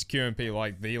 Or is QMP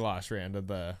like the last round of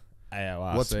the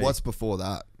AORC? What's before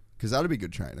that? Because that'd be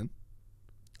good training.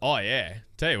 Oh yeah.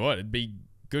 Tell you what, it'd be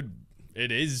good.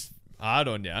 It is hard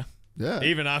on you. Yeah.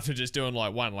 Even after just doing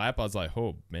like one lap, I was like,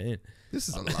 oh man. This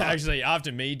is a lot. Actually,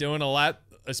 after me doing a lap,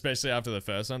 especially after the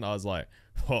first one, I was like,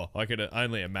 oh, I could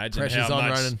only imagine Pressure's how on,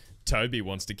 much Ronan. Toby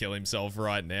wants to kill himself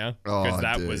right now. Oh, Because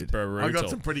that was dude. brutal. I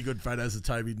got some pretty good photos of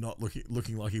Toby not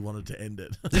looking like he wanted to end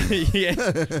it. Yeah.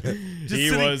 Just He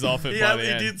sitting- was off it He by only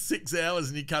the end. did 6 hours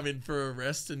and he come in for a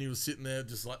rest and he was sitting there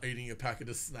just like eating a packet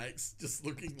of snakes, just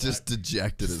looking Just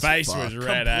dejected as Face fuck. was like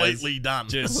red completely as, done.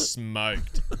 just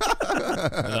smoked.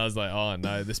 And I was like, oh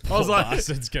no, this I poor was like,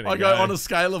 bastard's gonna I go. go on a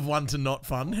scale of 1 to not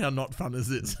fun. How not fun is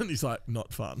this? And he's like,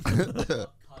 not fun. Kyogle.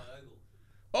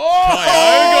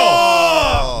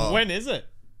 Oh! When is it?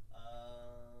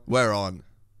 We're on.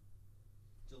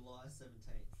 July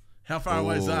 17th. How far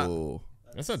away is that? Ooh.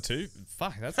 That's not too.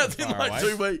 Fuck, that's That's not in far like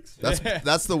away. 2 weeks.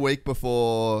 That's the week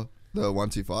before the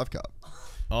 125 Cup.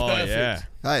 Oh Perfect. yeah.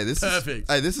 Hey, this Perfect.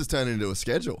 is turning into a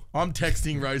schedule. I'm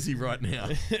texting Rosie right now.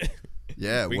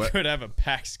 Yeah, We could have a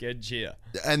packed sketch here.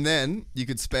 and then you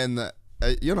could spend that.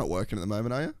 You're not working at the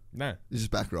moment, are you? No. You're just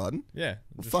back riding. Yeah.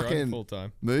 Just Fucking full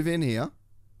time. move in here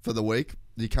for the week.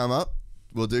 You come up,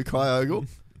 we'll do Kyogle,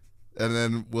 and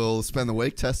then we'll spend the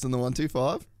week testing the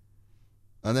 125,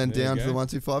 and then There you down to go. the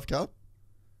 125 Cup.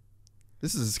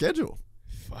 This is a schedule.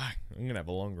 Fuck. I'm gonna have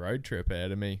a long road trip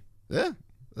ahead of me. Yeah,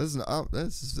 this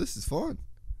is fine.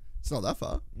 It's not that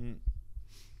far.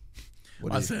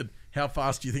 What do I you- said, how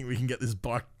fast do you think we can get this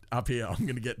bike up here? I'm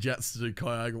going to get Jats to do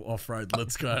Kyogle off-road.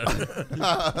 Let's go.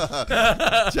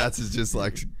 Jatz is just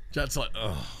like Jats like,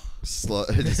 oh. slow.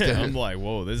 Just getting, I'm like,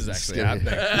 whoa, this is just actually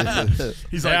getting- happening.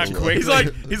 He's How like,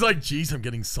 quickly- he's like, geez, I'm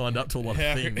getting signed up to a lot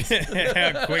of things.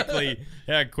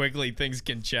 how quickly things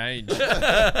can change.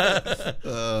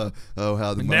 oh,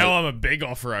 how the Now I'm a big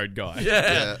off-road guy.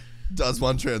 yeah does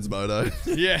one Transmoto.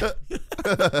 Yeah.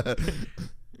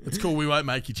 It's cool. We won't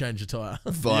make you change your tyre.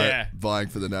 Yeah. Vying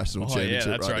for the national Oh yeah, championship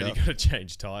that's right right. now. You got to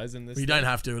change tires in this. You don't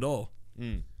have to at all.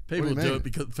 Mm. People What do you do mean? it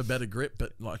because for better grip,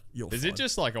 but like you're Is fine. it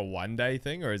just like a 1 day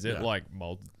thing, or is it Yeah. like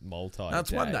multi?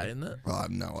 That's 1 day, isn't it? Oh, I have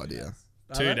no idea.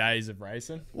 2 days of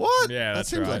racing. What? Yeah, that that's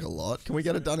seems right. like a lot. Can we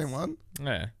get it done in one?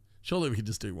 Yeah. Surely we could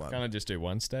just do one. Can't I just do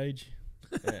one stage?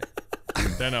 Yeah.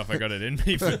 Don't know if I got it in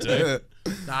me for 2.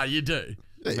 Nah, you do.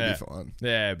 Yeah, you'd Yeah. be fine.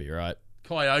 Yeah, it'd be right.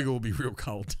 Kyogle will be real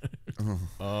cold.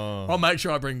 Oh. I'll make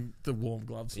sure I bring the warm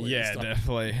gloves. For you Yeah, and stuff.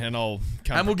 definitely. And I'll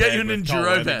come And we'll get you an prepared with cold enduro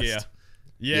weather vest. gear.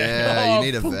 Yeah, Yeah. you Oh,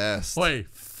 need a full- vest. Wait,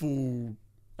 full.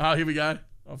 Oh, here we go.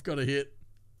 I've got a hit.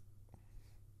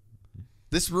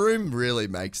 This room really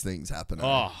makes things happen.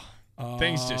 Oh,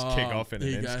 things just kick off in there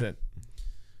an you go. instant.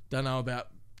 Don't know about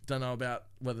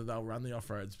whether they'll run the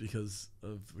off-roads because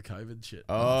of the COVID shit.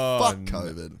 Oh, Fuck n-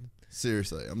 COVID.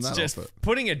 Seriously, I'm It's not just off it.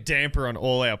 putting a damper on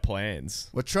all our plans.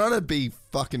 We're trying to be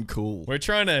fucking cool. We're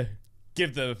trying to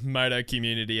give the moto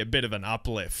community a bit of an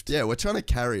uplift. Yeah, we're trying to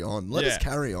carry on. Let us Yeah.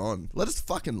 carry on. Let us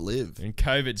fucking live. And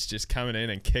COVID's just coming in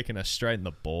and kicking us straight in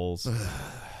the balls.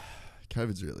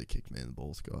 COVID's really kicked me in the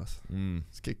balls, guys.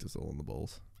 It's kicked us all in the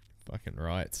balls. Fucking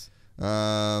rights.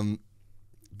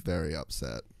 Very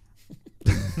upset.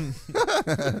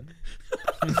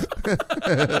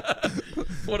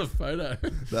 What a photo.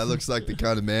 That looks like the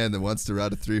kind of man that wants to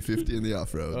ride a 350 in the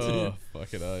off-roads. Oh,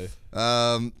 fucking oath.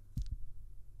 I'm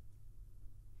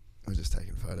just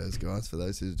taking photos, guys, for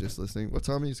those who are just listening. What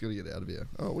time are you going to get out of here?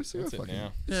 Oh, we still That's got it fucking...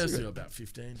 now. Yeah, still about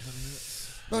 15, 20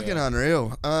 minutes. Fucking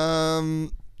unreal.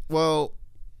 Well,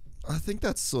 I think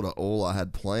that's sort of all I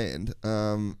had planned.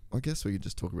 I guess we could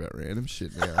just talk about random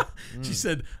shit now. She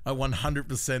said, I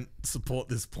 100% support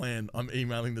this plan. I'm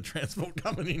emailing the transport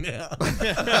company now.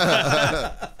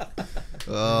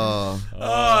 Oh,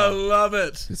 I love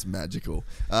it. it's magical.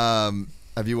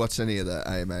 Have you watched any of the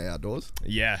AMA Outdoors?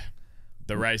 Yeah.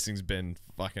 The racing's been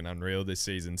fucking unreal this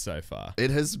season so far.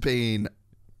 It has been...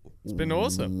 It's been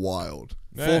awesome. Wild.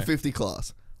 Yeah. 450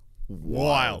 class.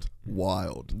 Wild.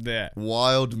 Yeah.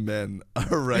 Wild men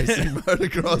are racing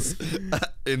motocross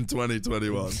in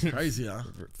 2021. Crazy, huh?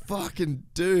 Fucking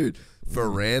dude.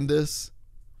 Ferrandis,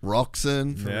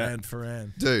 Roxon. Yeah.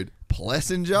 Ferran. Dude,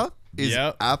 Plessinger is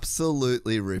Yep.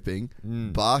 absolutely ripping.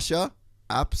 Barsha,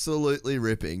 absolutely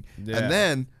ripping. Yeah. And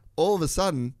then, all of a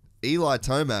sudden, Eli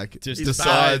Tomac Just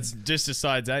decides...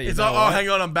 decides, hey, you It's know like, what? hang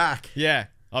on, I'm back. Yeah.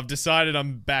 I've decided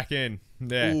I'm back in.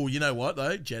 Yeah. Oh, you know what,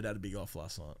 though? Jed had a big off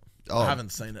last night. Oh. I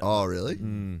haven't seen it. Oh, really?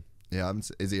 Yeah,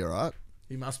 is he all right?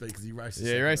 He must be because he races.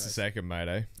 Yeah, he raced the second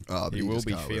moto. Oh, but He will just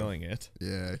be can't win. feeling it.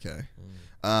 Yeah, okay.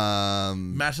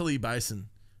 Matterley Basin,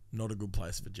 not a good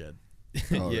place for Jed.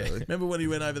 Oh, Yeah. really? Remember when he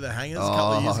went over the hangers a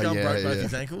couple of years ago and yeah, broke both yeah.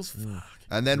 his ankles? Fuck.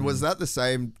 And then was that the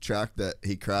same track that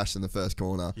he crashed in the first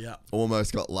corner? Yeah.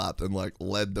 Almost got lapped and like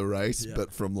led the race, Yeah.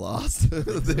 but from last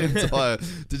the entire.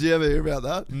 Did you ever hear about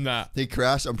that? Nah. He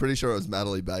crashed. I'm pretty sure it was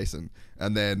Matterley Basin,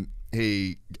 and then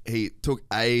he took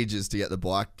ages to get the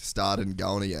bike started and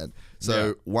going again. So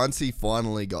Yeah. once he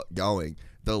finally got going,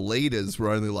 the leaders were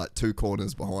only like 2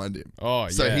 corners behind him. Oh,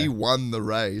 So yeah. he won the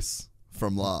race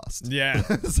from last. Yeah.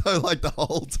 So like the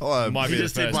whole time. Might He be the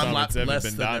just did first one time lap it's ever less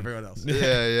been than done. everyone else.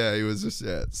 yeah, he was just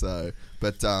so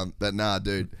but nah,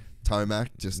 dude, Tomac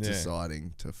just Yeah.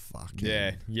 deciding to fucking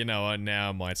Yeah. You know what? Now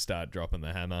I might start dropping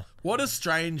the hammer. What a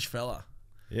strange fella.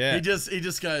 Yeah. He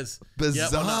just goes, Bizarre.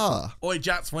 "Yeah, well, no. Oi,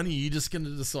 Jats, when are you just going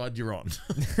to decide you're on?"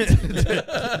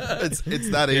 it's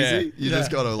that Yeah. easy. You just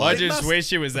gotta I like just must-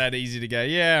 wish it was that easy to go,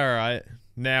 yeah, all right.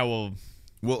 Now we'll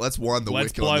Well, let's wind the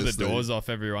Let's wick on blow the this thing. doors off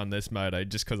everyone this moto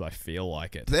just because I feel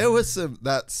like it. There was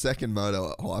that second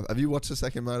moto. Have you watched the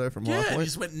second moto from Yeah, High he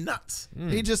just went nuts.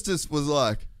 He just was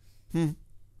like, I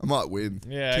might win.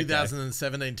 Yeah, okay.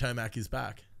 2017 Tomac is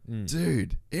back.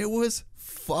 Dude, it was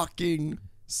fucking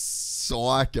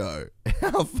psycho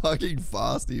how fucking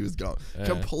fast he was going.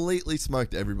 Completely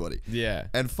smoked everybody. Yeah.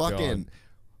 And fucking, God.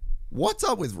 what's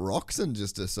up with Roxon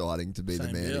just deciding to be the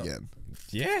Same man deal. again?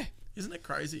 Yeah. Isn't it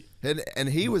crazy? And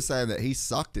he was saying that he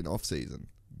sucked in off season.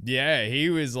 Yeah, he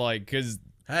was like, because,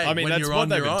 Hey, I mean, when that's you're what on,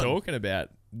 they've you're been on. talking about.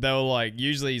 They were like,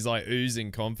 usually he's like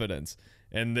oozing confidence.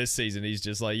 And this season, he's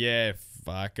just like, yeah,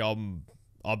 fuck,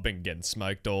 I've been getting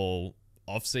smoked all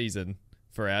off season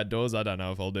for outdoors. I don't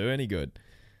know if I'll do any good.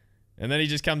 And then he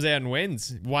just comes out and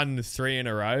wins. Won 3 in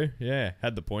a row. Yeah,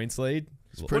 had the points lead.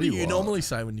 What do Pretty you wild. normally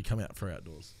say when you come out for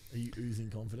outdoors? Are you oozing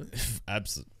confidence?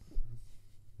 Absolutely.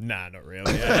 Nah, not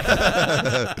really.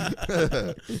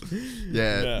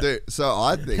 Yeah, dude. So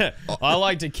I think I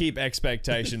like to keep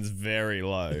expectations very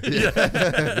low.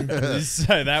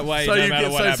 So that way, So, no you matter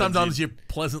get, what so happens, sometimes you're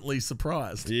pleasantly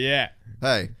surprised. yeah,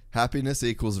 hey, happiness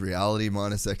equals reality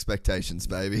minus expectations,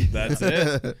 baby. that's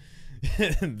it.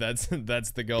 that's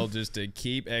the goal, just to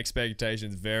keep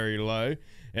expectations very low,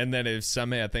 and then if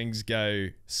somehow things go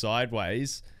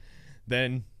sideways,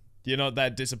 then you're not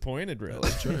that disappointed, really.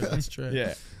 That's true. That's true.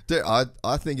 Yeah, Dude,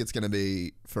 I think it's going to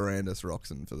be Ferrandis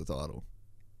Roxon for the title.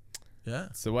 Yeah.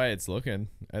 it's the way it's looking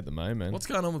at the moment. What's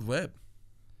going on with Webb?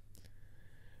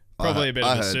 Probably a bit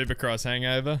of a heard, Supercross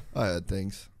hangover. I heard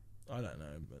things. I don't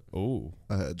know, but Ooh,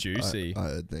 I heard Juicy. I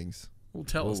heard things. well,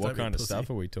 tell well, us. what don't be a kind of pussy. stuff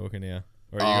are we talking here?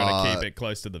 Or are you going to keep it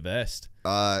close to the vest?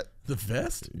 Uh, The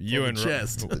vest? You Or and the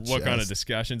chest? What kind of chest.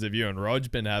 discussions have you and Rog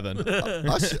been having?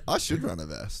 I should run a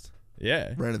vest.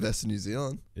 Yeah, Ran a vest in New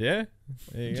Zealand. yeah.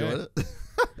 There you Enjoyed go. it.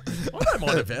 I don't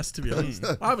mind a vest, to be honest.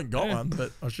 I haven't got one,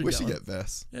 but I should We get should one. get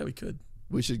vests. Yeah, we could.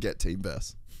 We should get team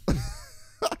vests.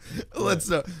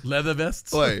 Let's Leather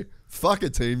vests? wait. Fuck a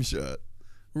team shirt.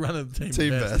 Run a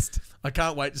team Vest. I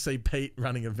can't wait to see Pete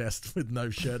running a vest with no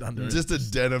shirt under it. Just a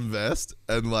denim vest,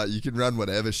 and like you can run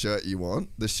whatever shirt you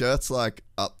want. The shirt's like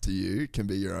up to you. Can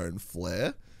be your own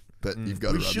flair, but you've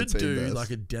got to We run should the team do vest. like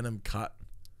a denim cut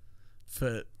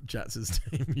for Jatz's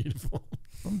team uniform.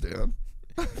 I'm down.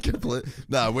 Complete.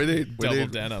 No, we need Double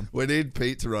denim. We need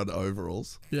Pete to run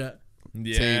overalls. Yeah.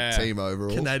 Yeah. Team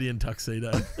overalls. Canadian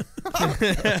tuxedo.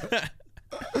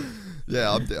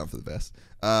 Yeah, I'm down for the vest.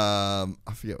 I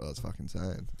forget what I was fucking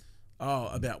saying. Oh,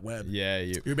 about Webb. Yeah,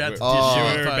 You're about to dish Oh. your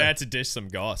you were info. about to dish some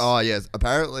goss. Oh yes,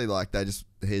 apparently like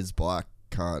his bike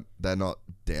can't. They're not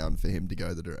down for him to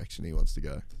go the direction he wants to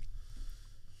go,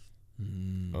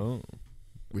 Oh.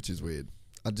 which is weird.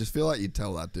 I just feel like you'd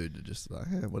tell that dude to just like,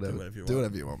 whatever, Do whatever you want.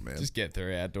 whatever you want, man. Just get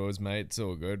through outdoors, mate. It's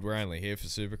all good. We're only here for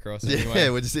Supercross yeah, anyway.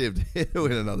 we're just here to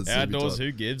win another Outdoors, Supercross.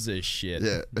 who gives a shit?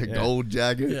 Yeah, a gold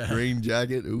jacket, Yeah. green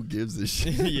jacket. Who gives a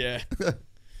shit? yeah.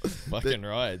 Fucking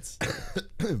rides.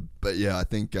 But yeah, I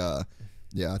think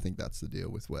that's the deal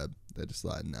with Webb. They're just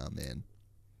like, nah, man,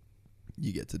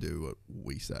 you get to do what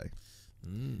we say.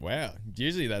 Wow.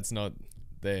 Usually that's not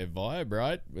their vibe,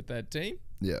 right? With that team?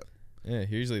 Yeah, Yeah,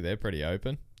 usually they're pretty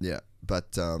open. yeah.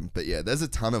 But yeah, there's a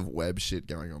ton of Webb shit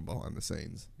going on behind the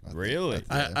scenes. I think. Really?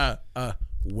 Yeah.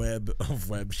 Web of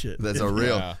web shit. There's a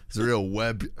real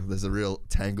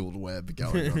tangled web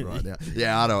going on right now.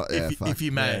 Yeah, I don't. Yeah, fuck. if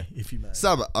you may.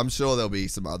 I'm sure there'll be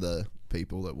some other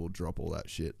people that will drop all that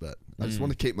shit, but I just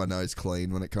want to keep my nose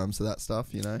clean when it comes to that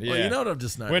stuff, you know? Yeah. Well, you know what I've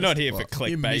just noticed? We're not here for What?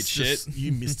 clickbait shit.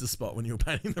 You missed a spot when you were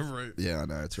painting the roof. Yeah, I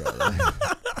know, it's right.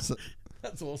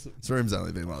 That's awesome. This room's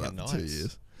only been like that Fucking for 2 nice.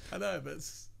 years. I know, but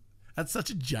that's such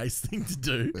a Jace thing to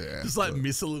do. Yeah, Just like but-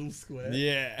 miss a little square.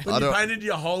 Yeah. I When you don't- painted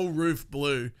your whole roof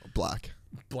blue, Black.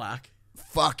 black.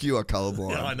 Fuck, you are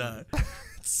colorblind. Yeah, I know.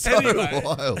 So Anyway.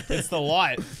 wild. It's the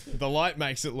light. The light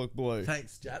makes it look blue.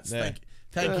 Thanks, Jats. Yeah.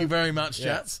 Thank you very much, Yeah.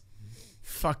 Jats.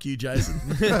 Fuck you, Jason.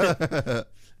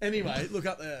 Anyway, look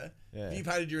up there. Yeah. If you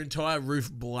painted your entire roof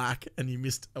black and you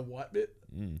missed a white bit,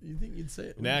 you think you'd see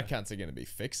it? Now wouldn't you? cunts are going to be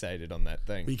fixated on that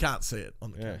thing. But you can't see it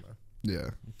on the Yeah. camera. Yeah,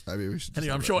 maybe we should. Anyway,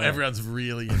 just I'm do sure that. everyone's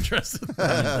really interested.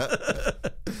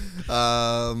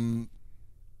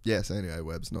 Yeah. So anyway,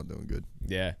 Webb's not doing good.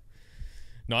 Yeah.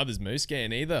 Neither's Moose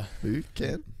Can either. Who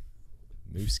can?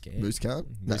 Moose Can. Moose can't.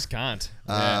 No. Moose can't.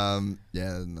 Yeah.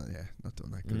 Yeah. Not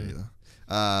doing that good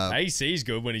either. AC's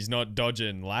good when he's not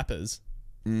dodging lappers.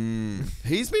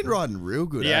 He's been riding real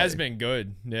good. He eh? has been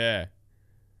good. Yeah.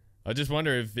 I just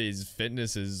wonder if his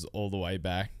fitness is all the way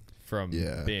back from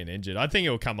Yeah. being injured. I think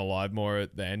he'll come alive more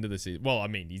at the end of the season. Well, I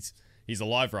mean, he's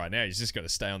alive right now. He's just got to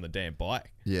stay on the damn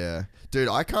bike. Yeah, dude,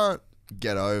 I can't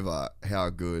get over how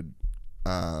good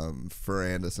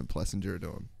Ferrandis and Plessinger are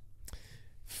doing.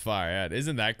 Far out.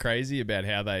 Isn't that crazy about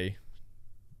how they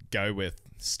go with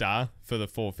Star for the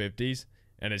 450s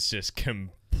and it's just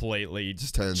completely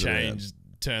Just turns changed,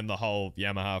 turned the whole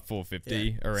Yamaha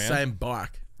 450 around. Same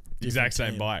bike. Exact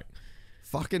same team. bike.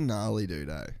 Fucking gnarly, dude,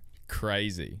 eh?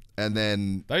 Crazy. And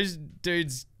then Those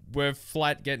dudes were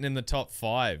flat getting in the top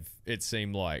 5, it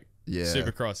seemed like. Yeah.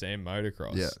 Supercross and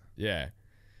motocross. Yeah. Yeah.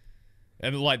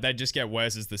 And like they just get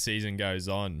worse as the season goes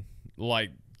on.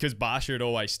 Like, because Barsha would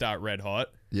always start red hot.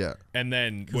 yeah, And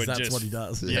then would That's just what he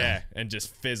does. Yeah, and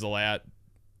just fizzle out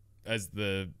as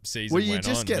the season well, you went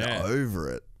just on. get yeah.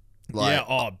 over it.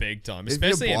 Big time. if your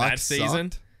Especially in bike that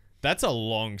season. sucked- That's a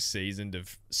long season to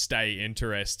stay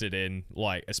interested in,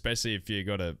 like, especially if you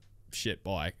got a shit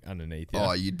bike underneath you.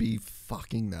 Oh, you'd be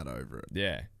fucking that over it.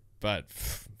 Yeah. But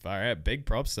far out, big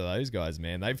props to those guys,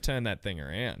 man. They've turned that thing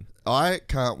around. I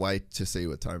can't wait to see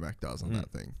what Tomac does on that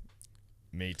thing.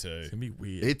 Me too. It's gonna be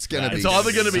weird. It's gonna That be is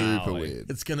either gonna be- super gnarly. weird.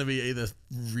 It's gonna be either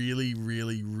really,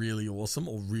 really, really awesome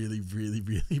or really, really,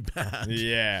 really bad.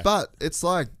 Yeah. But it's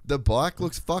like the bike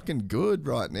looks fucking good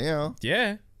right now.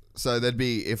 Yeah. So there'd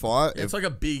be if It's like a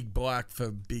big bike for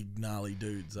big gnarly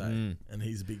dudes, eh? And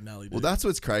he's a big gnarly dude. well, that's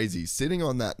what's crazy. Sitting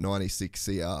on that 96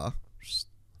 CR,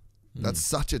 that's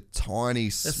such a tiny, They're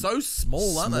so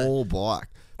small, aren't they? small bike.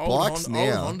 Old Bikes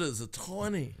now, old Hondas are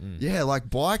tiny. yeah, like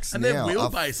bikes And their now are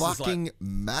wheelbase is like- fucking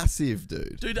massive,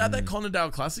 dude. Dude, at that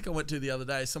Conondale Classic I went to the other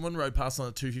day, someone rode past on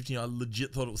a 250 and I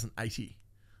legit thought it was an 80.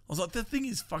 I was like, that thing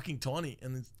is fucking tiny.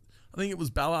 And I think it was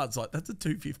Ballard's like, that's a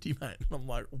 250, mate. And I'm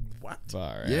like, what?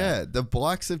 Far out. Yeah, the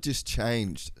bikes have just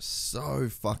changed so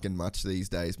fucking much these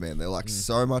days, man. They're like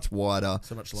so much wider,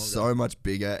 So much longer. so much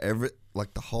bigger.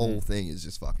 Like the whole thing is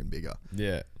just fucking bigger.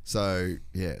 Yeah. So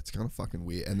yeah, it's kind of fucking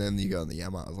weird. And then you go on the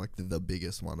Yamaha, it's like the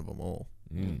biggest one of them all.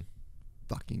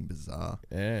 Fucking bizarre.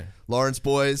 Yeah. Lawrence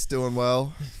boys doing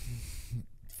well.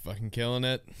 Fucking killing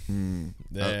it.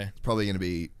 Yeah. It's probably gonna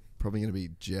be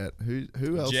Jet.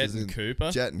 Who else Jet is and in Cooper.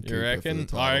 Jet and you Cooper for reckon? the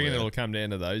title, I reckon yeah. it'll come down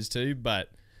to those two, but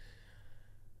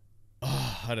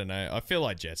I don't know. I feel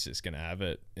like Jet's just gonna have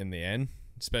it in the end,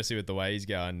 especially with the way he's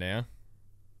going now.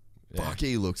 Yeah. Fuck,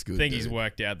 he looks good. I think dude. he's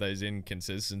worked out those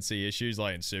inconsistency issues,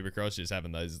 like in Supercross, just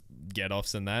having those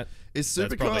get-offs and that. Is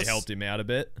That's probably Supercross helped him out a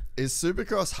bit. Is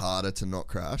Supercross harder to not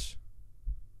crash?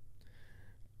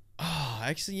 Oh,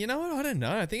 actually, you know what? I don't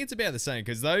know. I think it's about the same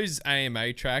because those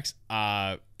AMA tracks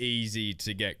are easy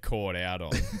to get caught out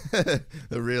on.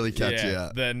 They really catch you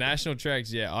out. The national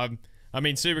tracks, yeah. I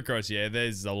mean, Supercross, yeah.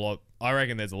 There's a lot. I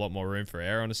reckon there's a lot more room for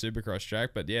error on a Supercross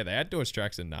track, but yeah, the outdoors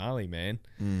tracks are gnarly, man.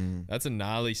 That's a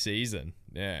gnarly season,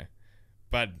 yeah.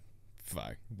 But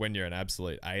fuck, when you're an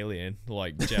absolute alien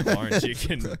like Jeff Lawrence, you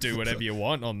can do whatever you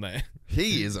want on there.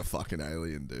 He is a fucking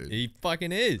alien, dude. He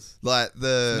fucking is Like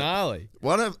gnarly.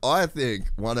 I think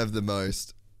one of the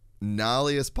most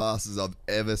gnarliest passes I've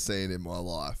ever seen in my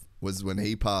life was when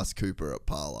he passed Cooper at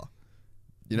Parla.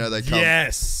 You know, they come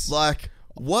Yes. like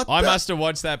what I the- must have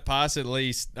watched that pass at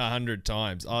least 100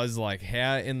 times. I was like,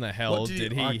 how in the hell What do you-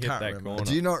 did he I hit can't that remember. corner?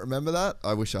 Do you not remember that?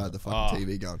 I wish I had the fucking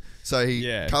TV going. So he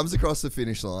Yeah. comes across the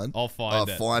finish line. I'll find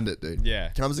it. Find it, dude. Yeah.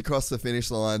 Comes across the finish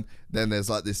line. Then there's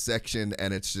like this section,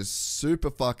 and it's just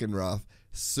super fucking rough,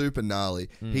 super gnarly.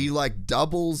 He like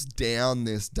doubles down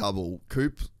this double.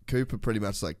 Cooper pretty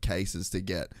much like cases to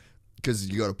get because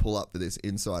you got to pull up for this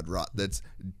inside rut that's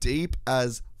deep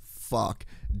as fuck.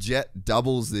 Jet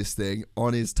doubles this thing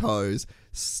on his toes,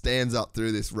 stands up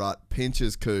through this rut,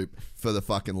 pinches Coop for the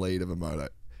fucking lead of a moto.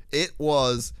 It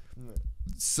was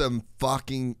some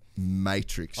fucking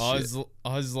Matrix shit.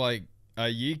 I was like, are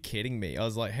you kidding me? I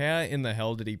was like, how in the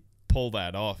hell did he pull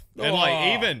that off? And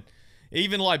like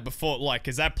even like before, like,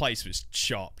 because that place was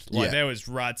chopped. Like Yeah. there was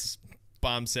ruts,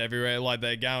 bumps everywhere. Like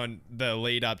they're going the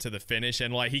lead up to the finish,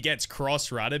 and like he gets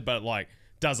cross rutted, but like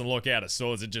doesn't look out of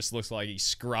sorts. It just looks like he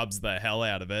scrubs the hell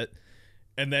out of it.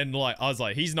 And then like I was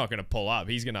like, he's not going to pull up.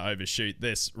 He's going to overshoot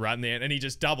this rut in the end, and he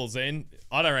just doubles in.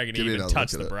 I don't reckon Give me he even another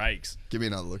touched look the at it. brakes. Give me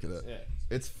another look at it. Yeah.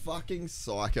 It's fucking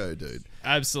psycho, dude.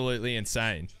 Absolutely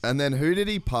insane. And then who did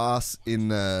he pass in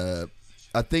the...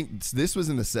 I think this was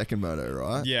in the second moto,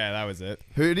 right? Yeah, that was it.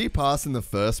 Who did he pass in the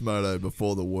first moto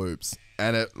before the whoops?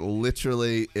 And it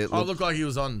literally... Oh, it looked like he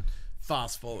was on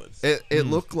fast forward. It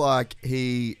looked like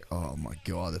he... Oh, my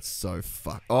God. It's so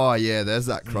fuck... Oh, yeah. There's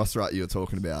that cross rut you were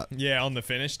talking about. Yeah, on the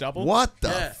finish double. What the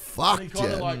Yeah. fuck, And he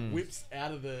kind of Jet? like whips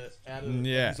out of the.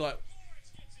 Yeah. He's like,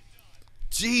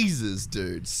 Jesus,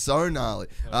 dude. So gnarly.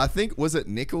 I think... Was it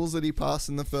Nichols that he passed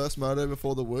in the first moto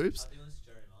before the whoops? I think it was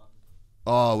Jerry Martin.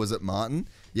 Oh, was it Martin?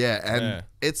 Yeah, and Yeah.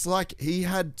 it's like he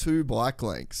had 2 bike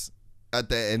lengths at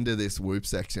the end of this whoop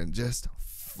section. Just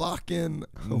fucking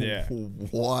Yeah.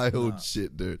 wild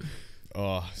shit, dude.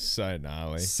 Oh, so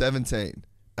gnarly. 17.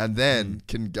 And then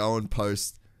can go and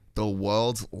post the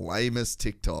world's lamest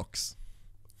TikToks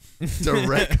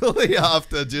directly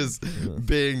after just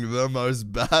being the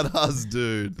most badass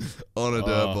dude on a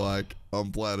dirt bike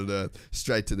on planet Earth.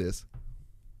 Straight to this.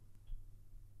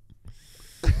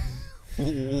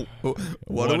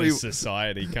 What is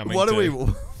society coming What to? are we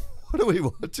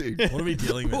watching? What are we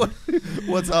dealing with?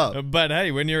 What's up? But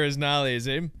hey, when you're as gnarly as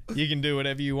him, you can do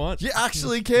whatever you want. You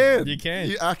actually can. You can.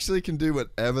 You actually can do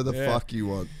whatever the fuck you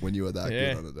want when you are that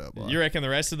good on a dirt bike. You reckon the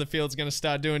rest of the field's going to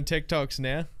start doing TikToks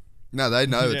now? No, they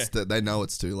know they know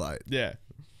it's too late. Yeah.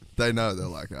 They know, they're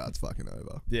like, it's fucking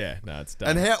over. Yeah, no, it's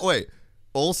done. And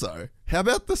also, how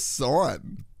about the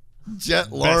sign? Jet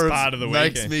Best Lawrence part of the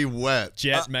makes weekend. me wet.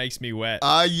 Jet makes me wet.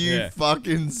 Are you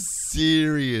fucking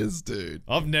serious, dude?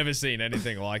 I've never seen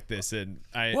anything like this in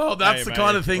Well, that's the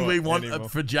kind of thing we want anymore.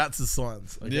 for Jatz'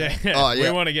 signs. Okay? Yeah. Oh, yeah.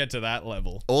 We want to get to that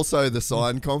level. Also, the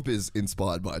sign comp is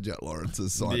inspired by Jet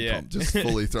Lawrence's sign comp. Just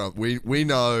fully thrown. We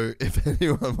know if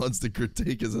anyone wants to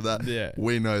critique us of that,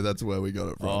 we know that's where we got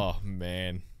it from. Oh,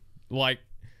 man. Like,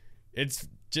 it's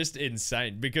just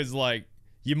insane because, like,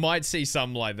 you might see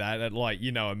something like that at, like,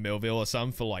 you know, a Millville or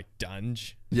something for, like,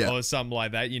 Dunge. Yeah. Or something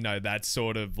like that, you know, that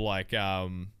sort of, like,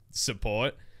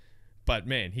 support. But,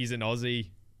 man, he's an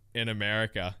Aussie in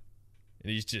America.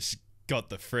 And he's just got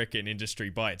the frickin'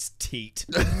 industry by its teat.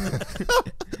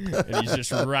 And he's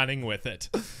just running with it.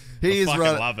 I fucking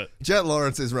love it. Jet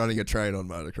Lawrence is running a train on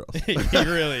motocross. He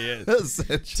really is.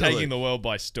 Essentially. Taking the world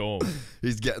by storm.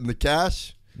 He's getting the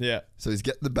cash. Yeah. So he's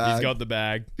getting the bag. He's got the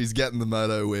bag. He's getting the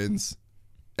moto wins.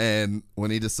 And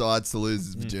when he decides to lose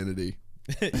his virginity,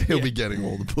 he'll be getting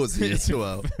all the pussy as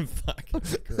well. Fucking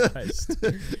Christ.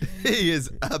 He is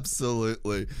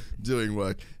absolutely doing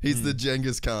work. He's the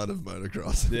Genghis Khan of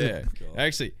motocross. Yeah.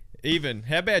 Actually, even,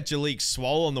 how about Jalik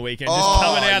Swole on the weekend? Just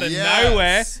coming out of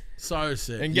nowhere So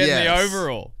sick. and getting the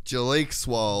overall. Jalik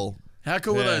Swole. How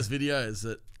cool were those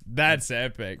videos? That's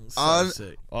epic. So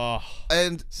sick. Oh,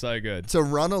 and so good. to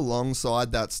run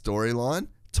alongside that storyline,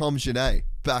 Tom Genet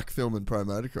back filming pro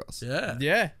motocross. Yeah.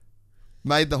 Yeah.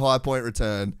 Made the high point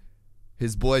return.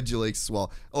 His boy Jalik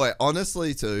Swole. Oh wait,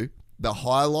 honestly too, the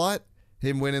highlight,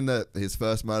 him winning his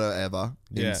first moto ever,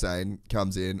 insane,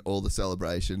 comes in, all the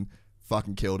celebration,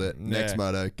 fucking killed it. Next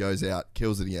moto, goes out,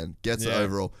 kills it again, gets the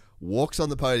overall, walks on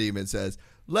the podium and says,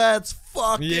 "Let's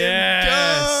fucking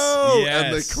go!"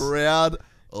 And the crowd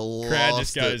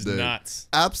just goes nuts.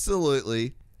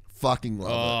 Absolutely fucking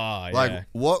love it. Like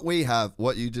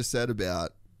what you just said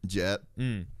about Jet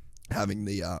having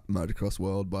the motocross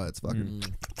world by its fucking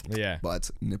by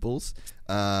its nipples.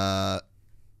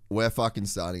 We're fucking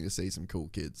starting to see some cool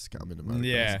kids come into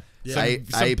motocross.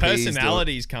 Some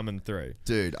personalities coming through.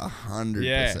 Dude,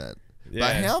 100%.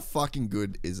 But how fucking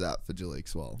good is that for Jalik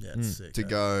Swole? Yeah, it's sick. To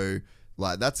go,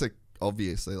 like, that's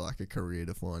obviously like a career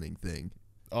defining thing.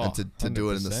 And to do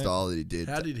it in the style that he did.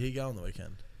 How did he go on the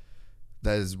weekend?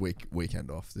 That is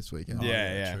weekend off this weekend.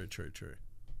 True.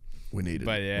 We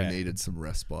needed some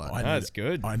respite. That's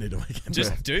good. I need a weekend.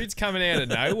 Just dudes coming out of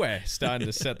nowhere, starting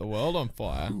to set the world on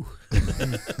fire.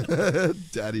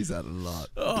 Daddy's had a lot.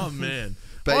 Oh man,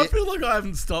 but I feel like I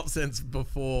haven't stopped since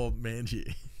before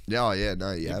Manji. Oh yeah,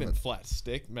 no, you You've haven't. been flat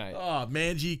stick, mate. Oh,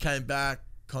 Manji came back,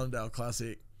 Condell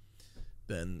Classic,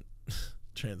 then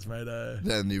Transmoto.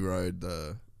 Then you rode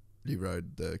the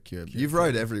QM. You've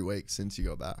rode every week since you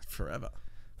got back. Forever.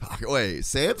 Fuck, wait,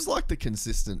 Sam's like the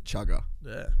consistent chugger.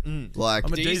 Yeah. Like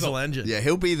I'm a diesel engine. Yeah,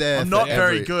 he'll be there. I'm not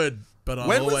very good, but I'm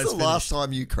When always was the last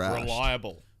time you crashed?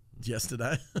 Reliable.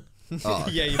 Yesterday. Oh.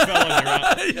 Yeah, you fell on your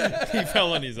arm. He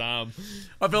fell on his arm.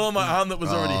 I fell on my arm that was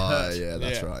already hurt. Yeah,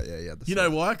 that's right. Yeah. You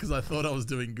know why? Because I thought I was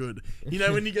doing good. You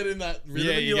know when you get in that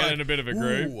rhythm, You you're get like, in a bit of a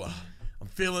groove. "Ooh, I'm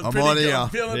feeling I'm pretty on good. here." I'm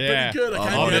feeling Yeah. pretty good. I'm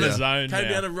I on came, here. Zone now.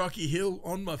 down a rocky hill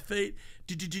on my feet,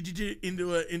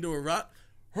 into a rut.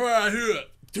 Right here.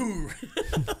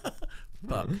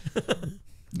 But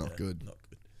Not good. Not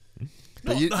good.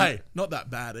 But not that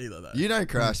bad either, though. You don't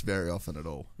crash very often at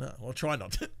all. No, I'll try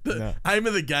not to. The aim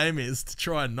of the game is to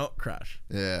try and not crash.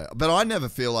 Yeah, but I never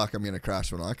feel like I'm going to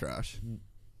crash when I crash.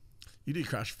 You do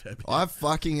crash a fair bit. I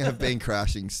fucking have been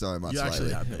crashing so much You actually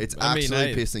lately. have been. It's I mean,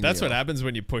 actually hey, pissing me that's off. what happens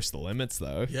when you push the limits,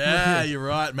 though. Yeah, you're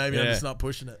right. Maybe I'm Yeah. just not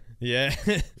pushing it. Yeah.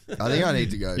 I think I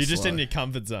need to go You're just slow. in your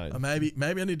comfort zone. Maybe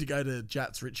I need to go to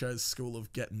Jatz Richo's school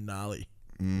of getting gnarly.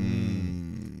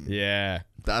 Yeah, Yeah.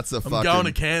 That's a I'm fucking. going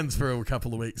to Cairns for a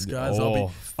couple of weeks, guys.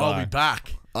 Oh, I'll be fuck.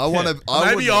 back. I want to.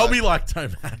 Maybe I'll be like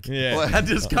Tomac. Yeah. And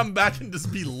just come back and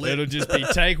just be lit. It'll just be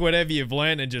take whatever you've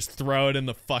learned and just throw it in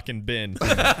the fucking bin.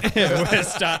 We're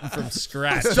starting from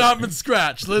scratch. Start from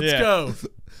scratch. Let's Yeah. go.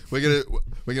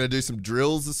 We're gonna do some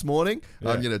drills this morning.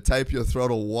 Yeah. I'm gonna tape your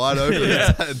throttle wide open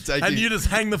Yeah. and take And you just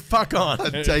hang the fuck on.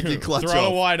 and take your clutch Throttle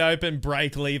off. wide open,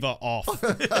 brake lever off.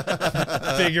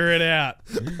 Figure it out.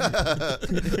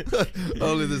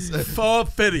 Only this.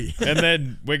 450. And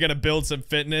then we're going to build some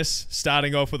fitness,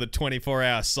 starting off with a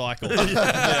 24-hour cycle.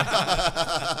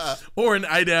 Or an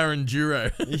 8-hour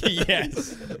enduro.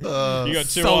 Yes.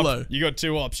 You got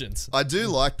two options. I do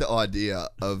like the idea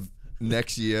of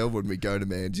next year when we go to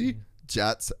Manji,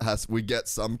 we get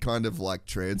some kind of like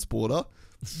transporter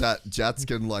that Jatz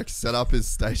can like set up his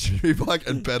stationary bike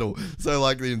and pedal. So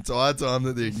like the entire time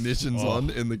that the ignition's on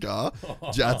in the car,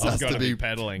 Jatz has to be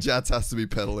pedaling. Jatz has to be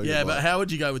pedaling. Yeah, the but bike. how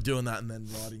would you go with doing that and then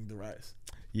riding the race?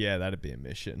 Yeah, that'd be a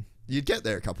mission. You'd get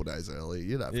there a couple days early.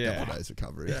 You'd have a Yeah. couple days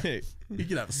recovery. You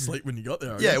could have a sleep when you got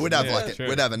there. I Yeah, guess. we'd have true.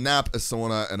 we'd have a nap, a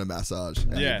sauna, and a massage.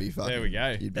 And Yeah, you'd be fucking, there we go.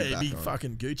 You'd Yeah, you'd back be on.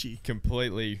 fucking Gucci.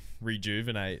 Completely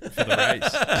rejuvenate for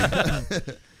the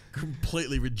race.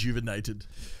 Completely rejuvenated.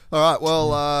 All right,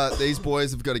 well, these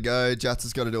boys have got to go. Jatz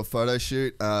has got to do a photo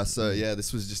shoot. So yeah,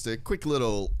 this was just a quick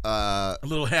little. A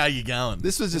little how you going?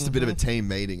 This was just a bit of a team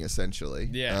meeting, essentially.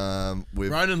 Yeah. With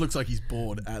Ronan looks like he's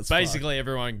bored as fuck. Basically,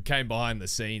 everyone came behind the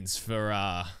scenes for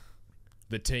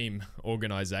the team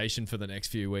organization for the next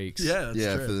few weeks. Yeah, that's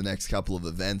true. for the next couple of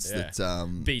events Yeah. that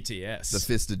BTS. the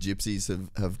Fisted Gypsies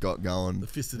have got going. The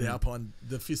fisted Alpine,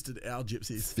 the fisted Owl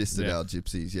Gypsies. Fisted Yeah. Out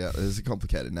Gypsies, yeah. There's a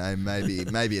complicated name. Maybe an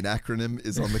acronym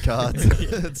is on the cards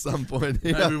at some point.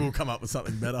 Here. Maybe we'll come up with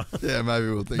something better. Yeah, maybe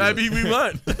we'll think. Maybe we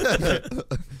won't.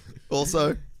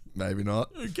 Also, maybe not.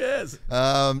 Who cares?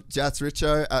 Jatz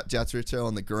Richo at Jatz Richo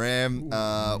on the gram.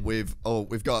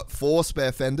 We've got 4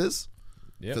 spare fenders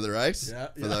Yep. for the race. Yeah.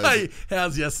 For those- Hey,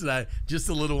 how's yesterday? Just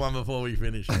a little one before we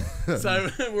finish. So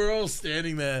we're all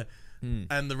standing there,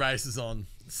 and the race is on.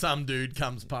 Some dude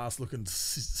comes past looking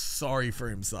sorry for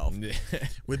himself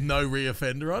with no rear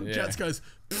fender on. Yeah. Jatz goes,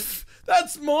 "Pff,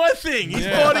 that's my thing. He's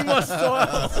Yeah. fighting my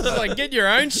style." It's like, get your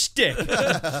own shtick.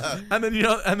 And then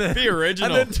Be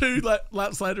original. And then 2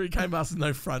 laps later, he came past with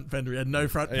no front fender. He had no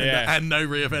front fender Yeah. and no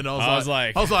rear fender. I was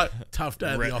like, tough day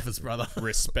at the office, brother.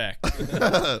 Respect.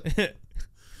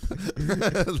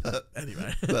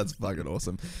 Anyway, That's fucking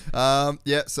awesome.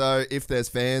 Yeah, so if there's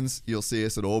fans, you'll see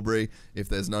us at Albury. If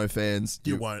there's no fans,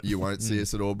 You won't. You won't see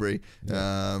us at Albury.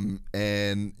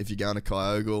 And if you're going to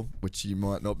Kyogle, which you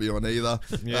might not be on either.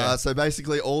 Yeah. So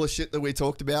basically all the shit that we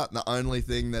talked about, the only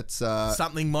thing that's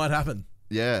something might happen.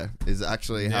 is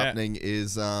actually happening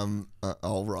is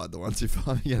I'll ride the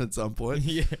 125 again at some point.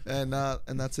 Yeah. And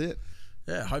that's it.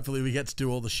 Yeah, hopefully we get to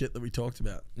do all the shit that we talked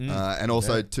about. And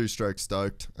also 2-stroke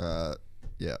stoked.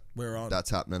 Yeah, We're on. that's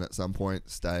happening at some point.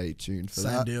 Stay tuned for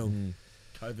Same that. deal.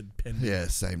 COVID pending. Yeah,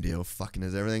 same deal. Fucking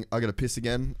as everything. I got to piss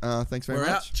again. Thanks very We're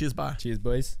much. out. Cheers, bye. Cheers,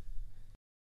 boys.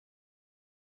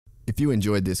 If you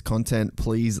enjoyed this content,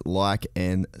 please like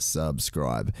and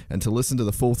subscribe. And to listen to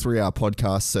the full 3-hour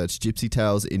podcast, search Gypsy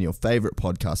Tales in your favorite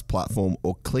podcast platform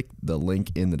or click the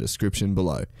link in the description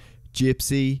below.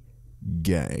 Gypsy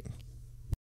Gang.